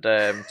and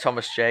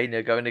Thomas Jane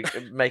are going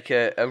to make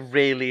a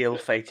really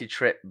ill-fated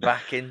trip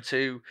back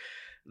into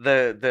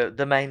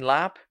the main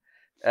lab.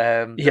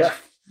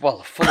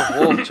 Well, full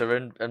of water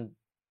and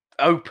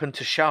open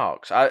to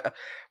sharks.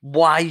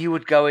 Why you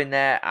would go in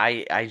there,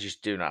 I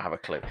just do not have a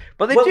clue.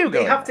 But they do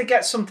go. They have to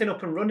get something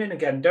up and running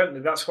again, don't they?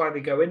 That's why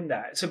they go in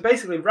there. So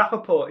basically,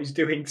 Rappaport is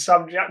doing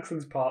Sam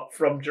Jackson's part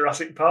from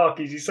Jurassic Park.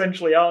 He's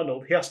essentially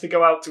Arnold. He has to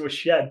go out to a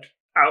shed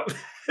out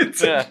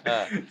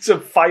to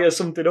fire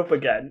something up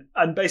again,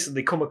 and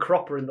basically come a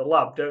cropper in the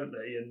lab, don't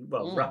they? And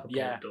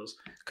Rappaport does,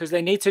 because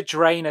they need to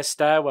drain a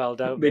stairwell,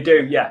 don't they? They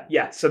do,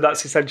 yeah. So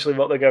that's essentially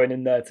what they're going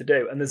in there to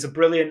do. And there's a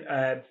brilliant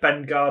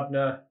Ben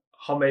Gardner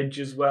homage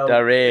as well.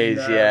 There is,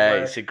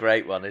 it's a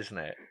great one, isn't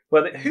it?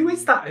 Well, who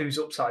is that? Who's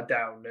upside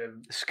down?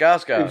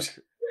 Skarsgård. Is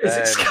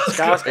it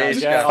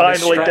Skarsgård? Yeah,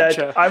 finally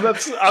dead. I'm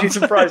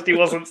surprised he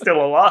wasn't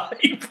still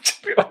alive. To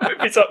be honest,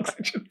 with his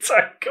oxygen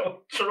tank on,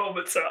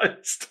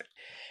 traumatized.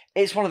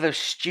 It's one of those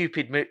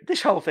stupid.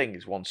 This whole thing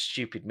is one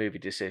stupid movie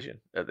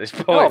decision at this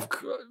point.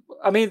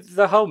 I mean,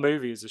 the whole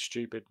movie is a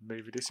stupid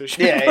movie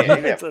decision.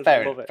 Yeah,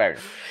 fair enough.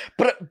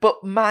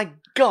 But my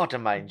God,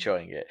 am I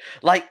enjoying it?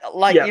 Like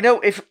you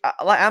know, if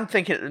I'm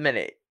thinking at the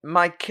minute,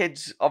 my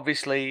kids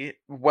obviously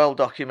well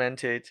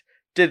documented,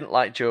 didn't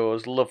like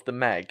Jaws, loved the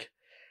Meg.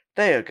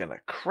 They are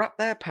gonna crap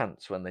their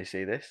pants when they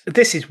see this.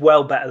 This is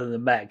well better than the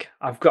Meg.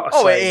 I've got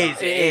to say.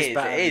 It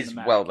is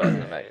well better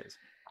than the Meg.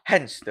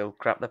 Hence, they'll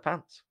crap their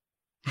pants.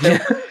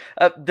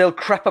 They'll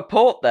crap a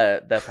port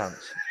their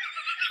pants.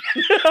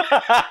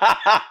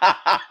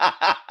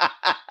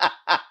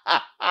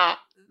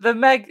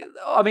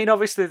 I mean,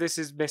 obviously, this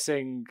is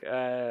missing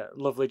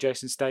lovely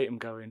Jason Statham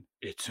going,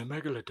 "It's a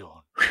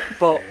megalodon,"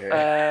 but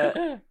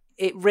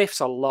it riffs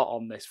a lot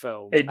on this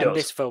film. It does. And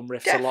this film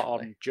riffs a lot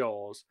on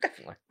Jaws.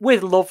 Definitely.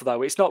 With love,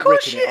 though. It's not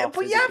ripping it off.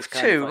 But you have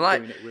to.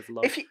 Doing it with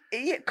love.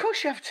 Of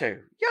course you have to.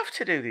 You have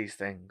to do these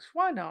things.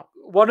 Why not?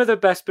 One of the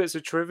best bits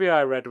of trivia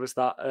I read was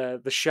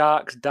that the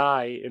sharks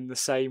die in the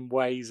same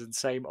ways and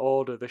same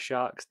order the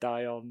sharks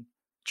die on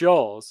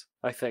Jaws,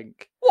 I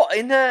think. What,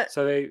 in the...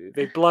 So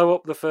they blow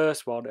up the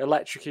first one,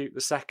 electrocute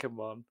the second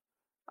one.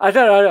 I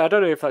don't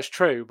know if that's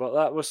true, but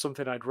that was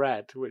something I'd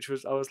read,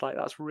 I was like,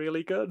 that's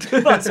really good.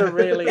 That's a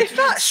really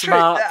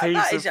smart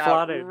piece of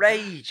planning.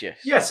 Outrageous.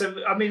 Yeah, so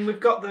I mean, we've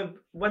got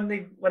when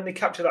they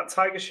capture that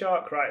tiger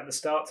shark right at the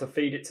start to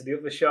feed it to the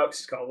other sharks,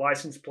 it's got a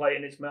license plate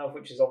in its mouth,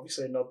 which is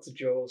obviously a nod to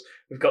Jaws.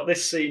 We've got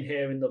this scene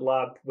here in the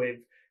lab with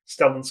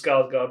Stellan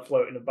Skarsgård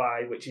floating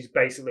by, which is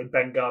basically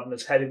Ben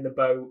Gardner's head in the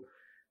boat.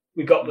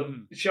 We've got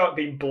the shark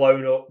being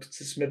blown up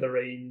to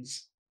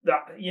smithereens.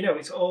 That,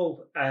 it's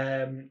all,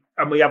 and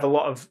we have a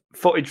lot of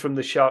footage from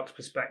the shark's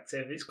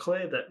perspective. It's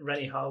clear that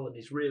Rennie Harlan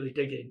is really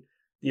digging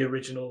the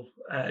original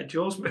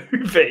Jaws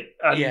movie.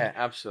 Yeah,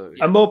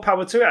 absolutely. And more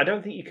power to it. I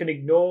don't think you can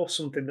ignore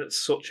something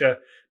that's such a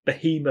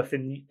behemoth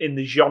in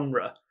the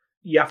genre.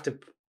 You have to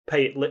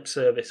pay it lip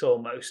service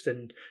almost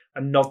and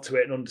nod to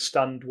it and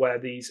understand where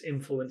these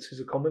influences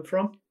are coming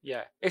from.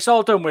 Yeah, it's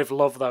all done with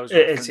love, those.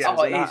 It is, yeah.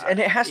 Oh, it is. And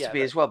it has to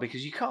be as well,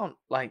 because you can't,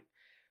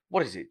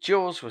 what is it?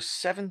 Jaws was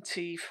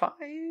 75?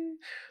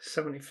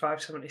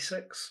 75,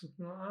 76,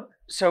 something like that.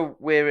 So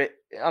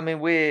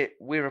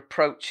we're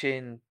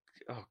approaching,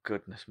 oh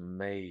goodness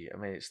me. I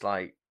mean, it's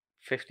like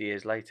 50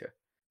 years later.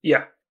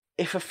 Yeah.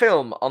 If a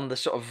film on the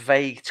sort of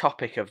vague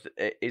topic of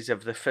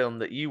the film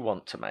that you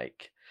want to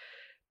make,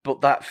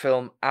 but that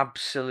film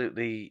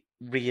absolutely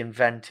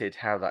reinvented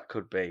how that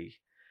could be,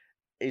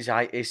 is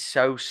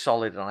so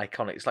solid and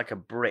iconic. It's like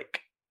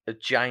a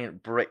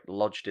giant brick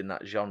lodged in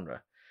that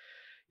genre.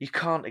 You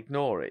can't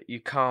ignore it. You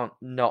can't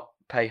not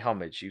pay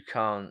homage. You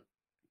can't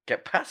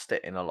get past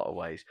it in a lot of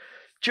ways.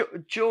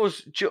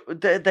 Jaws,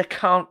 there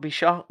can't be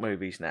shark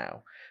movies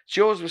now.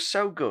 Jaws was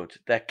so good,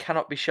 there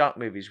cannot be shark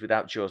movies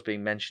without Jaws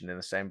being mentioned in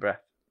the same breath.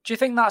 Do you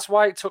think that's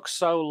why it took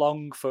so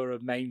long for a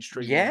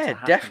mainstream?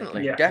 Yeah,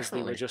 definitely,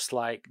 definitely. They were just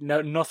like,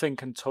 nothing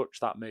can touch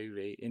that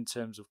movie in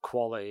terms of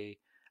quality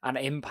and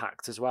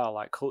impact as well,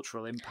 like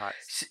cultural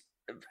impact.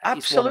 Absolutely,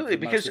 it's one of the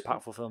most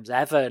impactful films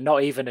ever.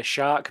 Not even a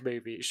shark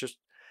movie. It's just,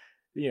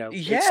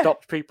 it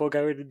stopped people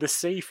going in the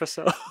sea for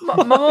so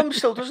long. My mum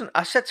still doesn't.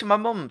 I said to my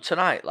mum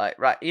tonight,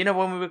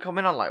 when we were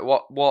coming on,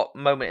 what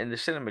moment in the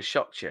cinema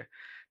shocked you?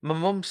 My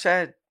mum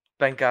said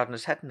Ben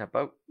Gardner's head in a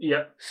boat.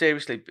 Yeah.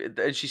 Seriously.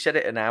 And she said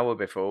it an hour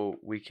before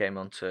we came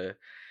on to...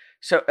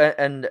 So,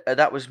 and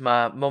that was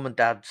my mum and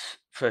dad's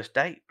first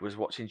date, was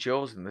watching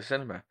Jaws in the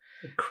cinema.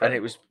 Incredible. And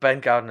it was Ben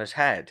Gardner's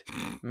head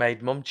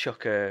made mum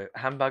chuck a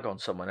handbag on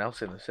someone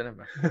else in the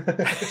cinema.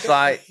 It's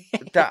like,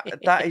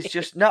 that is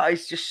just... No,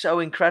 it's just so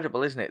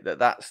incredible, isn't it?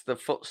 That's the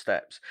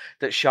footsteps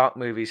that shark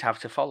movies have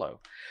to follow.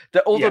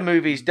 That other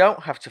movies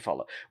don't have to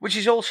follow. Which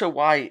is also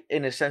why,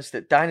 in a sense,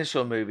 that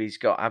dinosaur movies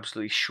got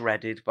absolutely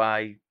shredded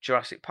by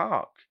Jurassic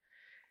Park.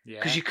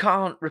 Because you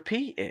can't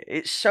repeat it.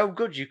 It's so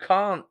good. You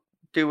can't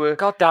do a...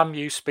 God damn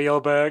you,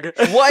 Spielberg.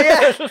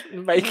 Why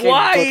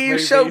are you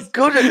movies. so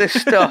good at this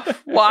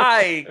stuff?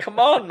 Why? Come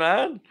on,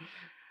 man.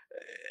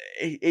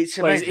 It's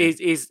amazing.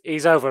 Well,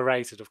 he's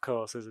overrated, of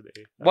course, isn't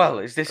he? Well,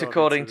 is this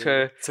according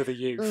to the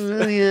youth?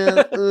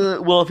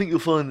 Well, I think you'll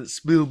find that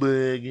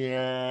Spielberg,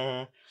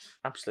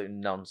 absolute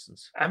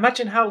nonsense.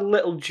 Imagine how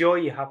little joy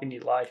you have in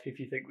your life if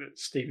you think that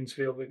Steven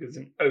Spielberg is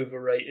an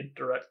overrated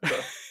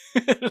director.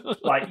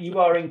 You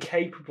are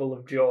incapable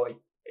of joy,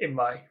 in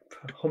my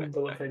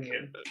humble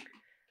opinion.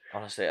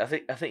 Honestly, I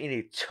think you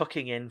need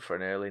tucking in for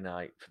an early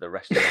night for the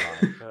rest of your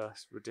life.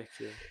 That's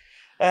ridiculous.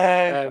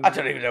 I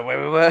don't even know where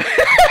we were.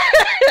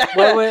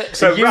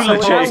 So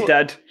Rappaport's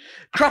dead.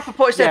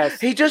 Rappaport's dead.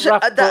 He does.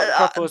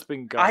 Rappaport's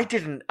been gone. I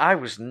didn't. I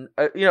wasn't.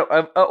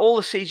 All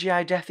the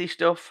CGI deathy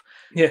stuff.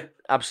 Yeah,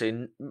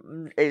 absolutely.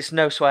 It's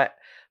no sweat.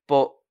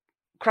 But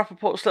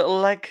Rappaport's little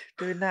leg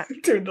doing that,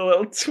 doing the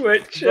little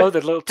twitch. The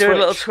little doing a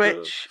little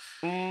twitch.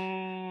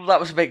 That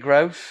was a bit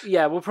gross.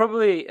 Yeah, we're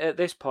probably at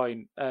this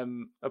point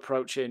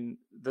approaching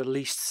the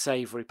least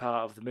savoury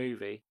part of the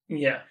movie.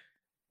 Yeah.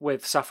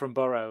 With Saffron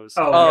Burrows.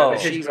 Oh, yeah,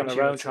 she's on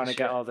her own trying to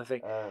get all the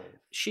thing.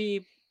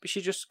 She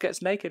just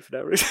gets naked for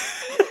no reason.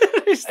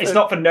 It's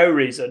not for no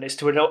reason. It's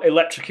to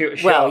electrocute a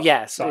shark. Well,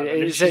 yes,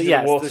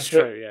 that's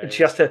true. Yeah, and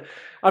she has to.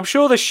 I'm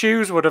sure the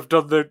shoes would have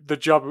done the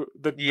job.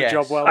 The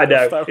job well. I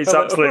know, it's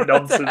absolute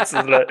nonsense,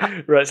 isn't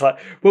it? Right, it's like,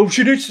 well,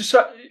 she needs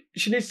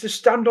to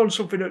stand on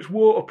something that's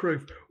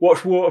waterproof.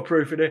 What's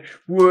waterproof in it?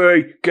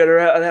 Way, get her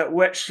out of that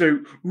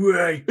wetsuit.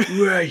 Way.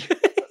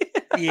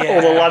 Yeah.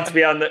 All the lads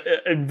behind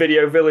in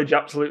Video Village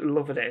absolutely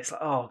loving it. It's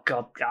like, oh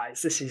god,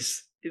 guys,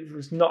 it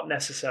was not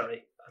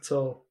necessary at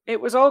all. It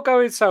was all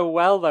going so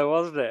well though,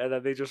 wasn't it? And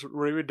then they just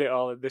ruined it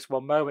all in this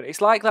one moment. It's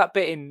like that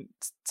bit in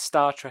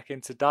Star Trek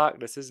Into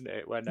Darkness, isn't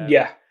it? When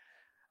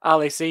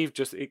Alice Eve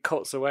it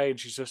cuts away and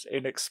she's just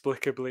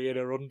inexplicably in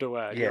her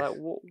underwear. And You're Yes. like,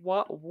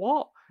 what?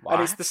 Why?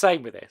 And it's the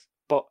same with this,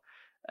 but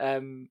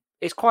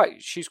it's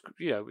quite. She's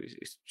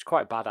it's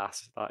quite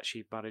badass that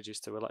she manages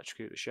to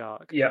electrocute the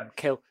shark. Yeah. And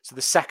kill. So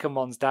the second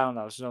one's down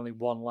now. There's only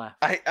one left.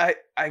 I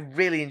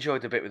really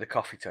enjoyed the bit with the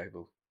coffee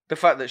table. The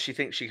fact that she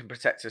thinks she can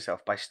protect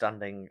herself by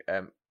standing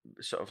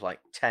sort of like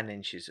 10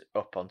 inches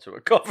up onto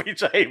a coffee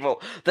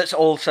table that's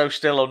also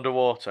still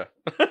underwater.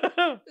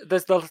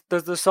 There's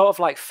the sort of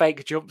like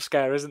fake jump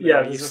scare, isn't there? Yeah,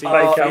 Where you there's a see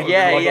fake the out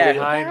yeah, model yeah.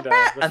 behind her.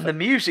 And the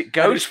music and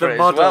goes it's for the it as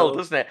well, model.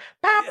 doesn't it?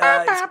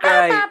 Yeah, it's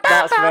great.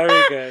 That's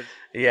very good.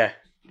 Yeah.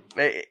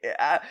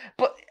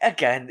 But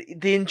again,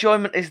 the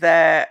enjoyment is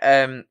there.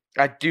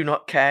 I do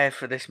not care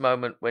for this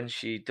moment when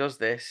she does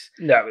this.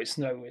 No, it's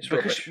Because,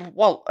 rubbish.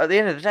 well, at the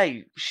end of the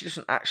day, she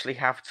doesn't actually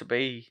have to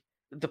be...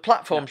 The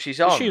platform she's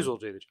The on... shoes will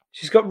do the job.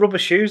 She's got rubber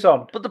shoes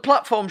on. But the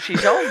platform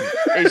she's on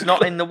is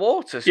not in the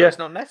water, so Yeah. it's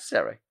not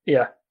necessary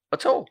Yeah.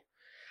 at all.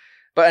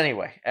 But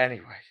anyway,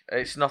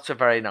 it's not a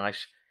very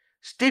nice...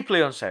 It's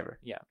deeply unsavoury.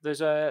 Yeah,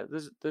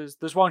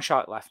 there's one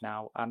shark left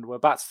now, and we're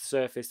back to the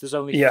surface. There's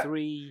only Yeah.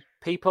 3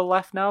 people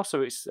left now,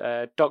 so it's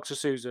Dr.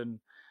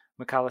 Susan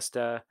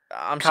McAllister.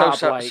 I'm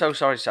Carter Blake. so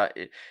sorry, Si.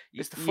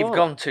 It's the You've four.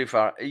 gone too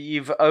far.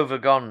 You've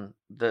overgone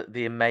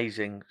the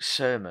amazing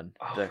sermon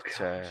Oh, that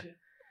God.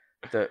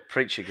 that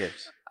Preacher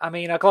gives. I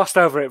mean, I glossed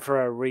over it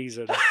for a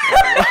reason.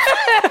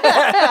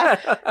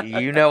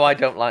 You know I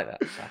don't like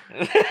that.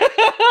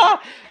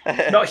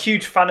 Si. Not a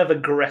huge fan of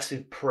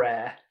aggressive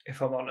prayer,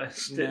 if I'm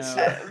honest. It's,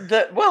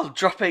 No.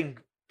 Dropping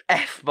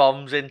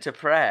F-bombs into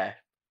prayer.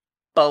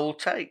 Bold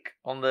take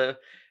on the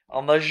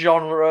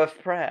genre of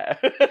prayer.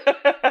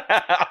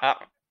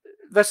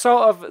 The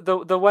sort of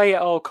the way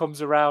it all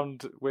comes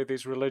around with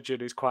his religion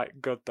is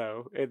quite good,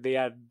 though. In the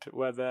end,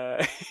 when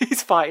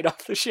he's fighting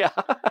off the shark.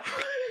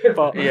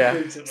 But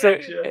Yeah. so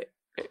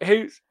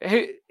it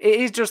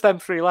is just them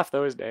 3 left,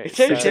 though, isn't it?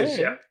 It is,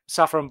 yeah.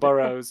 Saffron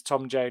Burrows,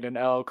 Tom Jane, and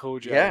LL Cool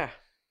J. Yeah.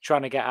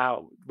 Trying to get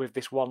out with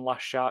this one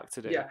last shark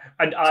to do. Yeah.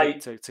 And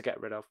to get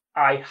rid of.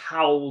 I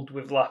howled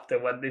with laughter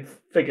when they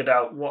figured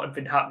out what had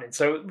been happening.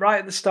 So right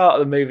at the start of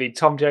the movie,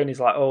 Tom Jane is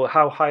like, "Oh,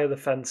 how high are the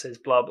fences?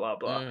 Blah blah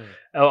blah.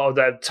 Oh,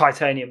 the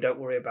titanium. Don't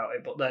worry about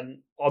it." But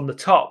then on the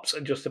tops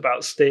are just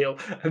about steel.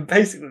 And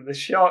basically, the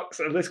sharks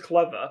are this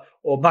clever,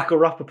 or Michael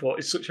Rappaport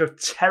is such a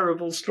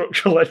terrible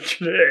structural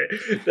engineer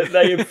that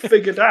they have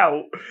figured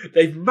out.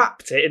 They've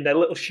mapped it in their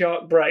little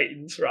shark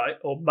brains, right,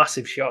 or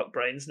massive shark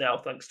brains now,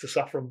 thanks to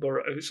Saffron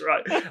Burrows,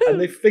 right, and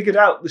they've figured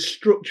out the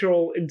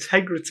structural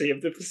integrity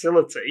of the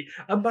facility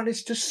and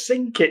managed to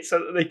sink it so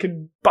that they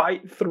can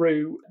bite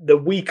through the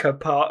weaker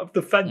part of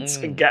the fence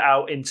and get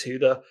out into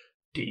the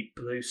deep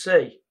blue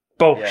sea.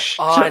 Bosh.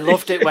 Oh, I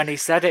loved it when he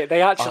said it.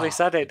 They actually Oh,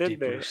 said it, the didn't deep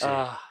they? blue sea.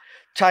 Ah.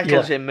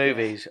 Titles Yeah. in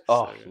movies.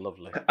 Oh,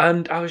 lovely.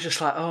 And I was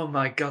just like, oh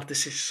my God,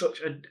 this is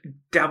such a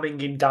damning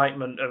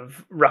indictment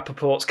of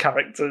Rappaport's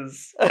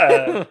character's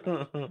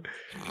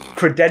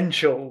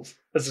credentials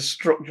as a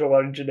structural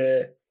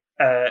engineer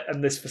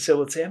and this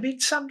facility. I mean,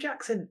 Sam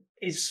Jackson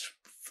is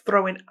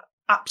throwing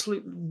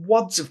absolute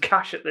wads of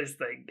cash at this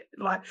thing.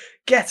 Like,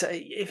 get it.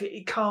 If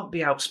it can't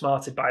be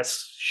outsmarted by a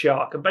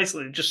shark, and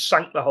basically just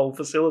sank the whole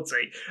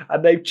facility,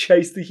 and they've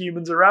chased the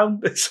humans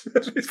around this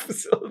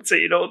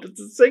facility in order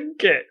to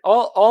sink it.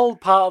 All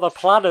part of the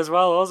plan as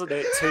well, wasn't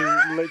it?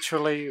 To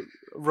literally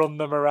run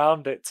them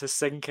around it to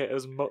sink it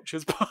as much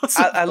as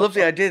possible. I love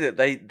the idea that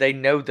they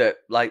know that,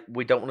 like,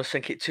 we don't want to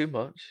sink it too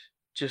much.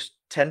 Just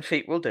 10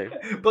 feet will do.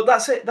 But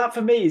that's it. That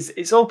for me is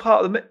it's all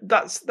part of the.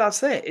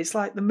 That's it. It's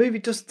like the movie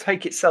doesn't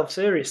take itself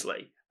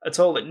seriously at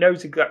all. It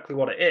knows exactly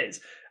what it is,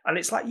 and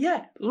it's like,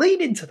 yeah,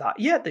 lean into that.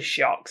 Yeah, the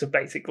sharks have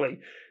basically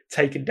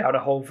taken down a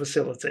whole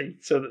facility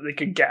so that they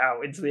can get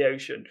out into the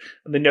ocean,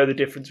 and they know the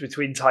difference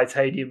between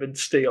titanium and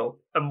steel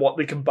and what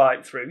they can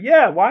bite through.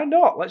 Yeah, why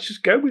not? Let's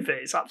just go with it.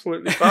 It's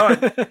absolutely fine.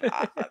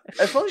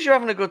 As long as you're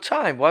having a good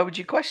time, why would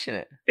you question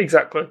it?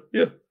 Exactly.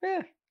 Yeah.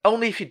 Yeah.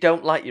 Only if you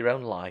don't like your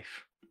own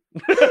life.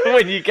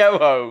 When you go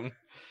home.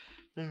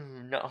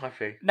 Not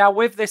happy. Now,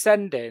 with this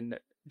ending,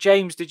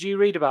 James, did you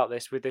read about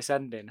this with this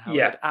ending? How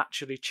Yeah. it had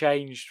actually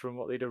changed from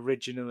what they'd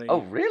originally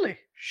Oh, really?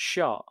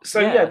 shot?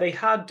 So yeah, they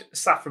had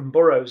Saffron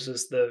Burrows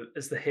as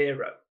the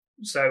hero.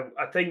 So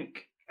I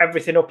think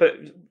everything up at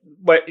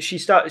where she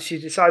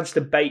decides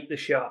to bait the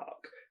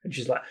shark, and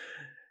she's like,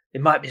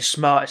 "It might be the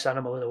smartest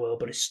animal in the world,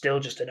 but it's still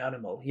just an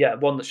animal. Yeah,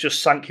 one that's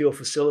just sank your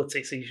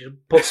facility, so you should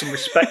put some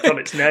respect on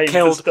its name."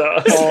 Killed for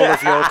start. all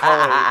of your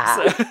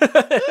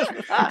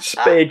colleagues.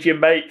 Speared your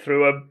mate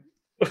through a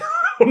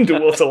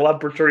underwater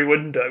laboratory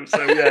window.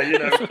 So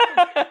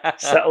yeah,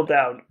 settle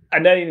down.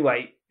 And then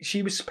anyway,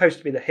 she was supposed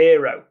to be the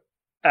hero,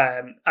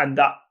 and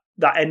that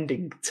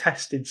ending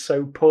tested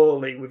so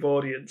poorly with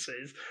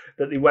audiences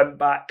that they went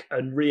back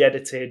and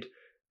re-edited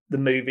the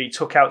movie,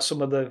 took out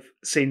some of the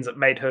scenes that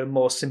made her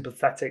more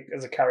sympathetic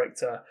as a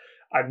character,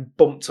 and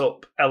bumped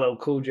up LL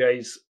Cool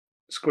J's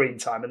screen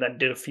time, and then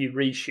did a few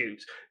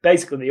reshoots.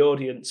 Basically, the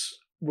audience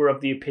were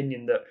of the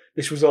opinion that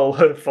this was all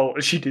her fault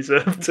and she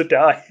deserved to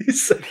die.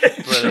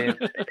 Brilliant.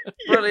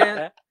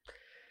 Brilliant.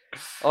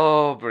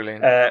 Oh,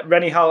 brilliant.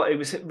 It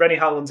was Rennie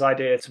Harlan's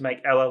idea to make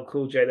LL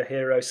Cool J the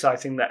hero,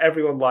 citing that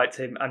everyone liked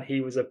him and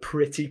he was a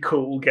pretty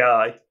cool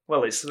guy.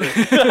 Well, it's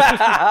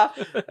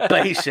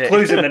Basic.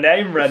 clues in the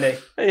name, Rennie.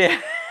 Yeah.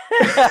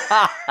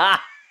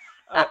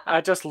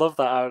 I just love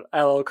that how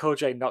LL Cool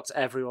J knocked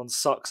everyone's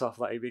socks off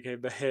that he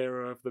became the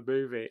hero of the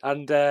movie.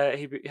 And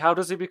how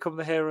does he become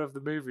the hero of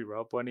the movie,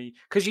 Rob?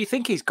 Because you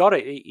think he's got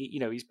it.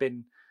 He's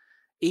been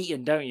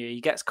eaten, don't you?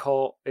 He gets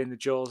caught in the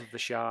jaws of the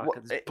shark,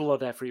 and there's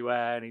blood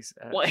everywhere, and he's.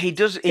 What he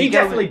does, he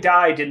definitely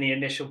died in the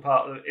initial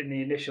part.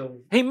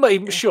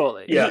 He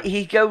surely. Yeah.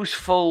 He goes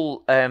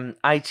full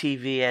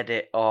ITV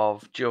edit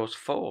of Jaws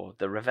 4: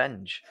 The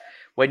Revenge,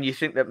 when you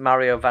think that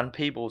Mario Van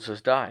Peebles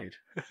has died,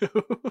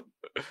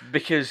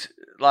 because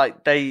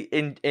like they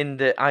in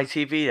the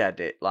ITV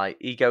edit, like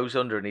he goes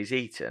under and he's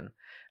eaten,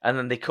 and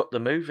then they cut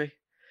the movie.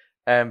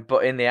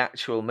 But in the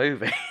actual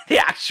movie, the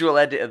actual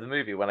edit of the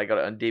movie, when I got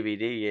it on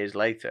DVD years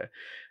later,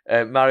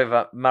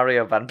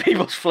 Mario Van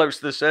Peebles floats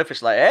to the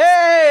surface like,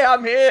 "Hey,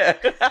 I'm here,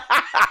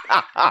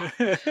 I'm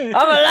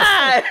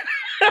alive."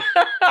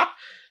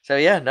 So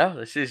yeah,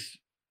 no,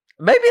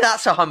 maybe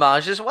that's a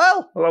homage as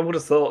well. Well, I would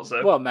have thought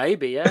so. Well,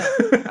 maybe, yeah.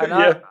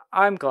 And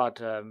I'm glad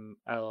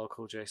LL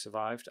Cool J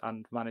survived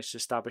and managed to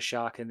stab a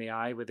shark in the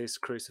eye with his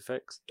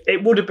crucifix.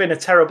 It would have been a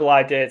terrible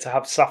idea to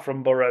have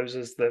Saffron Burrows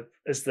as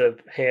the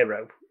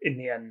hero in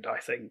the end, I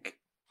think.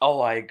 Oh,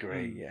 I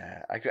agree.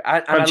 Yeah, I agree.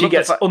 And she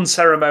gets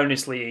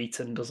unceremoniously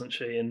eaten, doesn't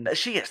she? And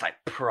she gets like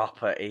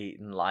proper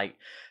eaten, like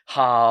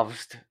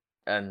halved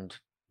and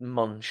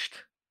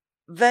munched.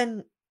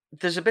 Then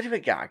there's a bit of a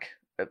gag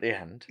at the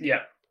end.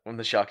 Yeah. When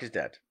the shark is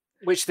dead.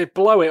 Which they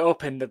blow it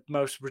up in the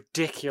most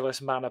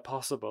ridiculous manner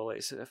possible.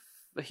 It's a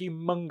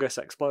humongous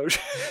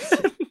explosion.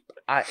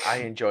 I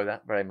enjoy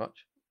that very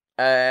much.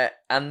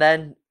 And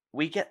then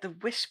we get the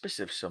whispers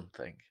of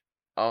something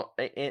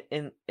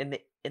in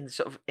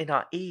sort of in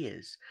our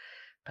ears.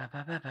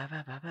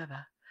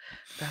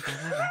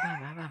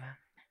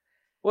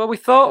 Well, we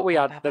thought we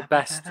had the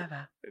best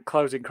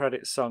closing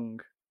credits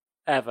song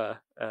ever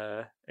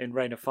in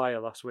Reign of Fire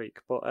last week,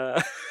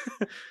 but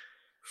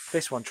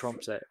this one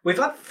trumps it. We've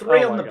had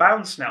three on the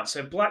bounce now.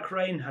 So Black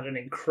Rain had an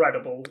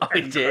incredible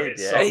it did.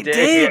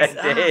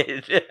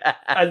 It did.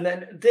 And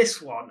then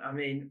this one, I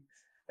mean,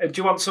 do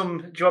you want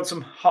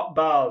some hot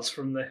bars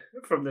from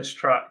this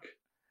track?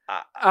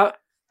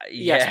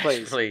 Yes,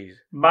 please.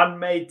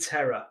 Man-made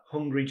terror,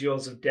 hungry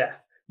jaws of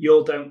death.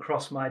 You don't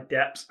cross my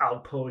depths, I'll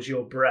pause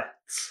your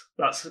breaths.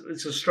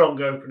 It's a strong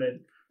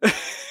opening.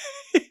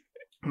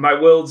 My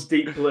world's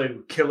deep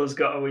blue, killers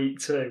gotta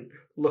eat too.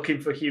 Looking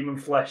for human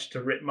flesh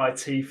to rip my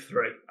teeth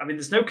through. I mean,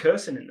 there's no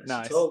cursing in this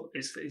at all.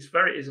 It's a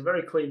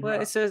very clean.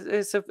 Well, it's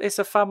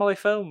a family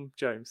film,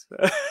 James.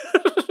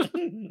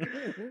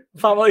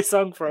 Family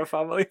song for a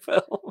family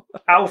film.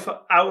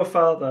 Our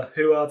Father,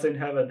 who art in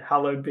heaven,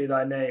 hallowed be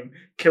thy name.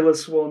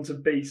 Killers sworn to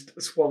beast,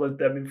 swallowed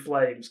them in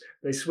flames.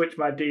 They switch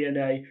my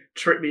DNA,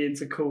 trip me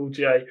into Cool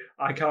J.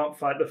 I can't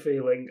fight the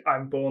feeling,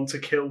 I'm born to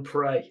kill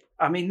prey.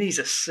 I mean, these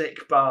are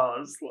sick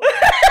bars.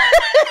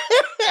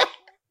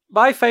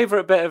 My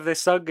favourite bit of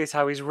this song is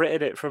how he's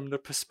written it from the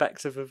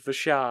perspective of the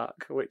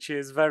shark, which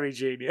is very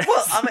genius.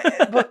 Well, I mean,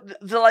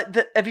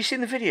 but have you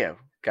seen the video,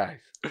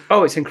 guys?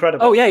 Oh, it's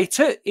incredible. Oh yeah,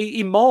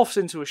 he morphs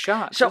into a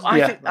shark. So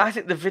I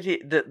think the video,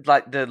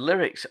 the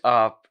lyrics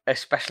are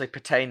especially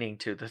pertaining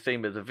to the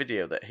theme of the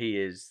video, that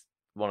he is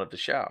one of the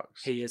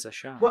sharks. He is a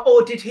shark. Well,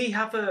 or did he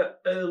have an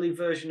early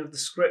version of the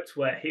script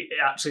where it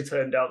actually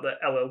turned out that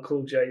LL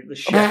Cool J, the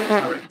chef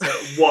character,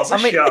 was a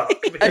shark?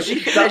 Because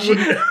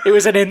it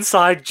was an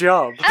inside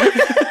job.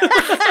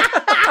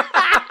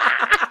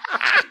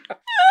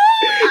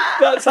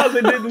 That's how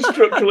they did the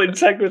structural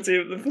integrity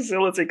of the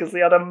facility, because they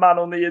had a man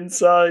on the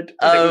inside.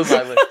 Oh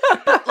my word!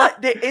 But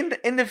like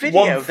in the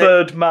video,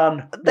 1/3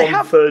 man,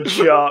 1/3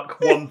 shark,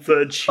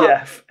 1/3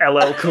 chef.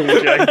 LL Cool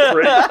J.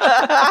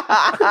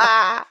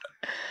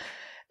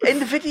 In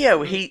the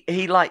video,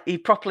 he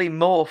properly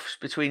morphs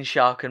between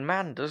shark and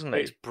man, doesn't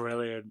he? It's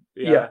brilliant.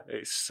 Yeah.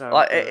 It's so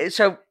good.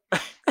 so.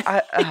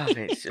 I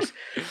mean, it's just.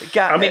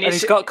 And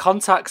he's got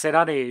contacts in,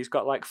 hasn't he? He's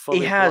got like fully.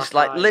 He has.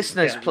 black Like, eyes.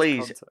 listeners,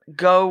 please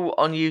go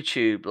on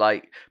YouTube.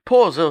 Like,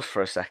 pause us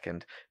for a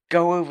second.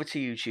 Go over to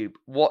YouTube.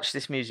 Watch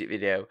this music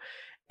video.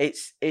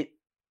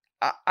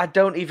 I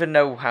don't even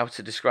know how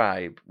to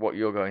describe what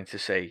you're going to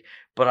see,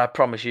 but I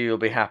promise you'll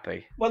be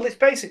happy. Well, it's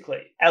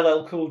basically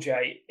LL Cool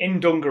J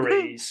in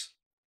dungarees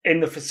in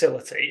the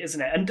facility,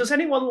 isn't it? And does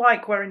anyone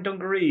like wearing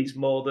dungarees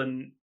more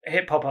than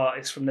hip hop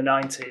artists from the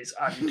 90s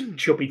and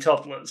chubby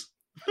toddlers?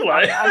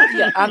 Like...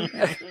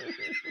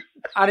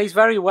 and he's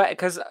very wet,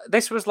 because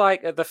this was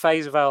like at the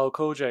phase of LL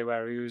Cool J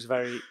where he was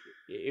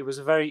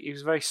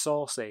very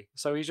saucy.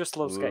 So he just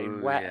loves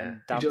getting wet and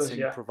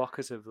dancing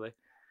provocatively.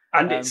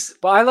 And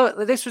but I love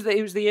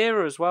it was the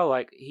era as well.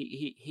 Like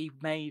he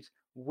made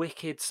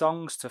wicked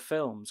songs to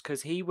films,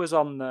 because he was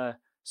on the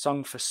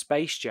song for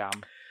Space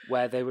Jam,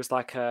 where there was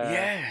like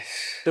there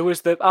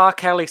was the R.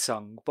 Kelly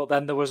song, but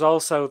then there was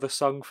also the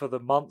song for the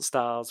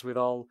Monstars with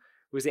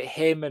was it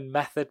him and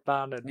Method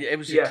Man and it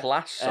was a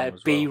Class song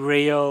as Be well.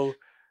 Real,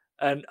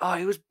 And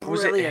it was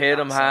Was brilliant. it hit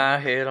 'em that high,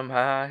 song. hit 'em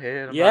high,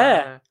 hit 'em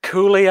Yeah, high?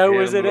 Coolio Hit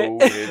was 'em in low,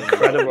 it. hit 'em low.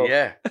 Incredible.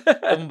 Yeah,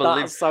 unbelievable.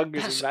 That song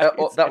is That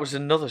amazing. was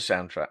another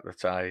soundtrack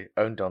that I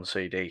owned on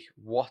CD.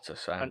 What a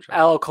And soundtrack!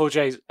 LL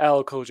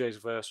Cool J's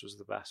verse was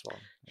the best one.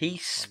 He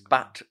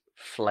spat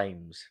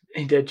flames.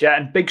 He did, yeah,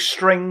 and big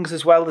strings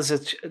as well. There's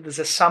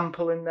a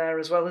sample in there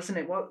as well, isn't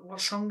it?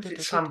 What song is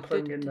it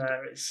sampling in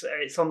there? It's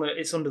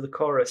under the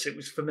chorus. It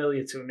was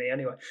familiar to me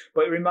anyway,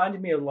 but it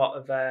reminded me a lot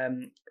of.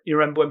 You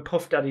remember when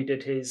Puff Daddy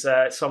did his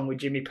song with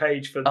Jimmy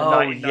Page for the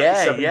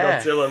 1997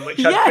 Godzilla,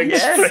 which had big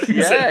strings in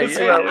it as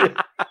well.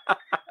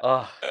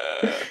 Oh.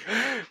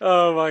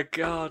 Oh my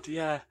god,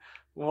 yeah.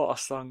 What a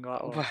song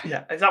that was.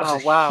 Yeah, that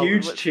was a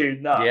huge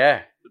tune, that.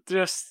 Yeah.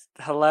 Just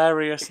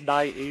hilarious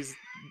 90s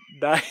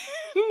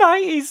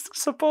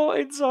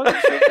supporting song.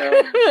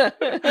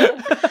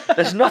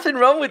 There's nothing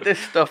wrong with this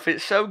stuff.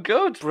 It's so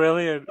good.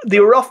 Brilliant.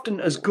 They were often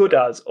as good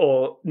as,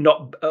 or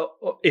not,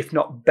 if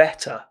not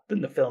better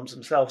than the films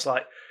themselves.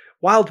 Like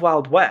Wild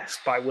Wild West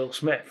by Will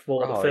Smith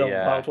for the film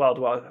Wild Wild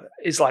Wild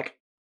is like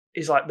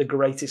the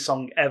greatest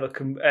song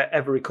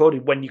ever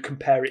recorded when you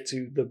compare it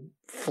to the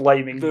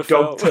flaming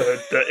dog turd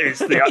that is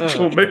the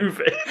actual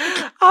movie.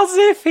 As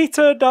if he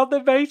turned on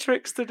the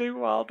Matrix to do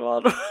Wild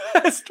Wild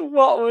West.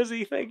 What was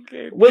he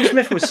thinking? Will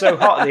Smith was so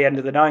hot at the end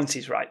of the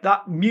 90s, right?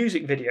 That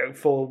music video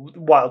for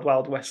Wild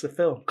Wild West, the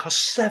film,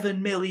 cost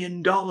 $7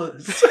 million.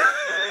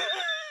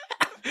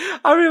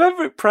 I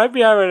remember it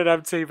premiering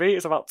on MTV.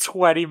 It's about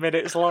 20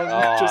 minutes long.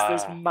 Just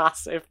this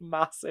massive,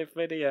 massive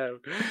video.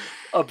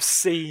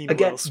 Obscene.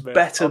 Again, Will Smith.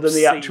 better than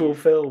the actual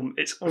film.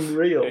 It's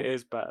unreal. It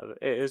is better.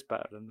 It is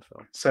better than the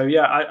film. So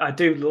yeah, I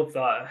do love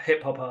that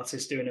hip hop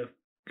artist doing a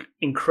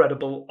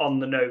incredible on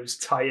the nose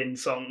tie-in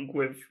song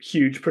with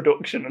huge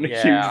production and a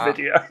huge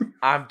video.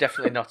 I'm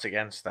definitely not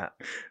against that.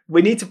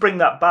 We need to bring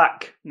that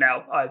back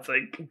now, I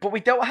think. But we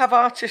don't have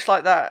artists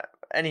like that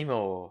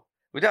anymore.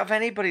 We don't have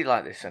anybody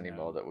like this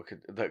anymore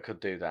that could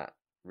do that.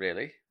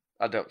 Really,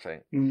 I don't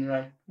think.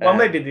 No. Well,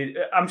 maybe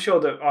I'm sure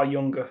that our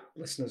younger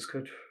listeners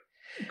could.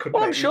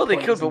 Well, I'm sure they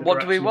could, but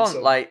what do we want?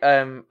 So. Like,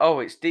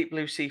 it's Deep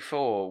Blue Sea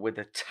 4 with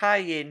a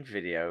tie-in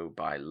video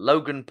by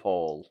Logan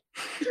Paul.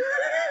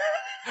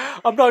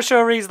 I'm not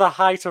sure he's the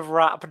height of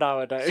rap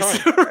nowadays.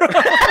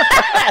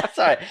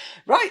 Sorry.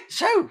 Right,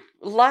 so,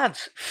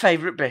 lads,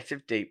 favourite bit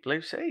of Deep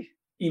Blue Sea?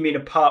 You mean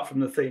apart from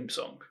the theme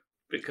song?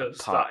 Because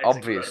that is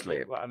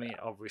obviously. Well, I mean,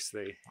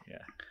 obviously,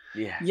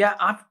 yeah. Yeah,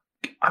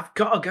 I've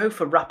got to go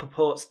for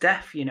Rappaport's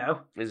death, you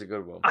know. It's a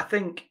good one. I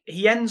think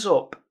he ends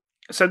up...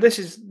 So this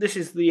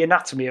is the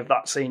anatomy of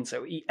that scene.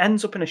 So he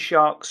ends up in a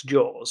shark's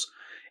jaws.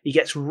 He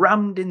gets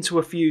rammed into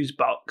a fuse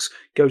box,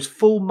 goes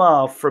full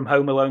Marv from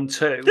Home Alone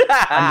 2,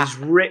 and is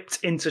ripped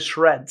into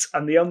shreds.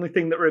 And the only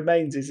thing that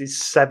remains is his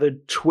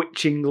severed,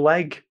 twitching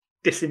leg,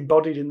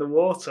 disembodied in the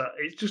water.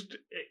 It's just,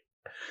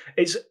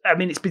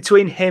 it's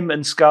between him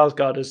and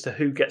Skarsgård as to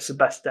who gets the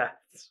best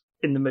deaths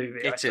in the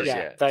movie.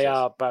 They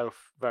are both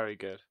very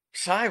good.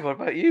 Si, what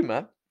about you,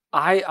 man?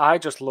 I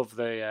just love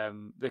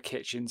the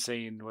kitchen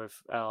scene with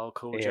LL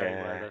Cool J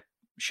where the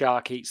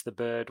shark eats the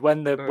bird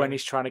when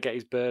he's trying to get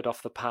his bird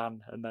off the pan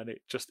and then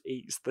it just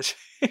eats the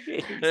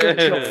get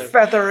your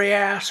feathery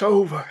ass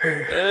over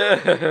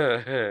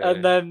here.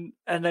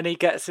 and then he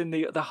gets in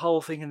the whole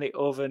thing in the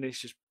oven is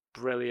just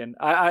brilliant.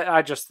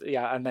 I just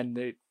and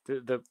then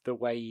the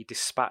way he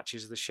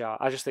dispatches the shark.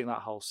 I just think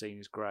that whole scene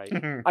is great.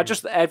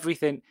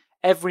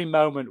 Every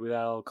moment with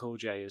LL Cool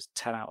J is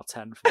 10 out of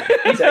 10 for me.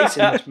 He's ace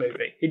in this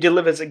movie. He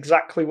delivers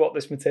exactly what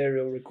this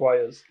material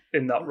requires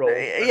in that role.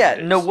 Yeah,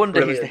 no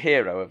wonder he's the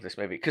hero of this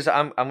movie. Because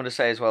I'm going to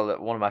say as well that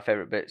one of my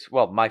favourite bits,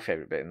 well, my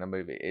favourite bit in the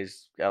movie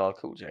is LL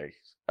Cool J,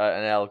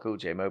 an LL Cool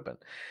J moment,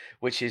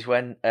 which is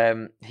when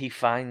he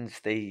finds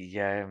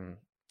the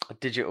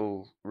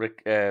digital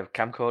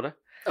camcorder.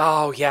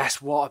 Oh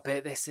yes, what a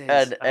bit this is!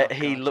 And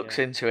he looks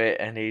into it,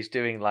 and he's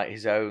doing like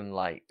his own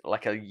like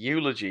a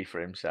eulogy for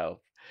himself.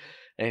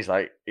 And he's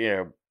like,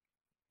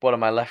 what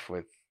am I left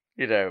with?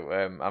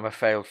 I'm a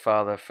failed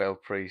father,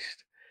 failed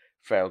priest,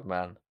 failed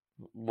man.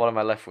 What am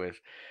I left with?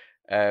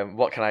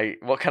 What can I?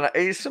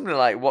 It's something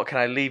like, what can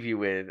I leave you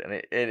with?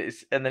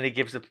 And then he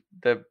gives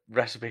the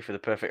recipe for the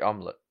perfect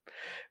omelette,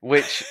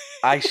 which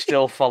I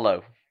still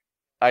follow.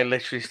 I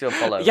literally still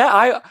follow.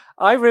 Yeah,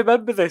 I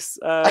remember this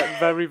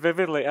very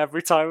vividly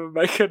every time I'm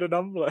making an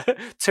omelette.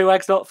 2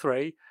 eggs, not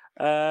 3.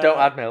 Don't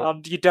add milk.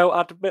 And you don't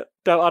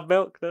add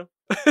milk, no.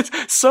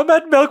 Some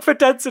add milk for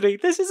density.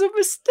 This is a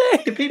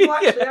mistake. Do people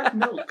actually add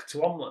milk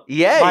to omelette?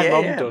 Yeah, my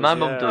mum does. My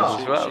mum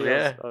does as well.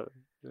 Yeah.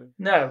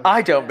 No,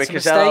 I don't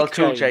because LL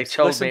Cool J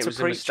told me it was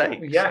a mistake.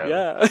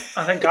 Yeah.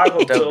 I think I've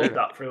absorbed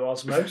that through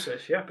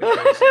osmosis. Yeah,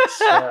 because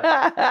it's,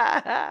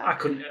 I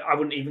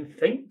wouldn't even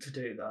think to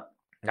do that.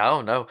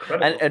 No,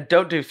 and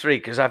don't do 3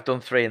 because I've done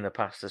 3 in the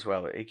past as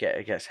well. It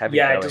gets heavy.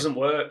 Yeah, going. It doesn't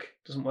work.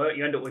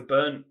 You end up with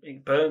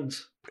it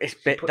burns. It's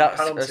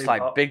that's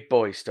like hot. Big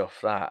boy stuff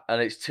that,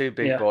 and it's too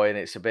big boy and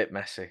it's a bit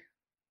messy,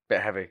 bit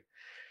heavy.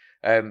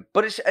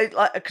 But it's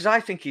like, because I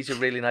think there's a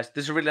really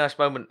nice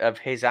moment of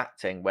his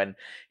acting when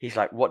he's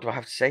like, "What do I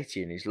have to say to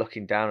you?" And he's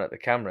looking down at the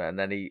camera, and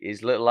then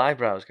his little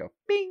eyebrows go,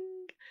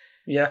 "Bing."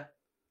 Yeah.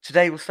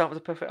 Today we'll start with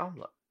a perfect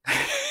omelette.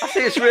 I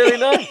think it's really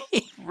nice,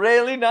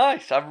 really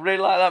nice. I really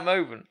like that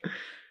moment.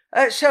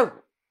 So,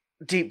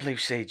 Deep Blue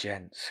Sea,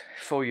 gents,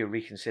 for your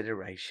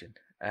reconsideration,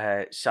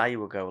 Si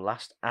will go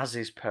last, as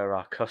is per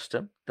our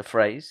custom, the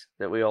phrase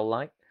that we all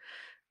like.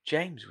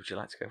 James, would you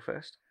like to go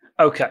first?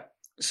 Okay.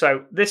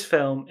 So this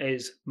film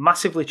is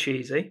massively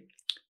cheesy,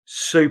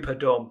 super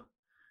dumb.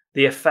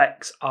 The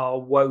effects are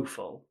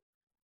woeful,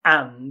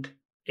 and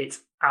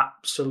it's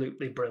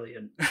absolutely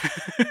brilliant.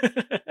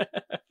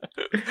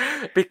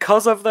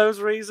 Because of those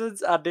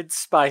reasons, and in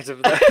spite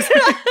of those.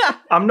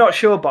 I'm not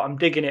sure, but I'm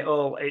digging it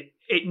all.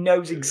 It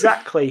knows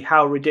exactly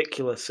how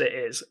ridiculous it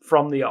is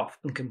from the off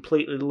and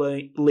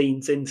completely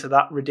leans into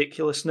that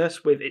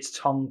ridiculousness with its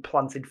tongue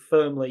planted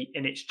firmly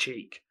in its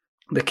cheek.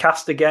 The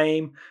caster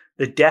game,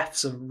 the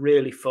deaths are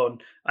really fun,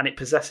 and it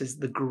possesses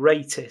the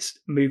greatest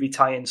movie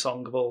tie-in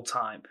song of all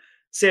time.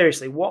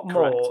 Seriously, what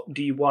more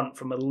do you want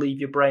from a leave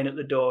your brain at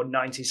the door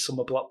 90s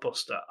summer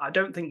blockbuster? I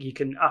don't think you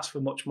can ask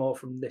for much more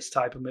from this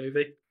type of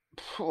movie.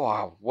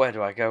 Wow, where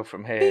do I go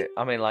from here?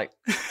 I mean, like,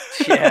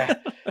 yeah.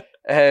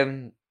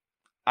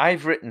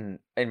 I've written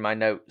in my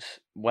notes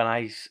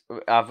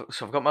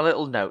I've got my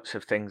little notes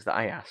of things that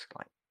I ask,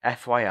 like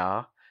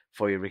FYR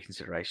for your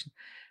reconsideration,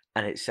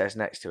 and it says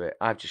next to it,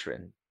 I've just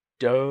written,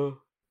 duh.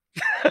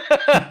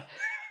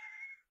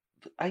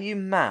 Are you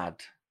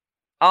mad?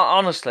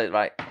 Honestly,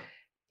 right,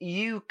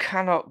 you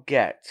cannot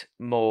get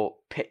more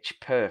pitch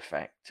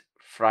perfect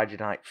Friday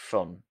night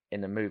fun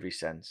in a movie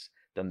sense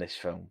than this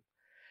film.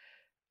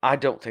 I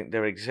don't think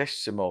there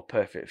exists a more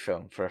perfect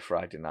film for a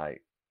Friday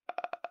night,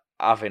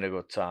 having a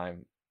good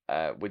time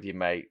with your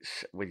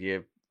mates, with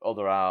your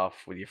other half,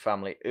 with your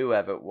family,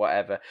 whoever,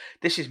 whatever.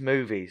 This is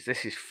movies.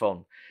 This is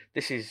fun.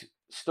 This is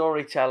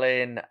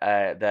storytelling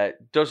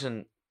that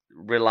doesn't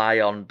rely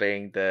on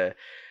being the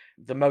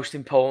most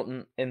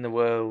important in the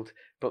world.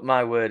 But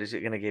my word, is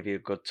it going to give you a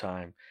good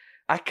time?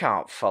 I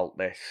can't fault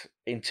this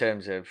in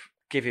terms of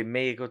giving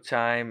me a good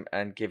time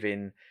and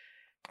giving,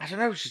 I don't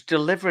know, just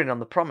delivering on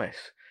the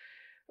promise.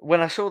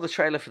 When I saw the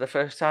trailer for the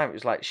first time, it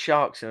was like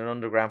sharks in an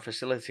underground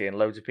facility and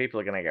loads of people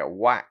are going to get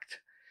whacked.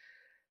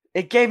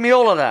 It gave me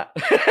all of that.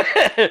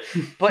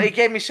 But it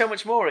gave me so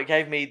much more. It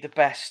gave me the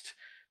best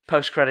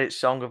post-credits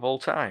song of all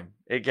time.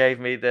 It gave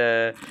me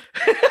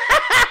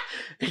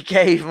it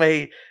gave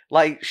me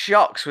like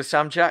shocks with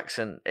Sam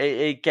Jackson.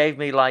 It gave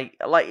me like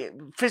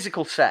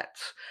physical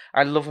sets.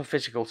 I love a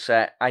physical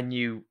set. I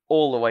knew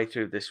all the way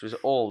through this was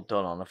all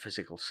done on a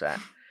physical set.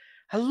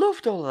 I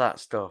loved all of that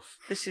stuff.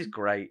 This is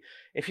great.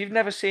 If you've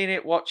never seen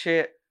it, watch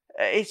it.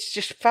 It's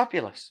just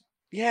fabulous.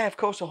 Yeah, of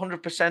course,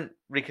 100%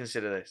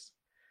 reconsider this.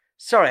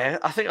 Sorry,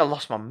 I think I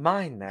lost my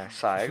mind there,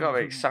 Si. I got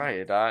very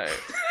excited.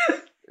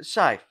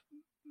 Si.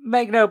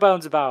 Make no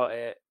bones about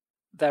it.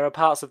 There are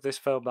parts of this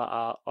film that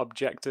are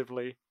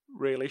objectively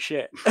really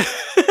shit.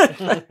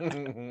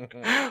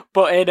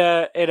 But in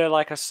a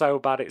like a so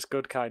bad it's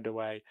good kind of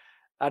way.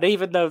 And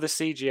even though the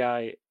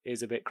CGI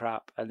is a bit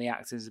crap and the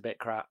acting is a bit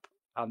crap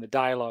and the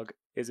dialogue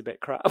is a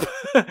bit crap,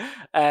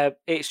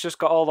 it's just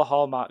got all the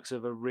hallmarks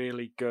of a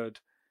really good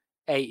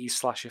 80s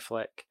slasher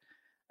flick.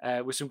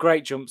 With some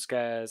great jump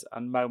scares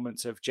and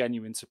moments of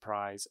genuine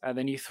surprise. And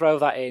then you throw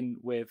that in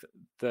with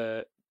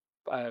the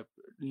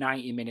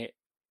 90-minute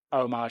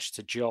homage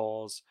to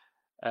Jaws,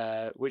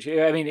 which,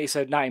 I mean, it's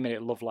a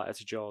 90-minute love letter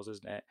to Jaws,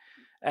 isn't it?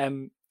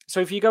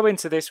 So if you go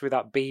into this with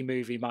that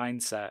B-movie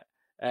mindset,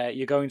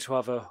 you're going to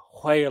have a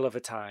whale of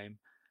a time.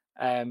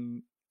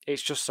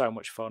 It's just so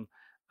much fun.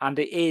 And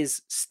it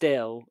is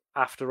still,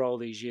 after all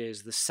these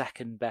years, the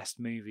second best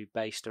movie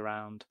based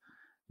around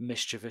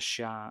mischievous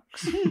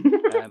sharks.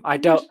 I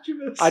don't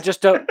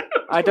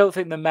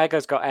think the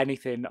Mega's got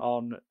anything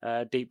on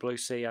Deep Blue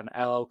Sea and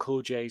LL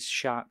Cool J's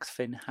shark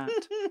fin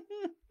hat.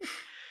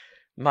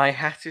 My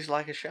hat is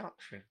like a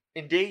shark's fin.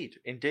 Indeed.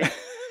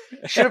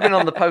 Should have been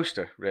on the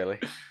poster, really.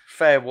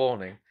 Fair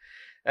warning.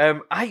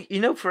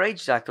 For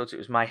ages I thought it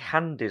was my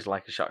hand is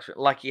like a shark's fin.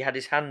 Like he had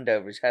his hand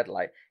over his head,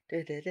 like.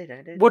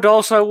 Would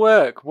also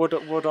work. Would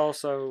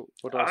also.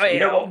 You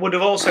know what would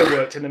have also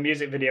worked in the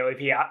music video if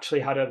he actually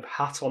had a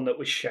hat on that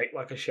was shaped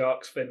like a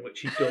shark's fin,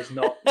 which he does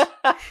not.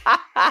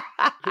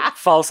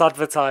 False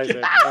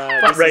advertising.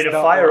 Rate of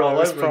fire all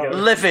over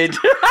again. Livid.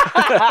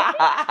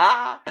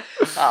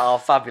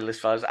 Oh, fabulous,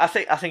 fellas! I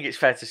think it's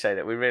fair to say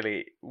that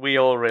we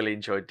all really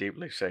enjoyed Deep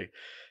Blue Sea.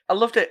 I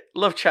loved it.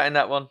 Loved chatting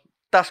that one.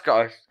 That's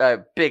got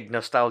a big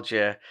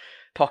nostalgia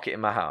pocket in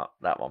my heart.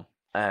 That one.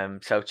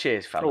 So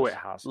cheers, fellas. Oh, it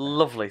has.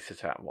 Lovely to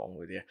chat one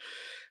with you.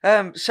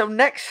 So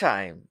next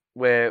time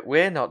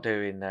we're not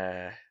doing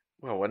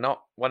we're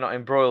not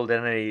embroiled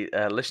in any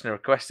listener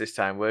requests this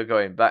time. We're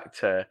going back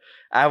to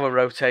our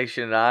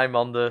rotation. I'm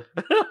on the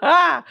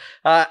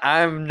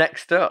I'm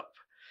next up.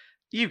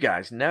 You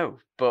guys know,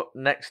 but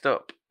next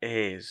up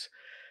it's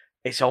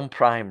on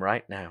Prime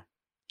right now.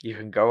 You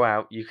can go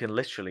out, you can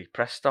literally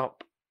press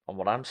stop on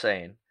what I'm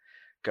saying,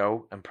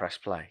 go and press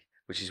play.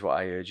 which is what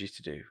I urge you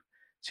to do,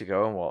 to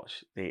go and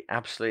watch the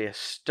absolutely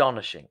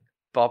astonishing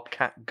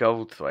Bobcat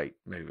Goldthwait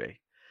movie.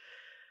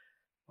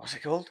 What's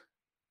it called?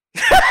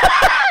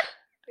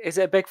 Is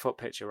it a Bigfoot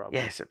picture, Rob?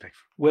 Yeah, it's a Bigfoot.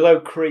 Willow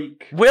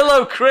Creek.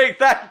 Willow Creek,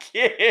 thank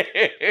you!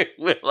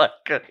 Willow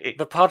Creek.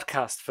 The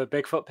podcast for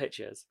Bigfoot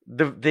pictures.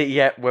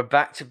 Yeah, we're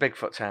back to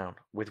Bigfoot Town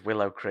with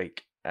Willow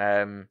Creek.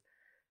 I'm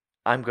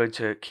going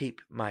to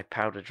keep my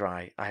powder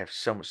dry. I have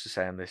so much to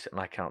say on this,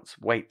 and I can't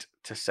wait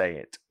to say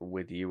it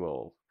with you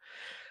all.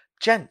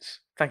 Gents,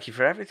 thank you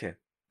for everything.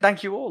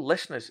 Thank you all,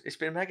 listeners. It's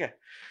been mega.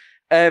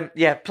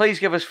 Please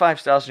give us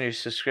 5 stars on your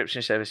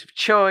subscription service of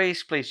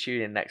choice. Please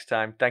tune in next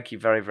time. Thank you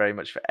very, very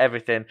much for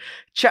everything.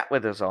 Chat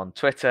with us on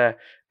Twitter,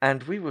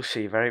 and we will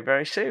see you very,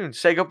 very soon.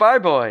 Say goodbye,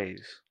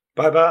 boys.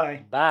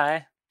 Bye-bye.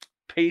 Bye.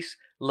 Peace,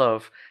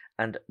 love,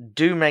 and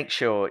do make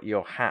sure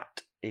your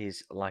hat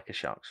is like a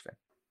shark's fin.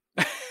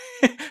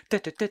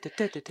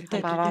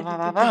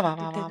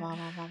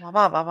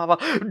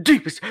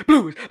 Deepest,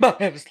 bluest, my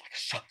head is like a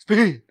shark's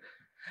fin.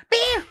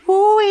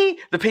 Hooey.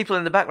 The people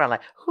in the background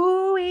like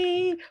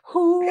hooey,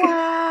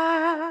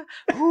 hoo-ah,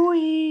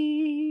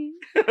 hooey.